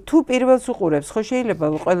 თუ პირველს უყურებს, ხო შეიძლება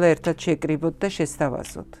ყველა ერთად შეკრიბოთ და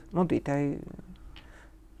შესთავაზოთ. მოდით, აი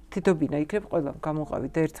თითო ბინა იქნებ ყველამ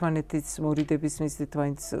გამოყავით და ერთმანეთის მორიდების მისდით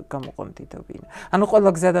მაინც გამოყონ თითო ბინა. ანუ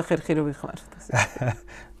ყველა გზა და ხერხი რო ვიხმართ.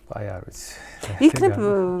 აი არ ვიცი. იქნებ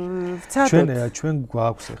ვცადოთ. ჩვენ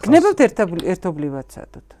გვაქვს ახლა. გნებავთ ერთობლივად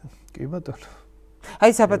ვცადოთ. კი ბატონო.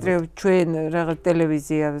 აი საპატრიარქო ჩვენ რაღაც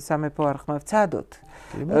ტელევიზია სამეფო არხმა ვცადოთ.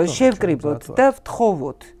 შევკრიბოთ და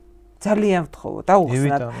ვთხოვოთ. ძალიან ვთხოვოთ,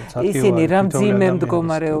 აუხსნათ ისინი რამ ძიმე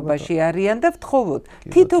მდგომარეობაში არიან და ვთხოვოთ.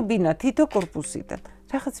 თითო ბინა, თითო კორპუსიდან.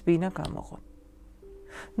 რაღაც ბინა გამოყონ.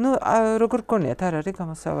 ნუ როგორ გქონიათ არ არის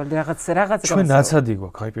გამოსავალი რაღაც ჩვენ ნაცადი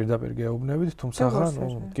გვაქვს აი პირდაპირ გეუბნებით, თუმცა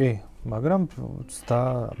კი, მაგრამ და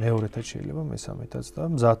მეორეთად შეიძლება მესამეთაც და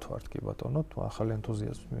მზად ვართ კი ბატონო, თუ ახალი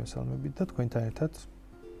ენთუზიაზმი მესალმებით და თქვენთან ერთად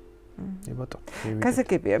კი ბატონო.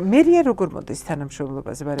 გასაგებია, მერია როგორ მოდის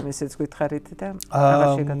თანამშრომლობაზე, მაგრამ ესეც გითხარით და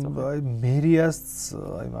აღარ შეგაწყვეტ. აი მერიას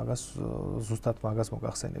აი მაგას ზუსტად მაგას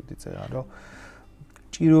მოგახსენებდი წერა, რომ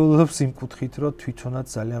ჭიროლობს იმ კუთხით, რომ თვითონაც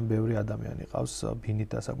ძალიან ბევრი ადამიანი ყავს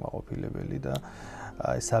ბინით დასაკმაყოფილებელი და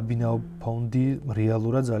აი საბინაო ფონდი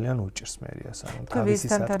რეალურად ძალიან უჭირს მერიას, ანუ თავისი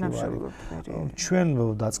საქტივარი. ჩვენ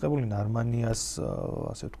დაწყებული ნარმანიას,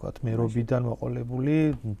 ასე ვთქვათ, მერობიდან მოყოლებული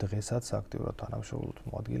დღესაც აქტიურად თანამშრომლობთ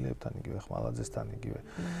მოადგილეებთან, იგივე ხმალაძესთან, იგივე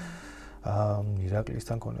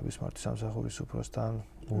ირაკლისთან, ქონების მართვის სამსახურის უფროსთან,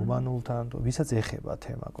 ურბანულთან, ვისაც ეხება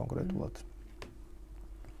თემა კონკრეტულად.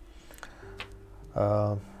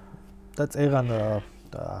 და წეგან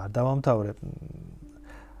დავამთავრებ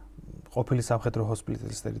ყოფილი სამხედრო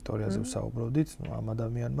ჰოსპიტალის ტერიტორიაზე ვსაუბრობდით, ამ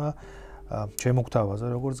ადამიანმა შემოგთავაზა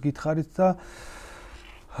როგორც გითხარით და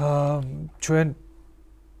ჩვენ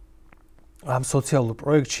ამ სოციალურ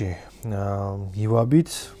პროექტში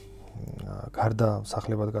მივაბით გარდა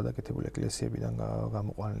სახლებად გადაკეთებული ეკლესიებიდან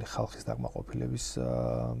გამოყვანილი ხალხის დაკმაყოფილების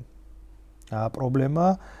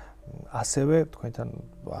პრობლემა ასევე თქვენთან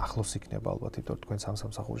ახლოს იქნება ალბათ, იმიტომ რომ თქვენ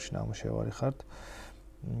სამსახურში ნამუშევარი ხართ.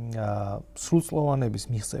 სრულწლოვანების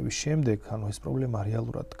მიღწევის შემდეგ, ანუ ეს პრობლემა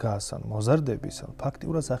რეალურად დგას, ან მოზარდების, ან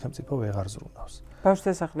ფაქტიურად სახელმწიფო ვეღარ ზრუნავს.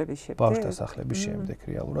 ბავშვთა სახლების შემდეგ. ბავშვთა სახლების შემდეგ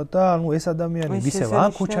რეალურად და ანუ ეს ადამიანები ისევ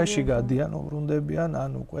ან ქუჩაში გადიან, უბრუნდებიან,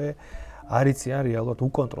 ან უკვე არ იციან რეალურად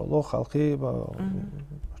უკონტროლო ხალხი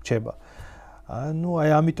რჩება. ანუ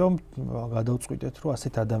აი ამიტომ გადავწყვიტეთ რომ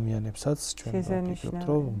ასეთ ადამიანებსაც ჩვენ ვფიქრობთ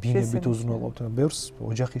რომ ბინებით უზრუნველყოფთ ბევრს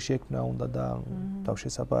ოჯახი შექმნა უნდა და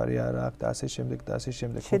თავშესაფარი არ აქვს და ასე შემდეგ და ასე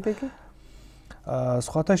შემდეგ. შედეგი?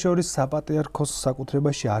 სხვათა შორის საპატრიარქოს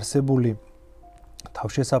საკუთრებაში არსებული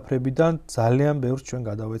თავშესაფრებიდან ძალიან ბევრს ჩვენ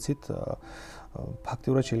გადავეცით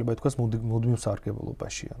ფაქტიურად შეიძლება ითქვას მუდმივ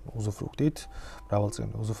სარგებლობაში, ანუ უზუფრუქტით,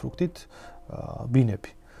 მრავალწლიანი უზუფრუქტით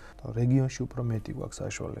ბინები. რეგიონში უფრო მეტი გვაქვს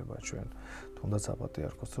საშუალება ჩვენ თუნდაც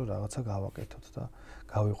საპატრიარქოს რომ რაღაცა გავაკეთოთ და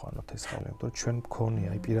გავიყვანოთ ეს ხალხი, იმიტომ რომ ჩვენ მქონია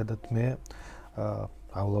აი პირადად მე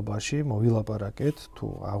აულობაში მოვილაპარაკეთ თუ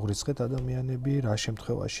აღვრიცხეთ ადამიანები რა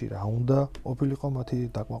შემთხვევაში რა უნდა ყოფილიყო მათი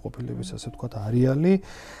დაკმაყოფილების ასე ვთქვათ არეალი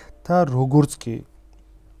და როგორც კი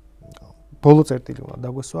ბოლო წერტილი უნდა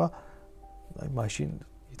დაგვესვა აი მაშინ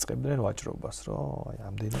იწყებდნენ ვაჭრობას რომ აი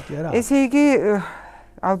ამდენი კი არა ესე იგი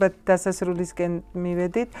ალბათ დასასრულისკენ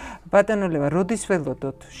მივედით ბატონო ლევა როდის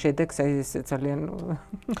ველოდოთ შედეგს აი ეს ძალიან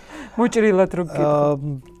მოჭრილად რო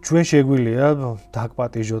ჩვენ შეგვიძლია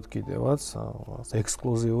დაგპატიჟოთ კიდევაც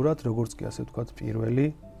ექსკლუზიურად როგორც კი ასე ვთქვათ პირველი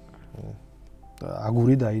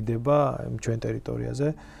აგური დაიდება ჩვენ ტერიტორიაზე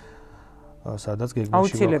სადაც გეგმაში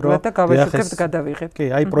აუცილებლად და გავაშუქებთ გადავიღებთ კი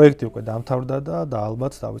აი პროექტი უკვე დამთავრდა და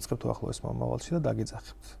ალბათ დავიწყებთ უახლოეს მომავალში და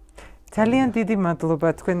დაგიძახებთ ძალიან დიდი მადლობა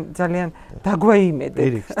თქვენ ძალიან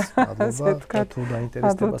დაგვაიმედეთ. მადლობა თუ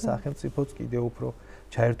დაინტერესდება სახელმწიფოც კიდევ უფრო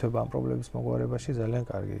ჩაერთვება ამ პრობლემის მოგვარებაში ძალიან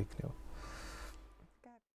კარგი იქნება.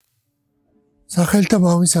 სახელთა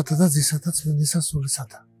მამისათა და ძისათა წმინდისა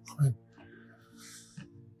სულისათა. ამენ.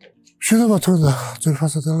 შენობა თუნდა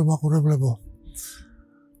ძვირფასად ელემაყურებლებო.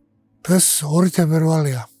 ეს 2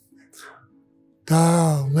 თებერვალია და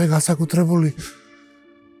მე განსაკუთრებული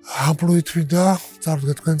ამპლუით მინდა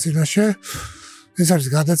წარდგა თქვენ წინაშე ეს არის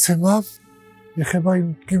გადაცემა ეხება იმ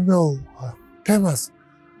კინო თემას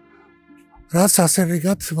რაც ასე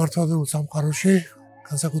რიგად მართლმადიდებლურ სამყაროში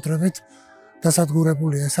განსაკუთრებით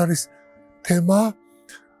დასადგურებულია ეს არის თემა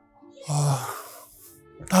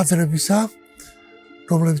ტაძრებისა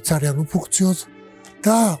რომლებიც არიან უფუნქციოდ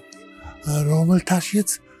და რომელთაშიც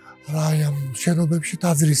აი ამ შენობებში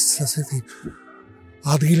ტაძრის ასეთი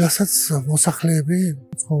ადგილასაც მოსახლეები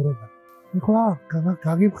ცხოვრობენ. ეხლა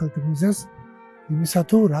გაგიფხეთ მიზეს იმისა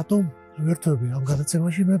თუ რატომ ვერთვები ამ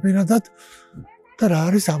გადაცემაში მე პირადად და რა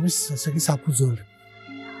არის ამის ასე იგი საფუძველი.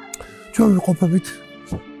 ჩვენ ვიყოფებით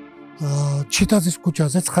ჩიტაძის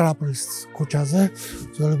ქუჩაზე, 9 აპრილის ქუჩაზე,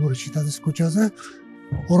 ძველებური ჩიტაძის ქუჩაზე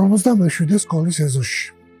 57 სკოლის ეზოში.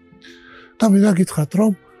 და მინდა გითხრათ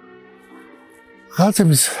რომ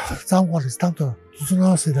გადაცემის წამყვანის დამთავრდა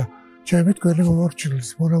უზნაოსი და ჩემი თქვენი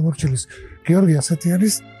მონამორჩილის გიორგი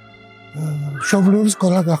ასეთიანის მშობლიური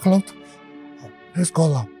სკოლა გახლავთ ეს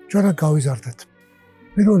სკოლა ჩვენ გავიზარდეთ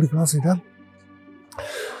პირველი კლასიდან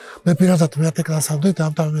მე პირადად მეათე კლასამდე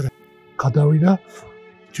დამთავრდა გადავიდა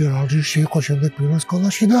ჯერ ალჟირში იყო შემდეგ პირველ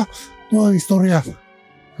სკოლაში და ნუ ისტორია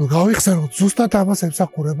გავიხსენოთ ზუსტად ამას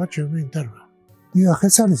ემსახურება ჩემი ინტერვიუ დიახ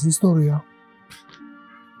ეს არის ისტორია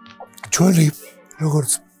ჩვენი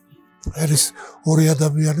როგორც არის 2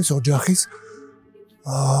 ადამიანის ოჯახის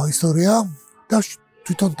ისტორია და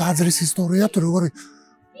თვითონ ტაძრის ისტორია თუ როგორი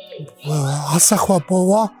ასახვა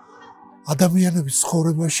პოვა ადამიანების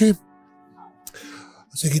ცხოვრებაში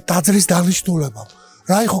ასე იგი ტაძრის დანიშნულება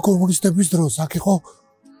რა იყო კომუნისტების დროს აქ იყო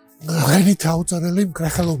ღენით აუწერელი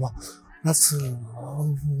მკრეხელობა რაც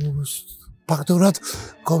ფაქტობრივად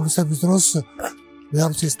კომუნისტების დროს მე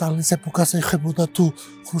არ ვიცი სტალინის ეპოქას ეხებოდა თუ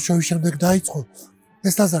ხრუშჩოვის შემდეგ დაიწყო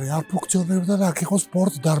ეს ტაძარი არ ფუნქციონირებდა და აქ იყო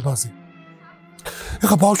სპორტ დარბაზი.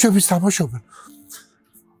 ეხლა ბავშვები თამაშობენ.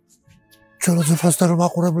 ჩვენ უძვირფასად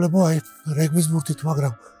მაყურებლებო აი რეგბის ბურთით,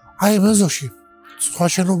 მაგრამ აი მეზოში სხვა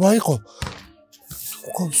შენობა იყო.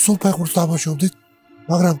 სულ ფეხბურთს თამაშობდით,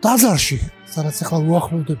 მაგრამ ტაძარში, სადაც ეხლა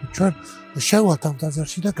უახლოვდებით ჩვენ, შევართ ამ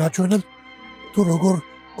ტაძარში და გაჩვენებთ თუ როგორ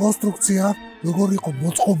კონსტრუქცია, როგორ იყო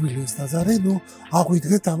მოწყობილი ეს ტაძარი, ნუ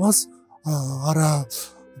აღვიდგეთ ამას არა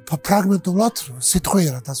ფრაგმენტულად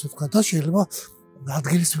სიტყვიერად ასე ვთქვა და შეიძლება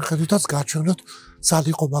ადგილის მიხედვითაც გაჩვენოთ სად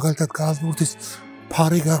იყო მაგალითად გალბურთის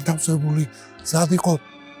ფარი გადამწვებული სად იყო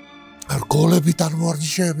რგოლები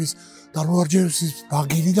დამოარჯების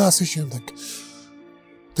ბაგინი და ასე შემდეგ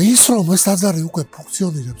და ის რომ ეს ტაძარი უკვე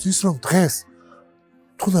ფუნქციონირებს ის რომ დღეს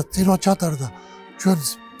თუნდაც წირვა ჩატარდა ჩვენ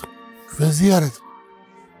ვეზიარეთ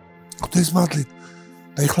ღვთისმადლით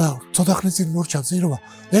და ეხლა ცოტა ხნის წინ მორჩა წირვა.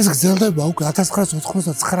 ეს გრძელდება უკვე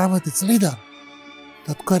 1999 წლიდან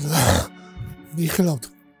და თქვენ მიხილავთ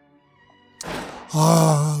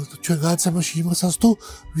ჩვენ გადაცემაში იმასაც თუ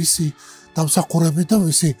ვისი დამსახურებით და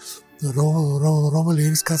ვისი რომელი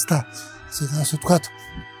ერისკაც და ასე ვთქვათ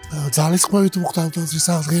ძალისხმევით მოხდა თაზრის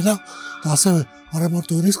აღდგენა და ასევე არა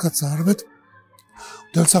მარტო ერისკაც არამედ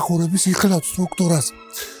დამსახურების იხილავთ სტრუქტურას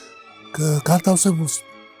განთავსებულს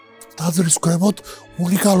თაზრის ქვემოთ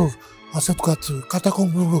უნიკალურ ასე ვთქვათ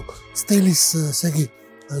კატაკომბურ სტილის ესე იგი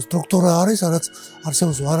სტრუქტურა არის რაც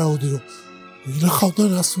არსებობს ვარაუდი რომ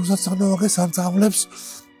ილახავდნენ ასურსაც სანავაგეს ან წამლებს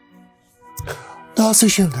და ასე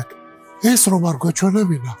შემდეგ ეს რომ არ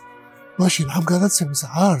გვეჩვენებინა მაშინ ამ გადაცემის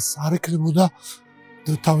არ ეკნებოდა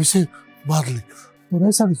თავისი მადლი მაგრამ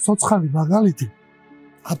ეს არის ცოცხალი მაგალითი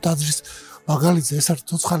ამ თაზრის მაგალითზე ეს არის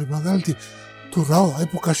ცოცხალი მაგალითი თუ რა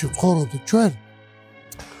ეპოქაში ვცხოვრობდით ჩვენ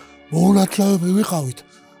მოუნათლავები ვიყავით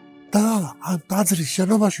და ამ თაზრის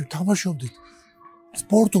შენობაში თამაშობდით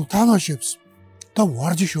სპორტულ თამაშებს და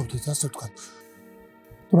ვარჯიშობდით ასე ვთქვათ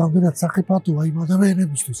თუ რამდენად სახიფათოა იმ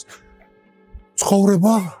ადამიანებისთვის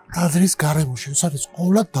ცხოვრება თაზრის გარემოში ეს არის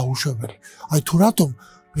ყოვლად დაუშვებელი აი თუ რატომ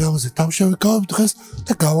მე ამაზე დამშევიკავებ დღეს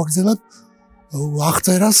და გავაგრძელებ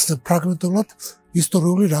აღწერას ფრაგმენტულად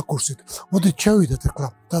ისტორიული რაკურსით მოდით შევიდეთ ახლა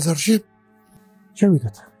თაზარში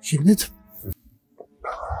შევიდეთ შიგნით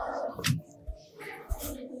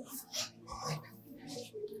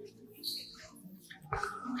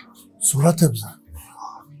სურათებზე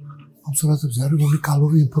ამ სურათებზე არის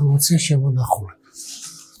უნიკალური ინფორმაცია შემონახული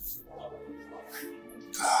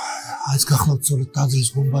ეს გახლავთ სწორედ თაზრის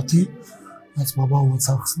გუმბათი რაც მამაოც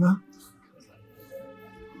ახსნა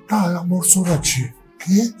და ამ ორ სურათში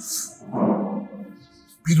კი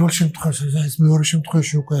პირველ შემთხვევაში ეს მეორე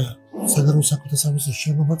შემთხვევაში უკვე საგარეო საქმეთა სამინისტროს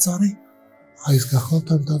შენობაც არის აი ეს გახლავთ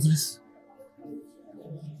ამ თაზრის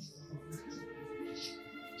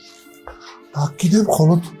და კიდევ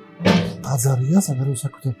მხოლოდ თაზარია საგარეო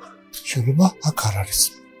საქმეთა შენობა აქ არ არის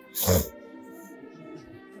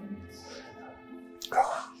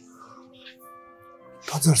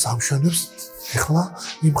თაზარს ამშვენებს ეხლა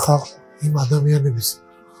იმ ადამიანების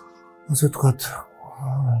ასე ვთქვათ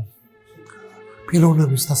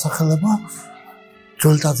პიროვნების დასახელება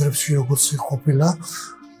ძველ თაზრებში როგორც ყოფილა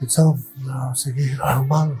ეცა ასე იგი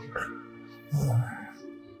მან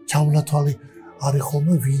ჩამონათვალი არის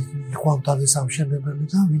ხოლმე ვინ იყო ამ თაზრის ამშენებელი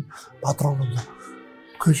და ვინ პატრონობდა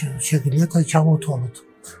თქვენ შეგიძლიათ აი ჩამოთვალოთ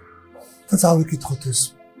და წავიკითხოთ ეს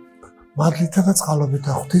მადლითა და წყალობით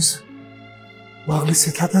აღვთის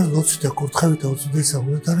მაღლისეთა და ლოცვითა კურთხევითა უწოდეს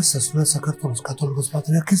ამონათარის სასულიერო საქართველოს კათოლიკოს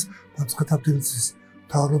პატრიარქის დამსხეთაბდილის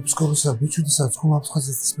მთავარეპისკოპოსისა ბიჭუდისა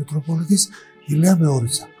ცხუმაფხაზეთის მეტროპოლიტის ილია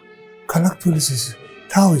მეორისა ქალაქ თბილისის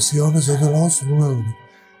თავის იოანე ზოდელაოს სრულმეორნი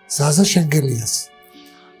ზაზა შენგელიას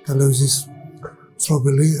ტელევიზიის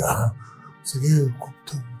ცნობილი ესე იგი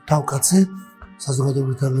თავკაცი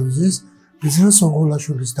საზოგადოებრივი ტელევიზიის ბიზნეს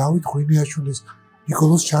სონგოლაშვილის დავით ღვინიაშვილის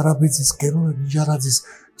ნიკოლოზ ჩარაბიძის გენო ნიჟარაძის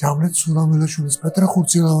ჯამლეთ სურამელაშვილის პეტრე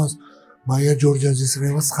ხურცილავას მაია ჯორჯაძის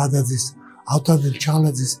რევას ხადაძის ავტანელ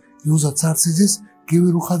ჩალაძის იუზა царციძის გივი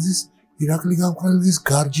რუხაძის ირაკლი გამყრელიძის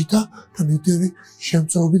გარჯიტა და ნიტერი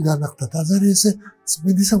შემწეობით განახდა თაზარი ესე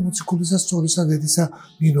წმინდისა მოციქულისა სწორისა დედისა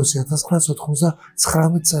ნინოს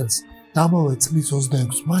 1999 წელს დამავე წლის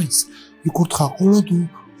 26 მაისს იკურთხა ყოლოდ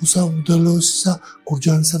უსამუდელოსისა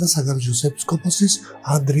გურჯანისა და საგარეჯოს ეპისკოპოსის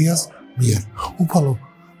ანდრიას მიერ უფალო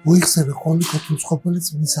მოიხსენე ყოლი კათოლიკოსყოფილი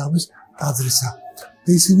წმინდის ამის თაზრისა და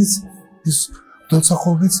ისინიც ის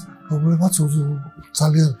დოცახოვნიც რომლებმაც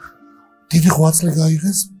ძალიან დიდი ღვაწლი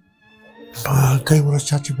გაიღეს თეიმურაზ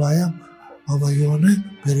ჩაჩიბაიამ მამა იოანე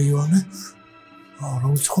ბერი იოანე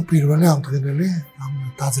რომელიც ხო პირველი ამდღენელი ამ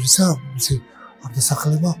თაზრისა მისი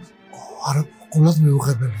არდასახელება არ ყოლად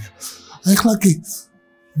მიუღებელია ეხლა კი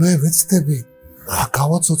მე ვეცდები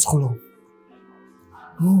გავაცოცხლო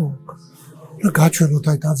და გაჩვენოთ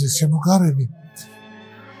აი თაზრის შემოგარენი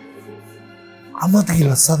ამ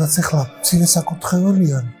ადგილას სადაც ეხლა მცირე საკურთხეველი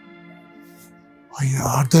არის აი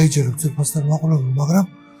არ დაიჯერებ ძირფასთან მაყურებელს მაგრამ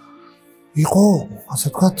იყო ასე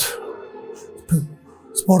ვთქვათ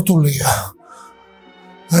სპორტულია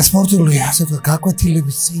ასე ვთქვათ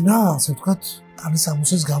გაკვეთილების წინა ასე ვთქვათ კანის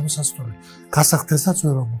ამოსეს გამოსასწორი გასახდესაც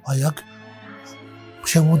ვერ რომ აი აქ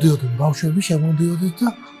შემოდიოდნენ ბავშვები შემოდიოდით და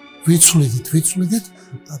ვიცვლიდით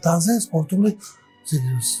და თაზე სპორტული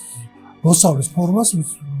მოსავლის ფორმას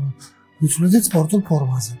ვიცვლიდით სპორტულ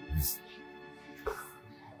ფორმაზე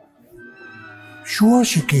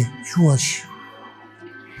შუაში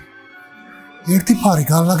ერთი ფარი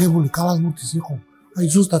განლაგებული კალათბურთის იყო აი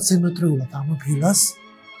ზუსტად სიმეტრიულად ამ ადგილას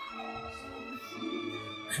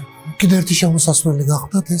კიდევ ერთი შემოსასვლელი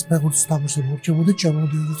გახდათ ეს ფეხბურთის თამაში მორჩებოდი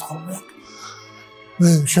ჩემოდიოდი ხოლმე. მე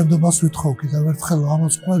შემდგომას ვითხოვ კიდევ ერთხელ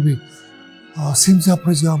ამას ყვები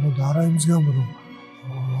სიმძაფრის გამო და არა იმის გამო რომ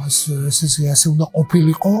ეს უნდა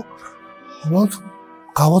ყოფილიყო, უბრალოდ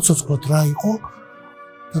გავაცოცხლოთ რა იყო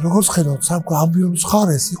და როგორც ხედავთ სამკ ამბიონის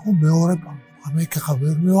ხარეს იყო მეორე მე ხა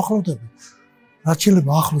ვერ მივახლოვდები. რაც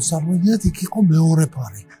შეიძლება ახლოს წარმოვიდგინოთ იქ იყო მეორე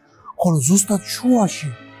ფარი. ხოლო ზუსტად შუაში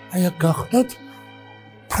აი აქ გახდათ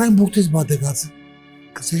ფრენბურთის ბადეგაძე.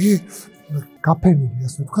 ესე იგი გაფენილი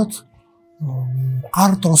ასე ვთქვათ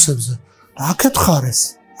არტროსებზე და აქეთ ხარეს.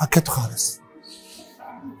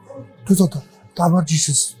 თვითონ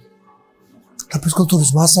დამარჯიშის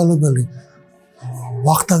ფიზკულტურის მასწავლებელი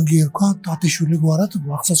ვახტანგი ერქვა, ტატიშვილი გვარად,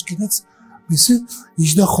 ახსოვს კიდეც მისი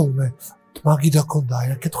იჯდა ხოლმე მაგიდა ქონდა აი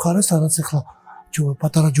აქეთ ხარეს, სადაც ახლა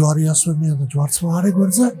პატარა ჯვარი ასვენია და ჯვარცმა არ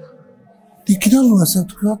ეგვერზე. იქიდან ასე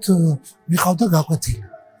ვთქვათ მიყავდა გაკვეთილი.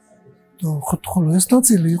 ხოლო ეს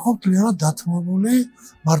ნაწილი იყო მთლიანად დათმობული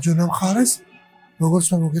მარჯვენა მხარეს, როგორც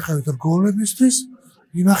მე მოგიყევით რგოლებისთვის,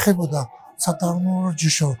 ინახებოდა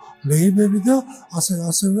სათამაშო ლეიბები და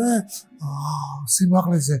ასევე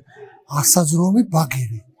სიმაღლეზე ასაძრომი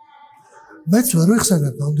ბაგირი. მეც ვერ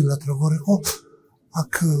ვიხსენებ ნამდვილად როგორ იყო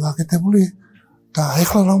აქ გაკეთებული და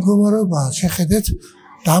ეხლა რა მდგომარეობაა შეხედეთ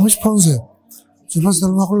და ამის ფონზე ძვირფას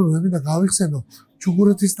დამახვილებები და გავიხსენო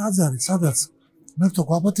ჩუგურეთის ტაძარი, სადაც მერტო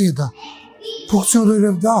გვაპატიე და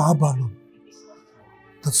ფუნქციონირებდა აბანო.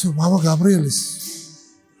 და მამა გაბრიელის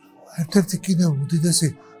ერთ-ერთი კიდევ უდიდესი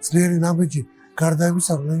ძლიერი ნაბიჯი გარდა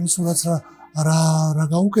იმისა, რომ ლენის სურათს რა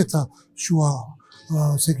გაუკეთა შუა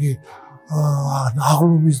ესე იგი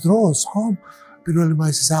აღლუმის დროს, ხო? 1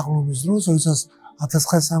 მაისის აღლუმის დროს, როდესაც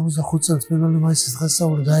 1965 წელს 1 მაისის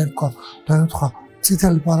დღესასწაული დაემთხვა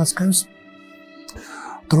წითელი პარასკევის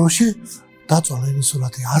დროში დაწვა ლენის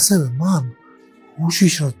სურათი. ასევე მან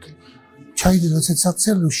უშიშროდ ჩაიდენა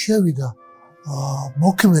სენსაციალურ შევიდა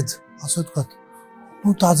მოქმედ, ასე ვთქვათ,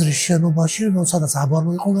 ტაძრის შენობაში, სადაც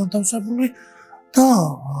აბანო იყო განთავსებული და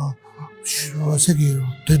ესე იგი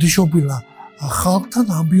დედიშობილა ხალხთან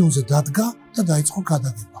ამბიონზე დადგა და დაიწყო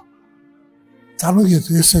გადაგება.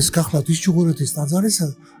 წარმოგიდგენთ ეს გახლავთ ის ჩუგურეთის ტაძარი,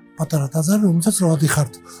 პატარა ტაძარი, რომელსაც რა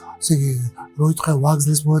ვადიხართ, ესე იგი როიტყე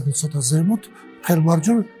ვაგზლის მოედნით ცოტა ზემოთ,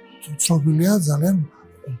 ხელმარჯვენ ცნობილია ძალიან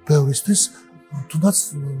ბევრისთვის, თუნდაც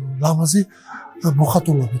ლამაზი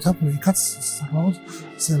მოხატულობით, იქაც საკმაოდ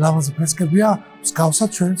ლამაზი ფრესკებია, მსგავსად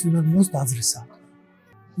ჩვენი წინადადის ტაძრისა.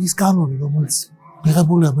 ის კანონი, რომელიც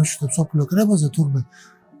მიღებულია მეშვიდე მსოფლიო კრებაზე, თურმე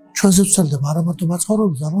ჩვენზე ვცელდება არა მარტო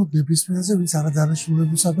მაცხოვრებლებს, არამედ ნებისმიერზე, ვინც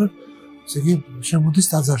არადანაშაულებისამებრ, ესე იგი შემოდის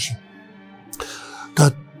ტაძარში. და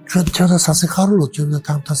ჩვენთან სასიხარულოდ ჩვენ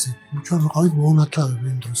თამთასი, ჩვენ ვიყავით მოუნათლავები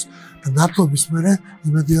იმ დროს. და ნათლობის მერე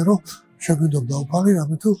იმედია, რომ შეგვიდობდა უფალი,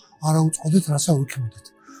 რამე თუ არა უწყოდით, რასა ვიქნოდით.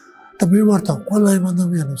 და მივმართავ ყველა იმ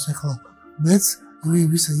ადამიანებს ახლა მეც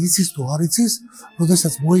ვისა იცის თუ არ იცის,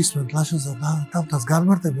 როდესაც მოისმენ ლაშას და თამთას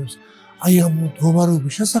განმარტებებს აი ამ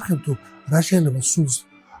მდგომარეობის შესახებ თუ რა შეიძლება სულს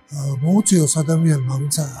მოუწიოს ადამიანმა,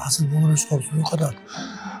 ვინც ასე მომრეშ ხობს მიუხედავად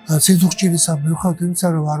სიძუხჭირისა, მიუხედავად იმისა,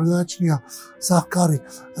 რომ არ გააჩნია სახკარი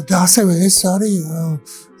და ასევე ეს არის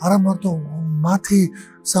არა მარტო მათი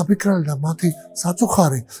საფიქრალი და მათი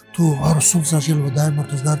საწუხარი თუ არ სულს შეიძლება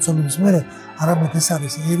დაემართოს გარწმუნების მერე, არამედ ეს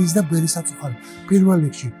არის ერის და ბერის საწუხარი. პირველ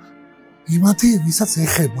რიგში იმათი, ვისაც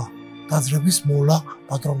ეხება ტაძრების მოლა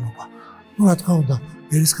პატრონობა. ну რა თქმა უნდა,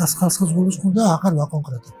 ერის ხალხსგულს უნდა აღარ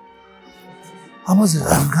ვაკონკრეტებ. ამაზე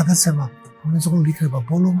გადაცემა მომეწონებული იქნება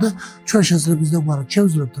ბოლომდე, ჩვენ შეძლებს დაგმაროთ,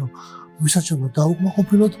 შევძლებთ რომ ვისაც შეიძლება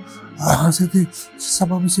დაუკმაყოფილოთ ასეთი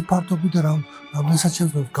სამამისი ფართობი და რამდენსაც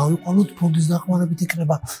შეძლებს გავიყვანოთ ფონდის დახმარებით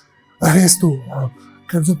იქნება ეს თუ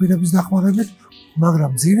კერძო პირების დახმარებით,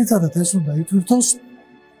 მაგრამ ძირითადად ეს უნდა ითვირთოს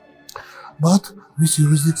მათ ვის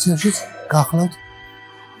იურისდიქციაშიც გახლავთ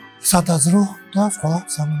სატაძრო და სხვა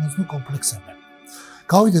სამონაზვნო კომპლექსები.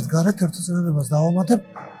 გავიდეთ გარეთ ერთ წელებას დავამატებ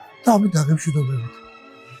და ამით დაგემშვიდობებით.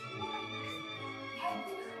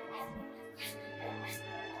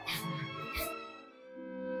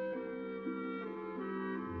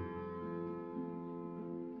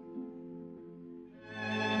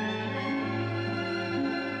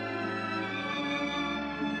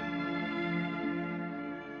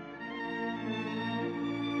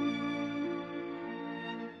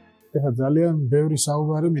 ეხლა ძალიან ბევრი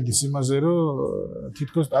საუბარი მიდის იმაზე, რომ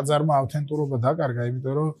თითქოს ტაძარმა ავთენტურობა დაკარგა,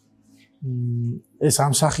 იმიტომ რომ ეს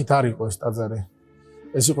ამ სახით არ იყო ეს ტაძარი.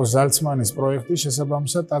 ეს იყო ზალცმანის პროექტი,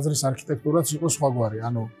 შესაბამისად ტაძრის არქიტექტურაც იყო სხვაგვარი.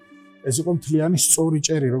 ანუ ეს იყო მთლიანი სწორი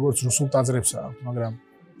ჭერი, როგორც რუსულ ტაძრებს აქვს, მაგრამ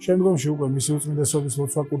შემდგომში უკვე მისი უწმიდესობის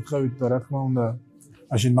ლოცვა კურთხევით და რა თქმა უნდა,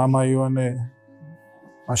 მაშინ მამა ივანე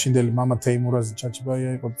მაშინდელი მამა თეიმურაზი ჩაჩიბაია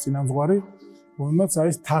იყო წინამძღვარი, რომელმაც აი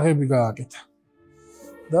ეს თაღები გააკეთა.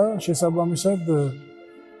 და შესაბამისად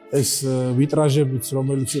ეს ვიტრაჟებიც,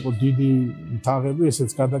 რომელიც იყო დიდი თაღები,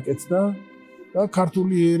 ესეც გადაკეთდა და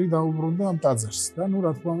ქართული იერი დაუბრუნდა ამ ტაძარს. და ნუ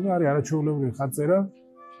რა თქმა უნდა, არის არაჩვეულებრივი ხატწერა.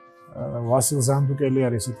 ვასილ ზანდუკელი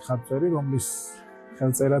არის ესეთი ხატწერი, რომლის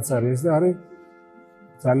ხელწერაც არის და არის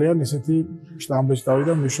ძალიან ესეთი შტამბეჭდავი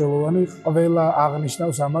და მნიშვნელოვანი, ყველა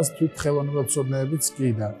აღნიშნავს ამას თვით ხელოვნებაცოდნეებიც კი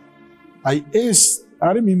და აი ეს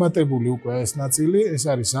არის მიმატებული უკვე ეს ნაწილი, ეს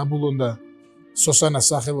არის ზაბულონ და სოსანას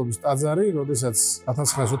სახელობის ტაძარი, როდესაც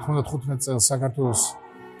 1995 წელს საქართველოს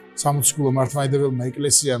სამოციქულო მართლმადიდებელმა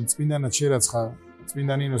ეკლესიამ წმინდანად შერაცხა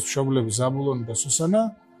წმინდა ნინოს მშობლები ზაბულონი და სოსანა,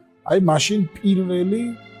 აი მაშინ პირველი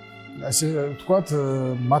ასე ვთქვათ,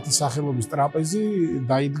 მათი სახელობის ტრაპეზი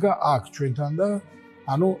დაიდგა აქ ჩვენთან და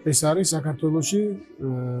ანუ ეს არის საქართველოში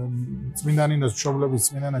წმინდა ნინოს მშობლების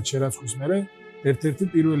წმინდანად შერაცხვის მერე ერთ-ერთი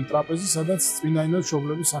პირველი ტრაპეზი, სადაც წმინდა ნინოს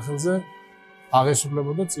მშობლების სახელზე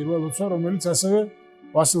აღესრულებოდა წირვა ლოცვა, რომელიც ასევე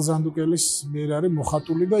ვასილ ზანდუკელის მიერ არის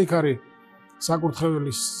მოხატული და იქ არის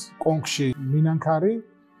საკურთხეველის კონქში მინანქარი,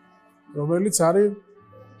 რომელიც არის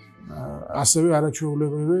ასევე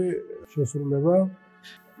არაჩვეულებრივი შესრულება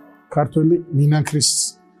ქართველი მინანქრის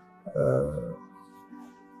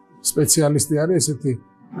სპეციალისტი არის ესეთი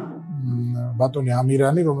ბატონი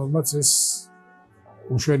ამირანი, რომელმაც ეს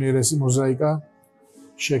უშვენიერესი მოზაიკა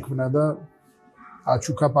შექმნა და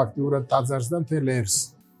აჩუქა ფაქტიურად ტაძარს და მთელ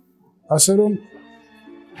ერს. ასე რომ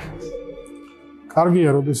კარგია,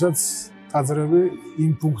 როდესაც ტაძრები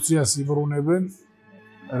იმ ფუნქციას იბრუნებენ,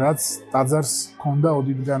 რაც ტაძარს ჰქონდა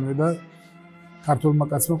ოდითგანვე და ქართულმა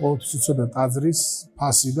კაცმა ყოველთვის იცოდა ტაძრის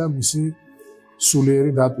ფასი და მისი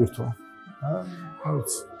სულიერი დატვირთვა.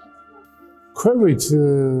 ქვევით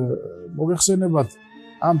მოგეხსენებათ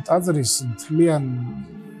ამ ტაძრის მთლიან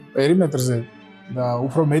პერიმეტრზე და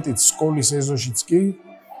უფრო მეტიც სკოლის ეზოშიც კი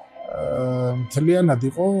მთლიანად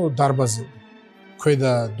იყო დარბაზები.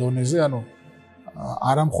 ქვედა დონეზე, ანუ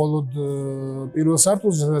არა მხოლოდ პირველ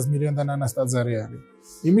სართულზე, სადაც მირიანდა ნანას ტაძარი არის,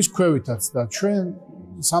 იმის ქვევითაც და ჩვენ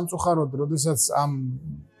სამწუხაროდ, როდესაც ამ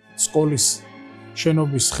სკოლის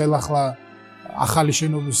შენობის ხელახლა ახალი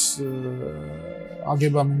შენობის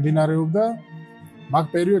აგება მიმდინარეობდა, მაგ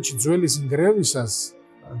პერიოდში ძველის ნგრევისას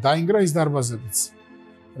დაინგრა ის დარბაზებიც,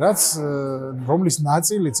 რომლის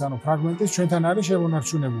ნაწილიც, ანუ ფრაგმენტიც ჩვენთან არის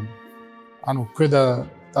შემონარჩუნებული. ანუ ქვედა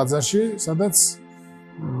ტაძარში, სადაც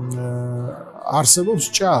არსებობს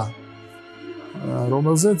ჭა,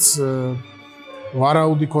 რომელზეც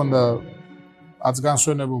ვარაუდი ქონდა აც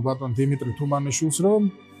განსვენებულ ბატონ დიმიტრი თუმანიშვილს, რომ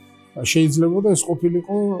შეიძლებოდა ეს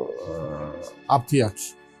ყოფილიყო აფთიაქი.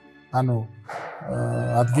 ანუ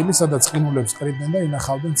ადგილი, სადაც ყინულებს ყრიდნენ და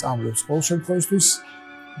ინახავდნენ წამლებს. ყოველ შემთხვევაში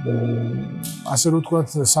ასე რომ ვთქვათ,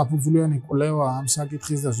 საფუძვლიანი კვლევა ამ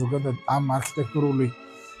საკითხის და ზოგადად ამ არქიტექტურული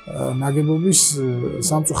ნაგებობის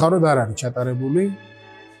სამწუხაროდ არ არის ჩატარებული.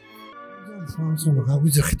 სამწუხაროდ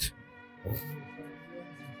გაგვიძახით.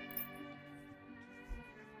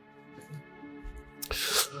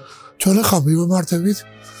 ჩვენ ახლა მივემართებით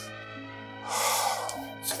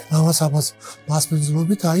ამას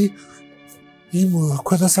მასპინძლობით, აი იმ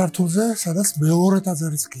ქვედა სართულზე, სადაც მეორე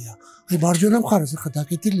ტაძარიც გია. აი მარჯვენა მხარეს ახლა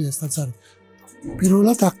დაკეტილია ეს ტაძარი.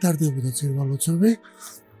 პირველად აქ ტარდებოდა წირვა ლოცვები.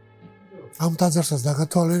 ამ ტაძარსაც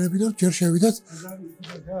დაგათვალიერებიდან ჯერ შევიდათ.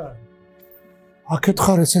 აქეთ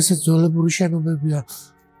ხარეს ესეც ძველებური შენობებია.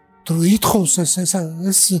 თუ ითხოვს ეს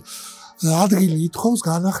ადგილი ითხოვს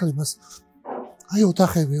განახლებას. აი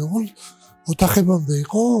ოთახები ოღონდ ოთახებამდე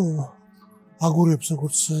იყო აგურებს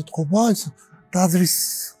როგორც ეთყობა, ეს ტაძრის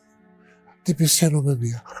ტიპის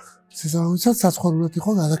შენობებია. შესაბამისად საცხოვრებლად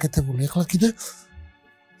იყო გადაკეთებული. ახლა კიდე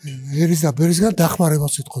ერის და ბერისგან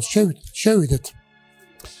დახმარებას ეთყობს.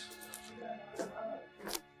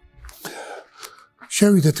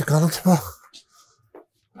 შევიდეთ განათება.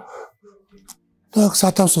 და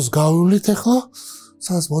სათავსოს გავივლით ახლა,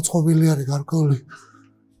 სადაც მოწყობილი არის გარკვეული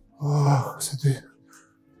ესეთი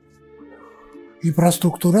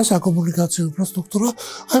ინფრასტრუქტურა, საკომუნიკაციო ინფრასტრუქტურა,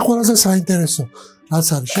 აი ყველაზე საინტერესო რაც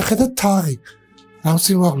არის, შეხედეთ თაღი. რამ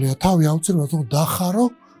სიმაღლეა თავი აუცილებლად უნდა დახარო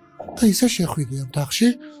და ისე შეხვიდე ამ თაღში.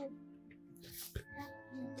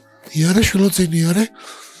 იარე შილოძინიარე.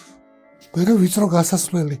 მერე ვიწრო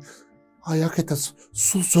გასასვლელი. აი აქეთაც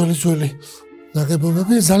სულ ძველი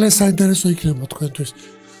ნაგებობები ძალიან საინტერესო იქნება თქვენთვის.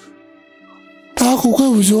 და აქ უკვე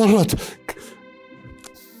ვიზუალურად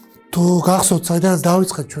თუ გახსოვთ, საიდანაც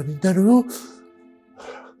დავიწყეთ ჩვენ ინტერვიუ,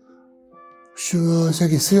 ესე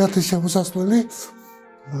იგი სიარეთის შემოსასვლელი,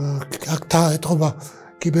 აქ ეთყობა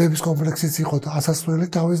კიბეების კომპლექსიც იყო ასასვლელი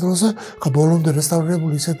თავის დროზე, ხა ბოლომდე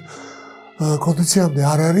რესტავრირებული ისეთ კონდიციამდე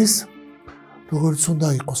არ არის. როგორც უნდა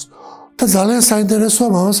იყოს. და ძალიან საინტერესოა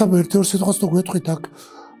მამასა ერთ-ერთ სიტყვას თუ გვეტყვით აქ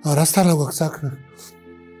რასთან აქვს საქმე.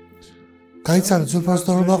 გაიცანეთ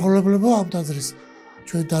ზურფასდორ მაყურებლებო ამ ტაძრის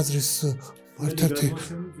ჩვენ ტაძრის ერთ-ერთი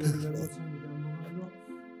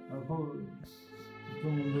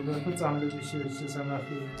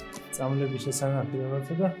წამლების შესანახი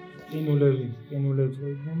რაღაცა და ყინულები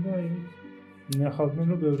ყვიდნენ და ინახავდნენ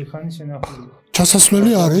რომ ბევრი ხანი შენახული.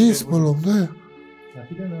 ჩასასვლელი არის ბოლომდე?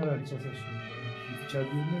 აქედან არ არის ჩასასვლელი.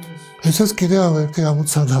 ჩადიოდნენ ეს. ესაც კიდევ ერთი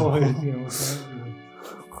ამოცანა.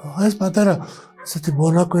 ეს პატარა ესეთი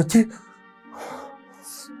მონაკვეთი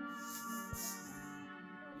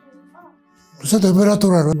ეს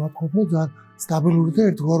ტემპერატურა რომ ვაკეთებ ძალიან სტაბილური და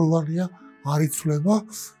ერთგვაროვანია არ იცვლება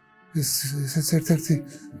ესეც ერთ-ერთი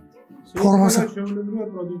ფორმასა შეუძლებელია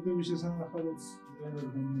პროდუქტების შესანახადაც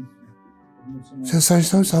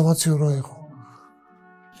შესაძლოა სამაციურო იყო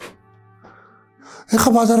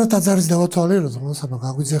ეხლა პატარა ტაძარის დავათვალიეროთ მოსაბა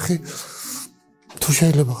გაგვიძახი თუ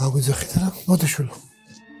შეიძლება გაგვიძახით რა მოდი შვილო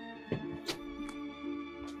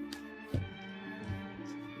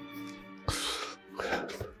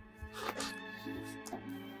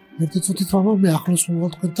ერთი წუთით მამა მე ახლოს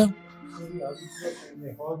მოვალ თქვენთან მე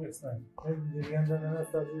ხოაგესთან მე მიდიანდანას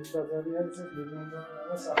ტაძარი არის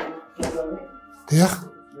მიდიანდანას ახალი დიახ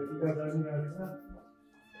მე ტაძარი არის და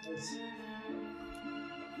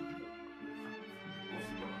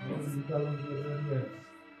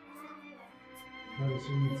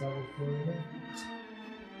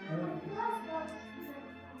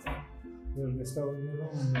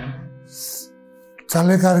ეს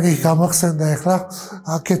ძალიან კარგი გამახსენდა ახლა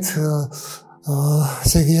აქეთ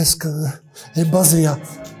ესე იგი ეს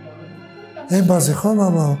ემბაზი ხო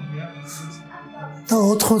მამა და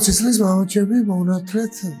 80 წლის მამაჩემი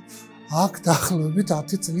მონათლეთ აქ დაახლოებით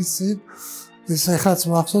 10 წლის წინ ეს ახლაც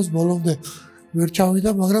მახსოვს ბოლომდე ვერ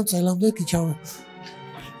ჩავიდა მაგრამ წელამდე კი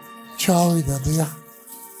ჩავიდა დია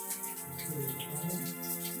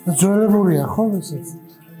ძველებურია ხო ესეც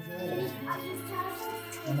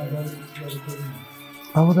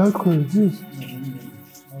ამოდავით ქვიძის?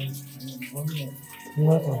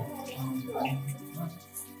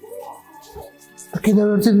 კიდევ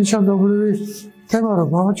ერთი ნიშანდობლივი თემა რომ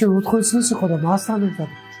მამაჩემ 80 წლის იყო და მასთან ერთად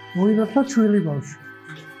მოინათლა ჩვილი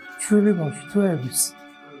ბავშვი თვეების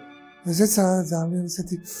ესეც ძალიან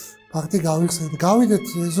ესეთი ფაქტი გავიხსენეთ გავიდეთ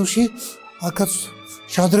ეზოში აქაც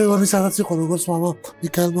შადრევანი სადაც იყო როგორც მამა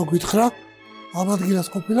მიქაელმა გითხრა ამ ადგილას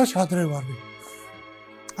ყოფილა შადრევანი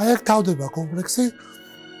აი აქ თავდება კომპლექსი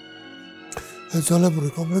ძველებური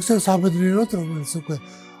კომპლექსი საბედნიეროდ რომელიც უკვე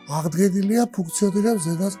აღდგენილია ფუნქციონირებს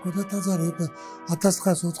ზედაც ქვედა ტაძარი უკვე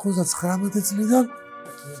 1999 წლიდან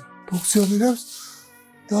ფუნქციონირებს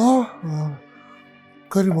და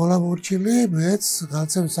ქარი მოლამორჩილი მეც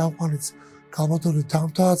განცემის სამყაროც გამოდონი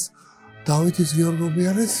თამთაც დავითის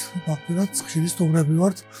გიორგობიანის ფაქტურად ხშირი სტუმრები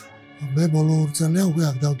ვართ მე ბოლო 2 წელია უკვე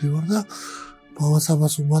აქ დავდივარ და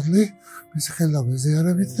მამასაბას უმადლი მისი ხელდა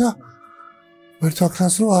მეზიარებით და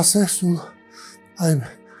ვერთვაქრას რომ ასე სულ აი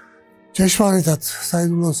ჭეშმარიტად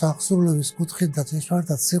საიდუმლო სახსრულების კუთხით და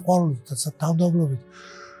ჭეშმარიტად სიყვარულით და თავდაბლობით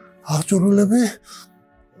აღჭურვილები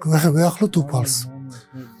გვეახლოთ უფალს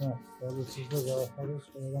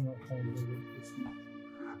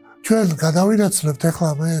ჩვენ გადავინაცვლებთ ახლა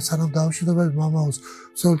მე სანამ დავშვიდობები მამაოს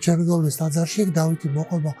სულ ჩერნიგოვის ტაძარში დავითი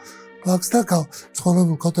მოყვება ფაქს და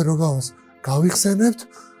ცხოვრებულ კოტეროგავას გავიხსენებთ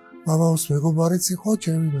მამაოს მეგობარიც იყო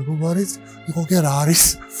ჩემი მეგობარიც იყო კი არა არის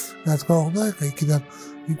რა თქმა უნდა იქიდან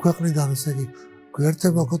იქვეყნიდან ესე იგი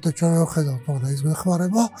გვერდება კოტე ჩვენ ვხედავთ მაგრამ ის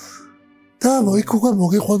მეხმარება და იქ უკვე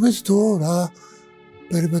მოგიყვებით თუ რა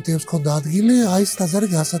პერიპეტიებს ქონდა ადგილი აი ეს ტაძარი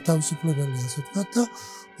გასათავისუფლებელია ასე ვთქვათ და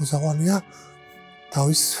მოსაყვანია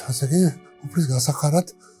თავის ასე იგი უფლის გასახარად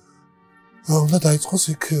უნდა დაიწყოს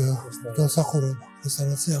იქ დასახურება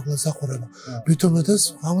რესტავრაცია აღსახურება მithumetes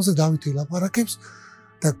ამაზე დავითი ლაპარაკებს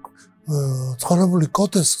და ცხოვრებული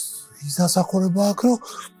კოტეს ის დასახურება აქვს რომ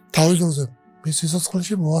თავის დროზე მის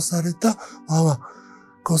სიცოცხლეში მოასწარეთ და მამა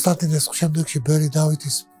კონსტანტინეს შემდეგში ბერი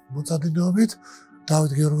დავითის მოწადინეობით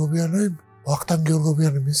დავით გიორგობიანი ვახტანგ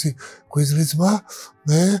გიორგობიანი მისი გვიზრიძმა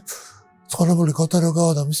მე ცხოვრებული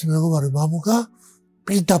კოტეროგავა და მისი მეგობარი მამუკა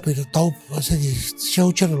პირდაპირ ესე იგი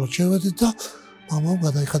შეუჩერებლად შევედით და მამამ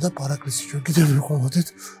გადაიხადა პარაკლისი ჩვენ კიდევ ვიყვებოდით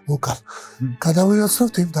უკან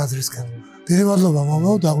გადავინაცვლებთ იმ ტაძრისკენ დიდი მადლობა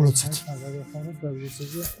მამაო დაგლოცეთ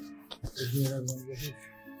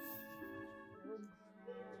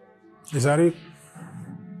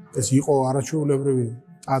ეს იყო არაჩვეულებრივი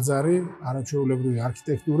ტაძარი არაჩვეულებრივი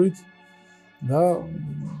არქიტექტურით და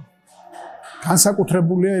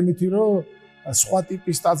განსაკუთრებულია იმით რომ სხვა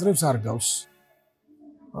ტიპის ტაძრებს არ გავს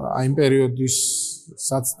აი იმ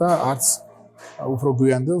პერიოდისაც და არც უფრო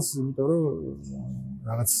გვიანდელს, იმიტომ რომ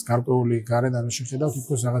რაღაც გარკვეული გარედან შეხედავ,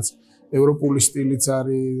 თითქოს რაღაც ევროპული სტილიც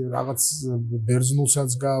არის, რაღაც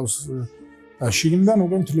ბერძნულსაც გავს. შიგნიდან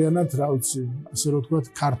უკვე მთლიანად, რა ვიცი, ასე რომ ვთქვათ,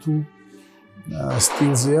 ქართულ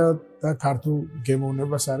სტილზეა და ქართულ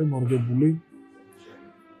გემოვნებას არის მორგებული.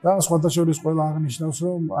 და სხვადასხვა ყველა აღნიშნავს,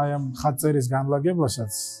 რომ აი ამ ხატწერის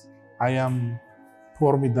განლაგებასაც, აი ამ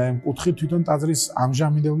ფორმით და ამ კუთხით თვითონ ტაძრის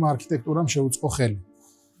ამჟამინებელმა არქიტექტურამ შეუწყო ხელი.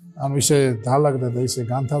 ანუ ისე დაალაგდა და ისე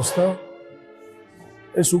განთავსდა.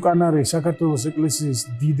 ეს უკან არის საქართველოს ეკლესიის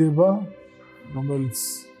დიდება, რომელიც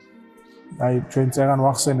აი ჩვენ წეგან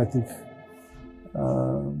ვახსენეთ იქ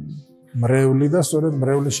მრევლი და სწორედ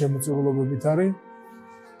მრევლის შემოწირულობებით არის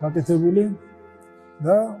გაკეთებული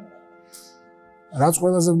და რაც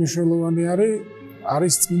ყველაზე მნიშვნელოვანი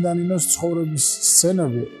არის წმინდა ნინოს ცხოვრების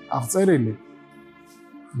სცენები აღწერილი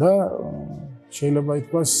და შეიძლება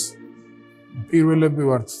ითქვას პირველები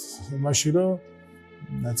ვართ იმაში, რომ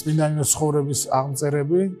წმინდა ნინოს ცხოვრების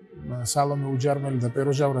აღმწერები სალომე უჯარმელი და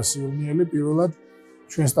პეროჟავრა სიულნიელი პირველად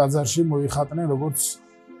ჩვენს ტაძარში მოიხატნენ როგორც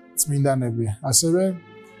წმინდანები. ასევე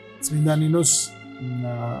წმინდა ნინოს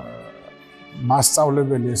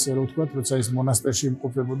მასწავლებელი, ესე რომ ვთქვათ, როცა ის მონასტერში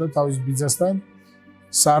იმყოფებოდა თავის ბიძასთან,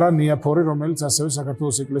 სარა ნიაფორი, რომელიც ასევე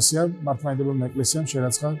საქართველოს ეკლესიამ, მართლმადიდებელმა ეკლესიამ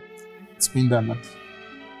შერაცხა წმინდანად.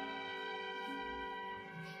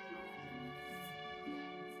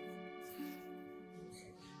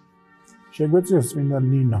 შეგვეციოს წმინდა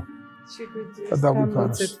ნინო. შეგვეციოს.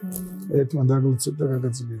 დაგვიფაროს. ერთმან დაგვიცეთ და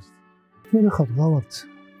გაგაძლიერეთ. მე ხარ გავართ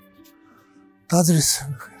ტაძრის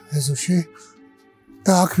ეზოში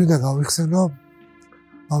და აქ მინდა გავიხსენო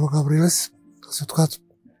მამა გაბრიელეს, ასე ვთქვათ,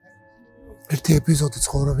 ერთი ეპიზოდი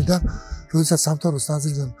ცხოვრებიდან, როდესაც სამთავროს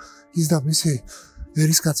ტაძრიდან ის და მისი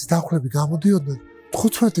ერისკაცი დახვლები გამოდიოდნენ,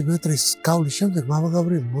 15 მეტრის გავლის შემდეგ მამა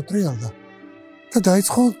გაბრიელი მოტრიალდა და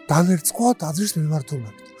დაიწყო დანერწყვა ტაძრის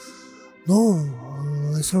მიმართულებით. ნუ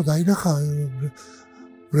ეს რო დაინახა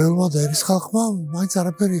მრევლმა და ერის ხალხმა, მაინც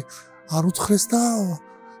არაფერი არ უთხრეს და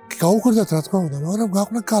გაუხვდათ რა თქმა უნდა, მაგრამ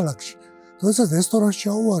გაყვნა ქალაქში. როდესაც რესტორანში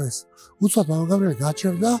ჩაუარეს, უცბად მამა გაბრიელი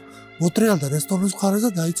გაჩერდა, მოტრიალდა რესტორნის მხარეს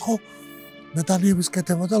და დაიწყო მეტალიების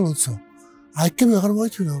კეთება და ლოცვა. აი კი აღარ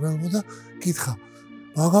მოიწვია მრევლმა და კითხა.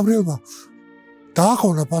 მამა გაბრიელმა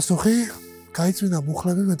დააყოვნა პასუხი, გაიწმინდა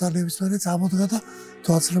მუხლები მეტალიების მერე წამოდგა და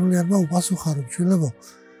თვალწრებლიანმა უპასუხა, რომ ჩვილებო,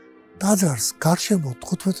 ტაძარს გარშემო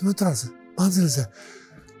 15 მეტრაზე მანძილზე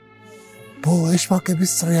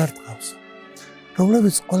ეშმაკების წრე არ დგავს,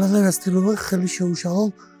 რომლებიც ყველანაირად ცდილობენ ხელი შეუშალონ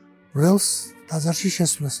მრევლს ტაძარში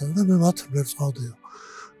შესვლასა და მე მათ ვერწყავდიო.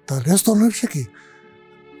 და რესტორნებში კი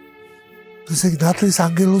ესე იგი ნათლის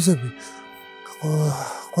ანგელოზები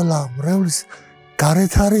ყველა მრევლის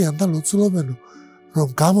გარეთ არიან და ლოცულობენო, რომ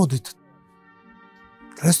გამოდით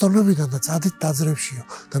რესტორნებიდან და წადით ტაძრებშიო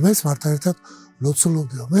და მეც მართლა ერთად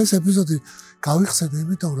ლოცულობდიო. მე ეს ეპიზოდი გავიხსენე,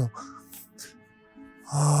 იმიტომ რომ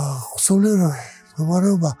სულიერ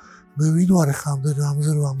მდგომარეობა მე ვინ ვარ ხა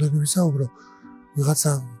ამაზე რომ ამდენი ვისაუბრო,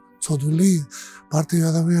 ვიღაცა ცოდვილი პარტიული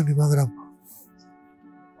ადამიანი, მაგრამ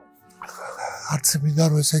არც მინდა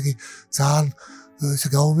რომ ესე იგი ძალიან ესე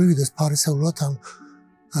გამომივიდეს ფარისეულად ან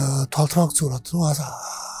თვალთვაგწურად, ნუ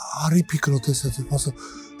არ იფიქროთ ესეთი ფასო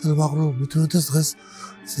თელმაღრუები მithmetes დღეს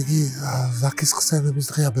ესე იგი ზაქის ხსენების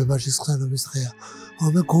დღეა, ბებაშის ხსენების დღეა.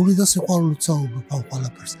 მე გული და სიყვარულით საუბრობ ამ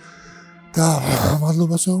ყველაფერს. და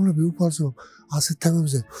მადლობა საუბრები უფალს, რომ ასეთ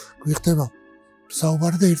თემებზე გვიხდება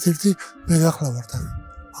საუბარი და ერთ-ერთი მე გახლავართ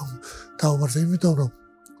ამ თაობაზე, იმიტომ რომ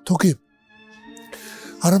თუკი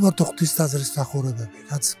არა მარტო ღვთის ტაძრის მსახურებები,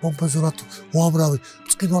 რაც პომპეზურად უამრავი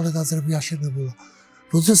ბრწყინვალე ტაძრები აშენებულა,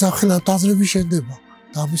 როდესაც ახლა ტაძრები შენდება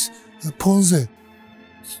და ამის ფონზე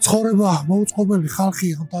ცხოვრება მოუწყობელი ხალხი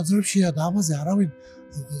ამ ტაძრებშია და ამაზე არავინ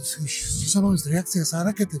შესაბამის რეაქციას არ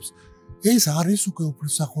აკეთებს, ეს არის უკვე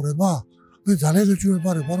უფლისმსახურება? მე ძალიან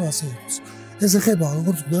ეჭვმეპარება, რომ ასე იყოს. ეს ეხება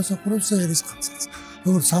როგორც გულსახურებს ერისხალხს,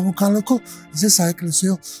 როგორც სამოქალაქო, ისე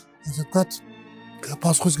საეკლესიო, ასე ვთქვათ,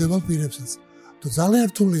 პასუხისმგებელ პირებსაც. და ძალიან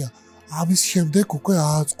რთულია ამის შემდეგ უკვე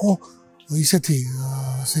აწყო ისეთი,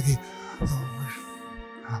 ასე იგი,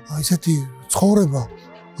 ისეთი ცხოვრება,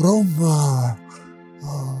 რომ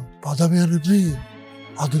ადამიანები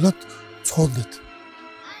ადვილად ცხოვრდეთ.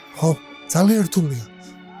 ხო, ძალიან რთულია.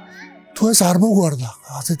 თუ ეს არ მოგვარდა,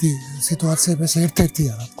 ასეთი სიტუაციები ეს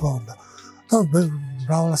ერთ-ერთია, რა თქმა უნდა. და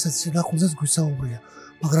მრავალ ასეთ შეგახულზეც გვისაუბრია,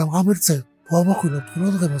 მაგრამ ამ ერთზე ვამახვილებთ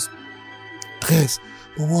ყურადღებას დღეს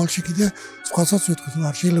მომავალში კიდე სხვასაც ვეთქვით, რომ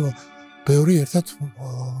არ შეიძლება ბევრი ერთად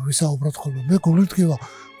ვისაუბროთ ხოლმე. მე გულით მткиვა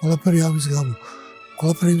ყველაფერი ამის გამო.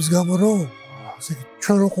 ყველაფერი იმის გამო, რომ ასე იგი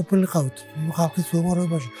ჩვენ რო ყოფილიყავით ხალხის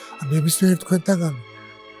მდგომარეობაში, ან ნებისმიერ თქვენთაგანი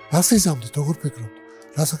რას იზამთ, როგორ ფიქრობთ?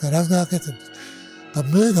 რას გააკეთებდით. და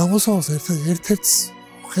მე გამოსავალს ერთ-ერთ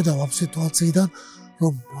ხედავ ამ სიტუაციიდან,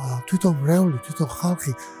 რომ თვითონ რეული, თვითონ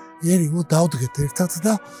ხალხი ერი დავდგეთ ერთად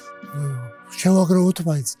და შევაგროვოთ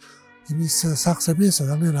მაინც იმის სახსები, ეს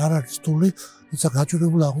ძალიან არ არის რთული, თუმცა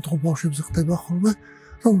გაჭირებული აღუთქო ბავშვებზე ხდება ხოლმე,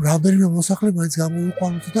 რომ რამდენიმე მოსახლე მაინც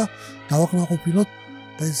გამოვიყვანოთ და დავაკმაყოფილოთ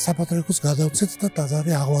და ეს საპატრიარქოს გადავცეთ და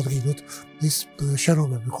ტაძარი აღვადგინოთ ის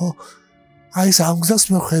შენობები, ხო? აი ეს ამ გზას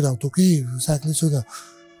მე ვხედავ, თუ კი საეკლესიო და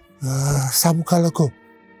სამოქალაქო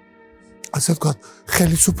ასე ვთქვათ,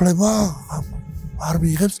 ხელისუფლება არ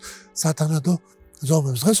მიიღებს სათანადო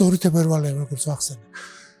ზომებს. დღეს 2 თებერვალია, როგორც ვახსენე.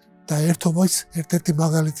 და ერთობის ერთ-ერთი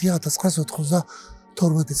მაგალითია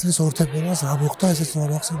 1992 წლის 2 თებერვალს რა მოხდა, ესეც რა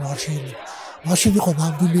ვახსენე არ შეიძლება. მაშინ იყო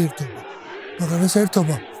ნამდვილი ერთობა. მაგრამ ეს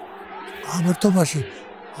ერთობა ამ ერთობაში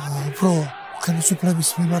უფრო ხელისუფლების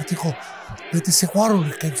მიმართ იყო მეტი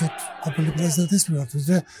სიყვარული კერძოდ ყოფილი პრეზიდენტის მიმართ,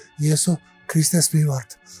 ვიდრე იესო ქრისტეს მიმართ.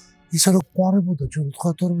 ისე რომ გვარებოდა ჩვენ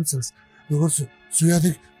 92 წელს, როგორც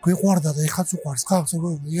ზვიადი გვიყვარდა და ეხაც უყვარს ხალხს,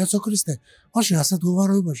 როგორც იესო ქრისტე, მაშინ ასეთ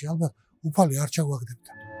მდგომარეობაში ალბათ უფალი არ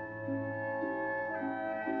ჩაგვაგდებდა.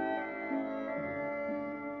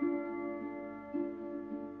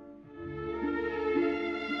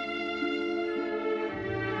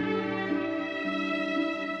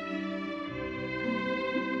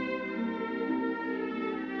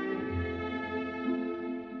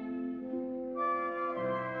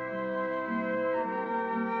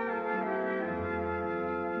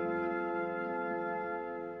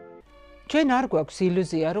 ჩვენ არ გვაქვს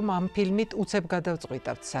ილუზია, რომ ამ ფილმით უცებ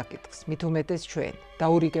გადავწყვიტავთ საკითხს, მით უმეტეს ჩვენ.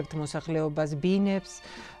 დაურიგებთ მოსახლეობას, ბინებს,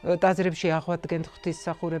 ტაძრებში აღვადგენთ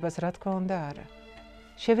ღვთისმსახურებას, რა თქმა უნდა, არა.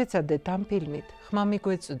 შევეცადეთ ამ ფილმით ხმა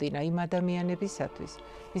მიგვეწვდინა იმ ადამიანებისათვის,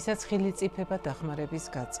 ვისაც ხილი წიფება დახმარების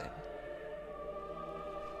გაწევა.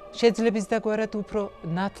 შეძლებს დაგვარად უფრო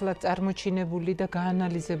ნათლად წარმოჩინებული და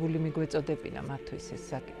გაანალიზებული მიგვეწოდებინა მათთვის ეს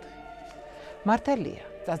საკითხი. მართალია,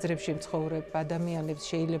 ტაძრებში მცხოვრებ ადამიანებს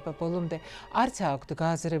შეიძლება ბოლომდე არც აქვთ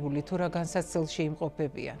გააზრებული თუ რა განსაცდელში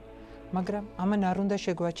იმყოფებიან, მაგრამ ამან არ უნდა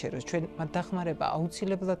შეგვაჩეროს, ჩვენ მათ დახმარება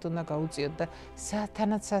აუცილებლად უნდა გაუწიოთ და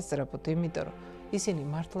სათანადო სასწრაფოდ, იმიტომ რომ ისინი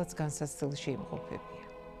მართლაც განსაცდელში იმყოფებიან.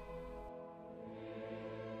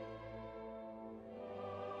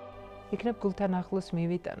 იქნებ გულთან ახლოს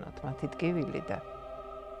მივიტანოთ მათი ტკივილი და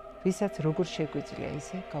ვისაც როგორ შეგვიძლია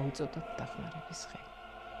ისე გაუწოდოთ დახმარების ხელი.